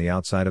etched on the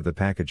outside of the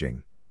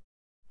packaging.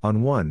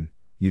 On one,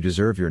 "You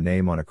deserve your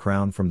name" on a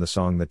crown from the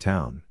song The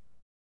Town.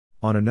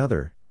 On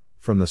another,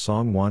 from the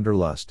song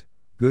Wanderlust,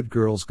 "Good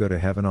girls go to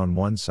heaven" on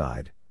one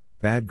side,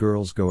 "Bad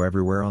girls go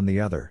everywhere" on the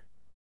other.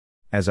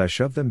 As I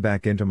shove them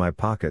back into my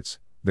pockets,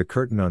 the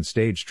curtain on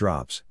stage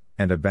drops,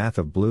 and a bath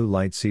of blue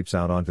light seeps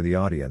out onto the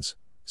audience,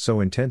 so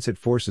intense it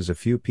forces a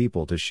few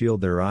people to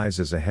shield their eyes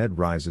as a head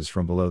rises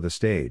from below the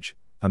stage,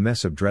 a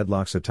mess of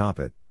dreadlocks atop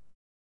it.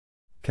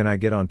 "Can I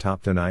get on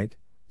top tonight,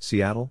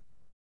 Seattle?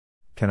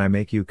 Can I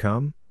make you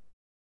come?"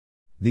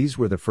 These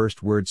were the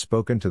first words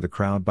spoken to the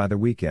crowd by The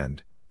Weeknd,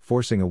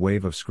 forcing a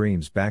wave of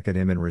screams back at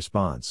him in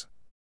response.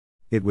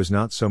 It was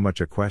not so much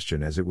a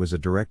question as it was a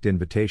direct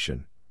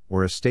invitation,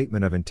 or a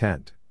statement of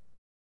intent.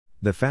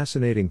 The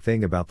fascinating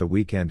thing about The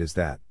Weeknd is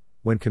that,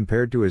 when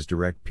compared to his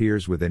direct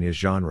peers within his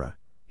genre,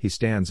 he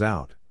stands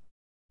out.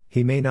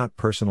 He may not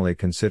personally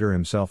consider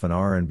himself an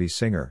R&B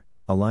singer,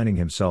 aligning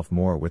himself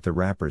more with the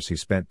rappers he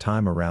spent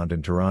time around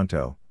in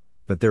Toronto,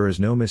 but there is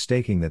no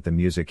mistaking that the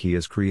music he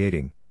is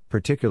creating,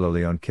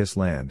 particularly on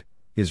Kissland,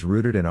 is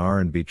rooted in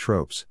R&B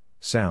tropes,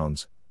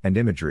 sounds, and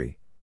imagery.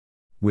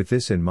 With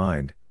this in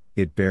mind,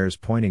 it bears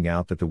pointing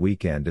out that The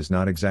Weeknd is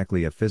not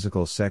exactly a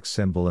physical sex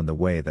symbol in the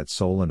way that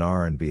soul and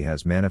R&B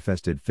has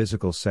manifested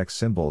physical sex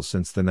symbols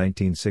since the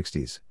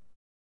 1960s.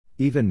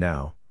 Even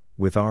now,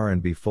 with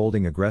R&B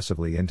folding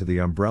aggressively into the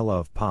umbrella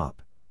of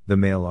pop, the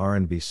male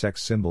R&B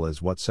sex symbol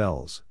is what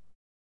sells.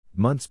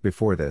 Months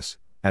before this,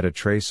 at a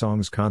Trey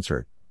Songz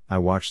concert, I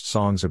watched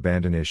Songz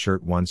abandon his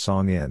shirt one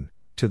song in,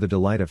 to the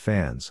delight of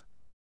fans.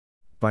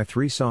 By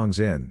 3 songs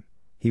in,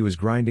 he was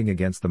grinding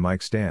against the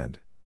mic stand.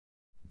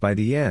 By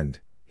the end,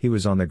 he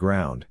was on the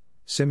ground,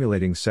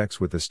 simulating sex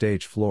with the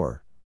stage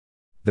floor.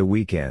 The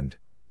Weeknd,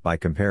 by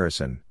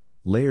comparison,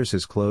 layers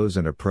his clothes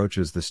and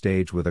approaches the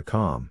stage with a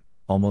calm,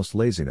 almost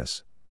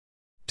laziness.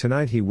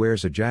 Tonight he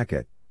wears a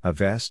jacket, a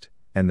vest,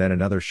 and then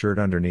another shirt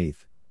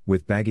underneath,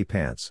 with baggy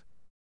pants.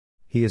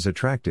 He is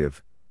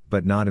attractive,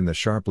 but not in the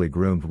sharply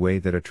groomed way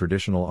that a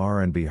traditional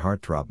R&B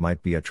heartthrob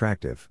might be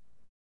attractive.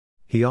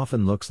 He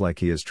often looks like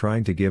he is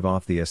trying to give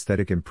off the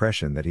aesthetic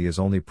impression that he is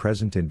only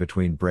present in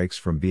between breaks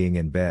from being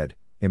in bed,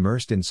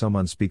 immersed in some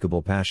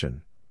unspeakable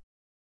passion.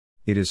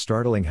 It is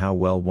startling how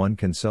well one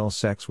can sell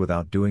sex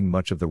without doing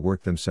much of the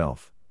work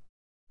themselves.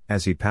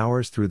 As he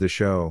powers through the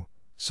show,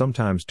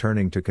 sometimes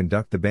turning to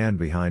conduct the band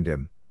behind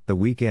him, The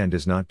Weeknd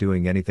is not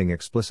doing anything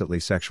explicitly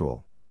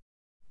sexual.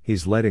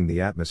 He's letting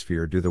the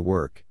atmosphere do the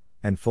work,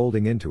 and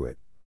folding into it.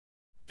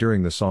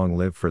 During the song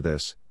Live for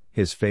This,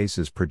 his face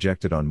is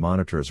projected on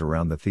monitors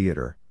around the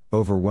theater,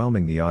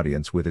 overwhelming the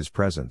audience with his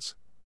presence.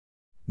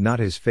 Not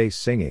his face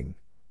singing,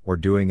 or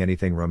doing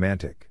anything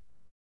romantic.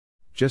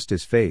 Just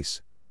his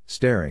face,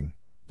 staring,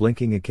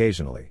 blinking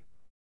occasionally.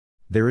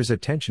 There is a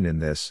tension in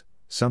this,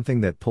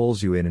 something that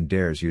pulls you in and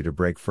dares you to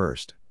break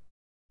first.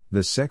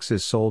 The sex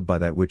is sold by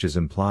that which is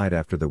implied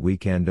after The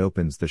Weeknd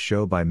opens the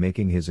show by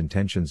making his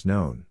intentions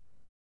known.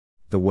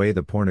 The way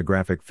the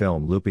pornographic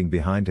film looping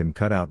behind him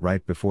cut out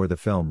right before the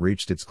film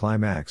reached its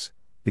climax,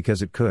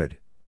 because it could.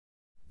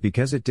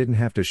 Because it didn't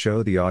have to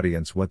show the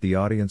audience what the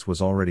audience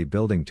was already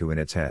building to in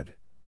its head.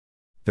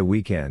 The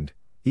Weeknd,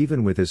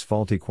 even with his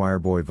faulty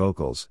choirboy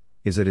vocals,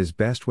 is at his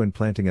best when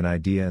planting an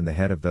idea in the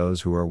head of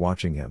those who are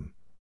watching him.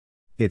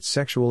 It's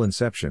sexual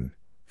inception: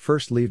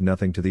 first leave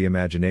nothing to the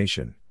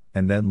imagination,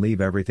 and then leave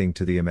everything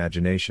to the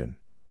imagination.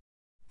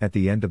 At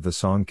the end of the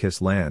song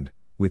Kiss Land,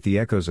 with the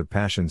echoes of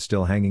passion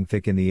still hanging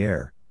thick in the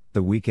air,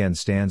 The Weeknd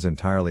stands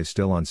entirely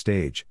still on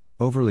stage,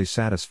 overly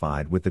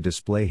satisfied with the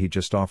display he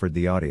just offered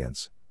the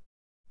audience.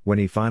 When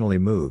he finally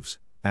moves,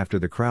 after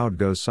the crowd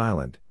goes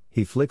silent,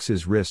 he flicks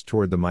his wrist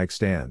toward the mic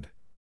stand.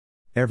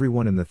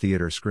 Everyone in the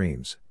theater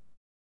screams.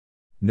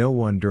 No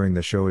one during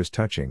the show is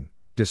touching,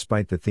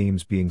 despite the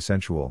themes being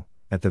sensual,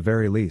 at the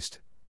very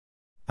least.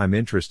 I'm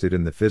interested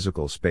in the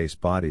physical space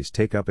bodies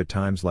take up at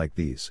times like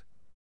these.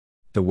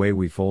 The way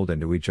we fold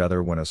into each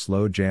other when a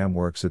slow jam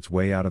works its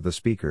way out of the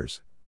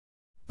speakers.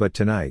 But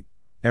tonight,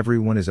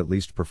 everyone is at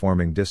least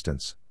performing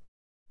distance.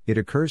 It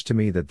occurs to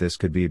me that this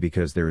could be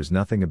because there is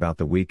nothing about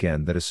The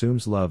Weeknd that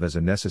assumes love as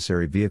a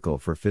necessary vehicle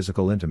for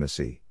physical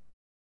intimacy.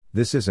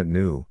 This isn't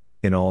new,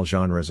 in all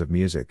genres of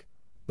music,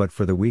 but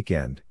for The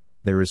Weeknd,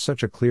 there is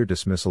such a clear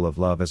dismissal of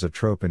love as a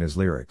trope in his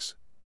lyrics.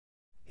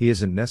 He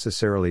isn't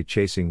necessarily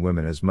chasing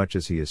women as much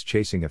as he is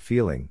chasing a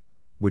feeling,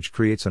 which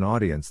creates an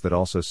audience that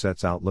also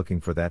sets out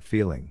looking for that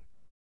feeling.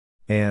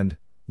 And,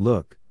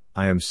 look,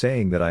 I am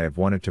saying that I have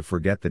wanted to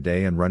forget the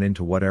day and run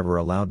into whatever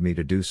allowed me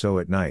to do so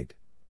at night.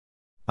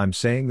 I'm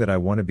saying that I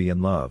want to be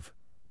in love,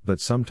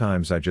 but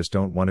sometimes I just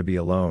don't want to be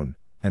alone,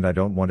 and I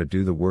don't want to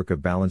do the work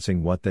of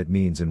balancing what that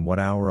means in what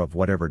hour of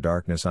whatever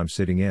darkness I'm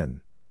sitting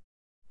in.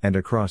 And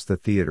across the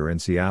theater in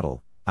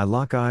Seattle, I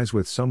lock eyes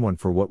with someone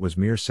for what was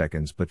mere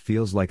seconds but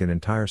feels like an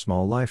entire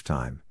small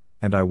lifetime,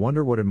 and I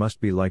wonder what it must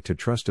be like to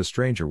trust a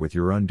stranger with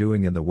your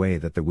undoing in the way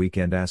that The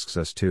Weeknd asks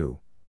us to.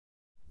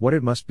 What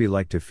it must be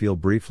like to feel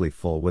briefly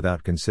full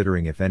without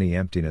considering if any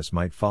emptiness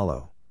might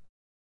follow.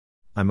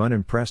 I'm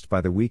unimpressed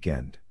by The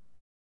Weeknd.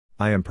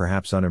 I am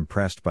perhaps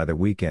unimpressed by The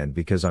Weeknd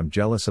because I'm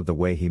jealous of the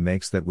way he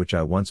makes that which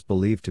I once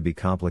believed to be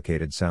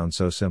complicated sound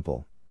so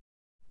simple.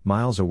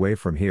 Miles away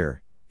from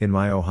here, in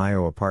my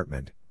Ohio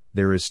apartment,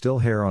 there is still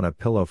hair on a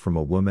pillow from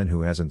a woman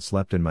who hasn't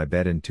slept in my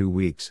bed in 2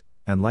 weeks,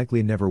 and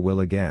likely never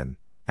will again,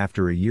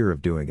 after a year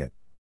of doing it.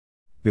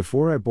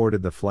 Before I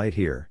boarded the flight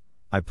here,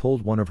 I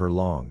pulled one of her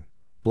long,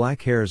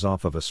 black hairs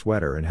off of a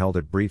sweater and held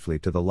it briefly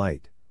to the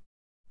light.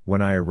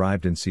 When I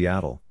arrived in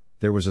Seattle,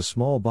 there was a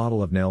small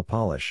bottle of nail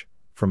polish,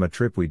 from a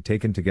trip we'd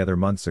taken together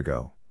months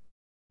ago.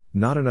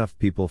 Not enough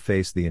people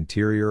face the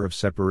interior of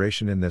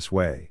separation in this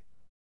way.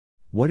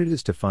 What it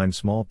is to find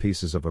small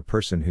pieces of a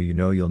person who you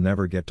know you'll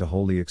never get to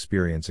wholly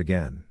experience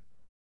again.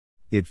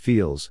 It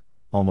feels,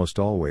 almost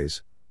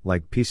always,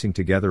 like piecing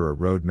together a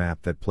road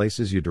map that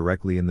places you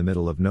directly in the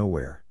middle of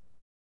nowhere.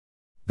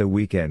 The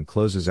Weeknd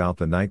closes out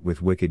the night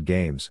with Wicked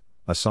Games,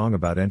 a song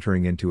about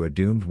entering into a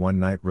doomed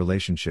one-night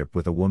relationship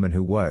with a woman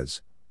who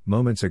was,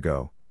 moments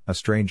ago, a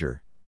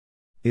stranger.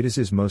 It is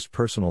his most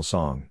personal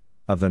song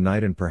of the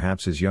night and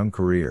perhaps his young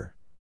career.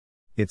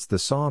 It's the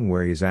song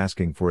where he's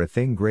asking for a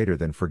thing greater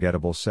than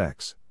forgettable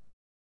sex.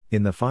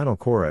 In the final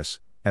chorus,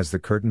 as the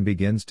curtain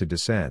begins to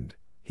descend,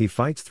 he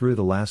fights through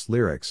the last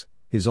lyrics,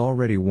 his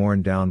already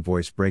worn-down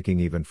voice breaking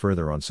even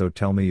further on "So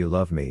tell me you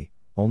love me,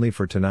 only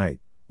for tonight,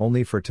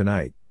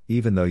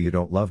 even though you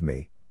don't love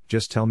me,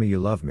 just tell me you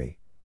love me."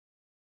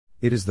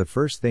 It is the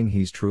first thing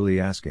he's truly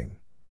asking.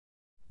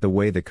 The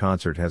way the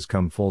concert has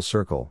come full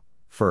circle: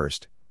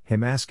 first,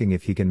 him asking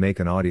if he can make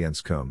an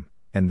audience come,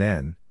 and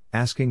then,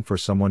 asking for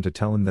someone to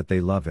tell him that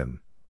they love him.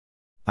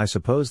 I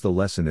suppose the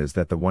lesson is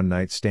that the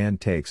one-night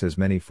stand takes as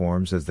many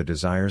forms as the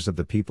desires of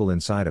the people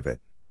inside of it.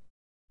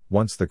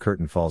 Once the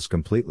curtain falls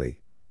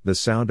completely, the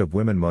sound of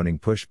women moaning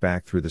pushed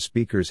back through the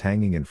speakers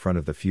hanging in front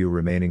of the few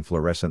remaining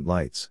fluorescent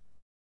lights.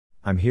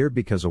 I'm here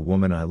because a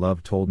woman I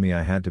love told me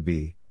I had to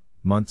be,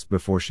 months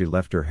before she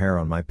left her hair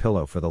on my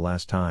pillow for the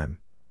last time.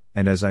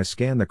 And as I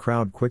scan the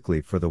crowd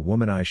quickly for the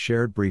woman I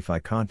shared brief eye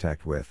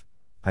contact with,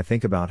 I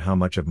think about how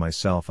much of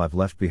myself I've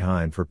left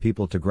behind for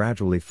people to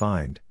gradually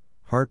find,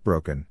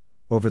 heartbroken,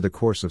 over the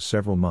course of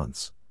several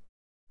months.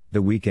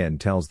 The Weeknd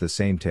tells the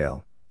same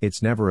tale: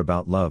 it's never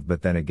about love,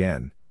 but then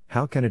again,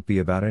 how can it be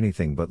about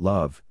anything but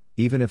love,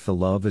 even if the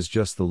love is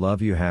just the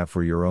love you have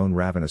for your own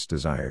ravenous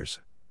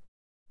desires.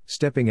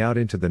 Stepping out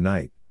into the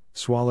night,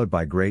 swallowed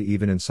by gray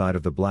even inside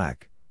of the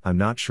black, I'm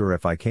not sure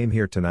if I came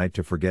here tonight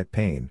to forget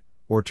pain,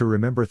 or to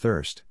remember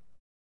thirst.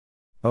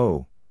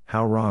 Oh,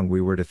 how wrong we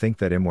were to think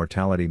that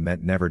immortality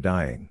meant never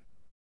dying.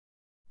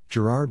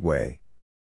 Gerard Way,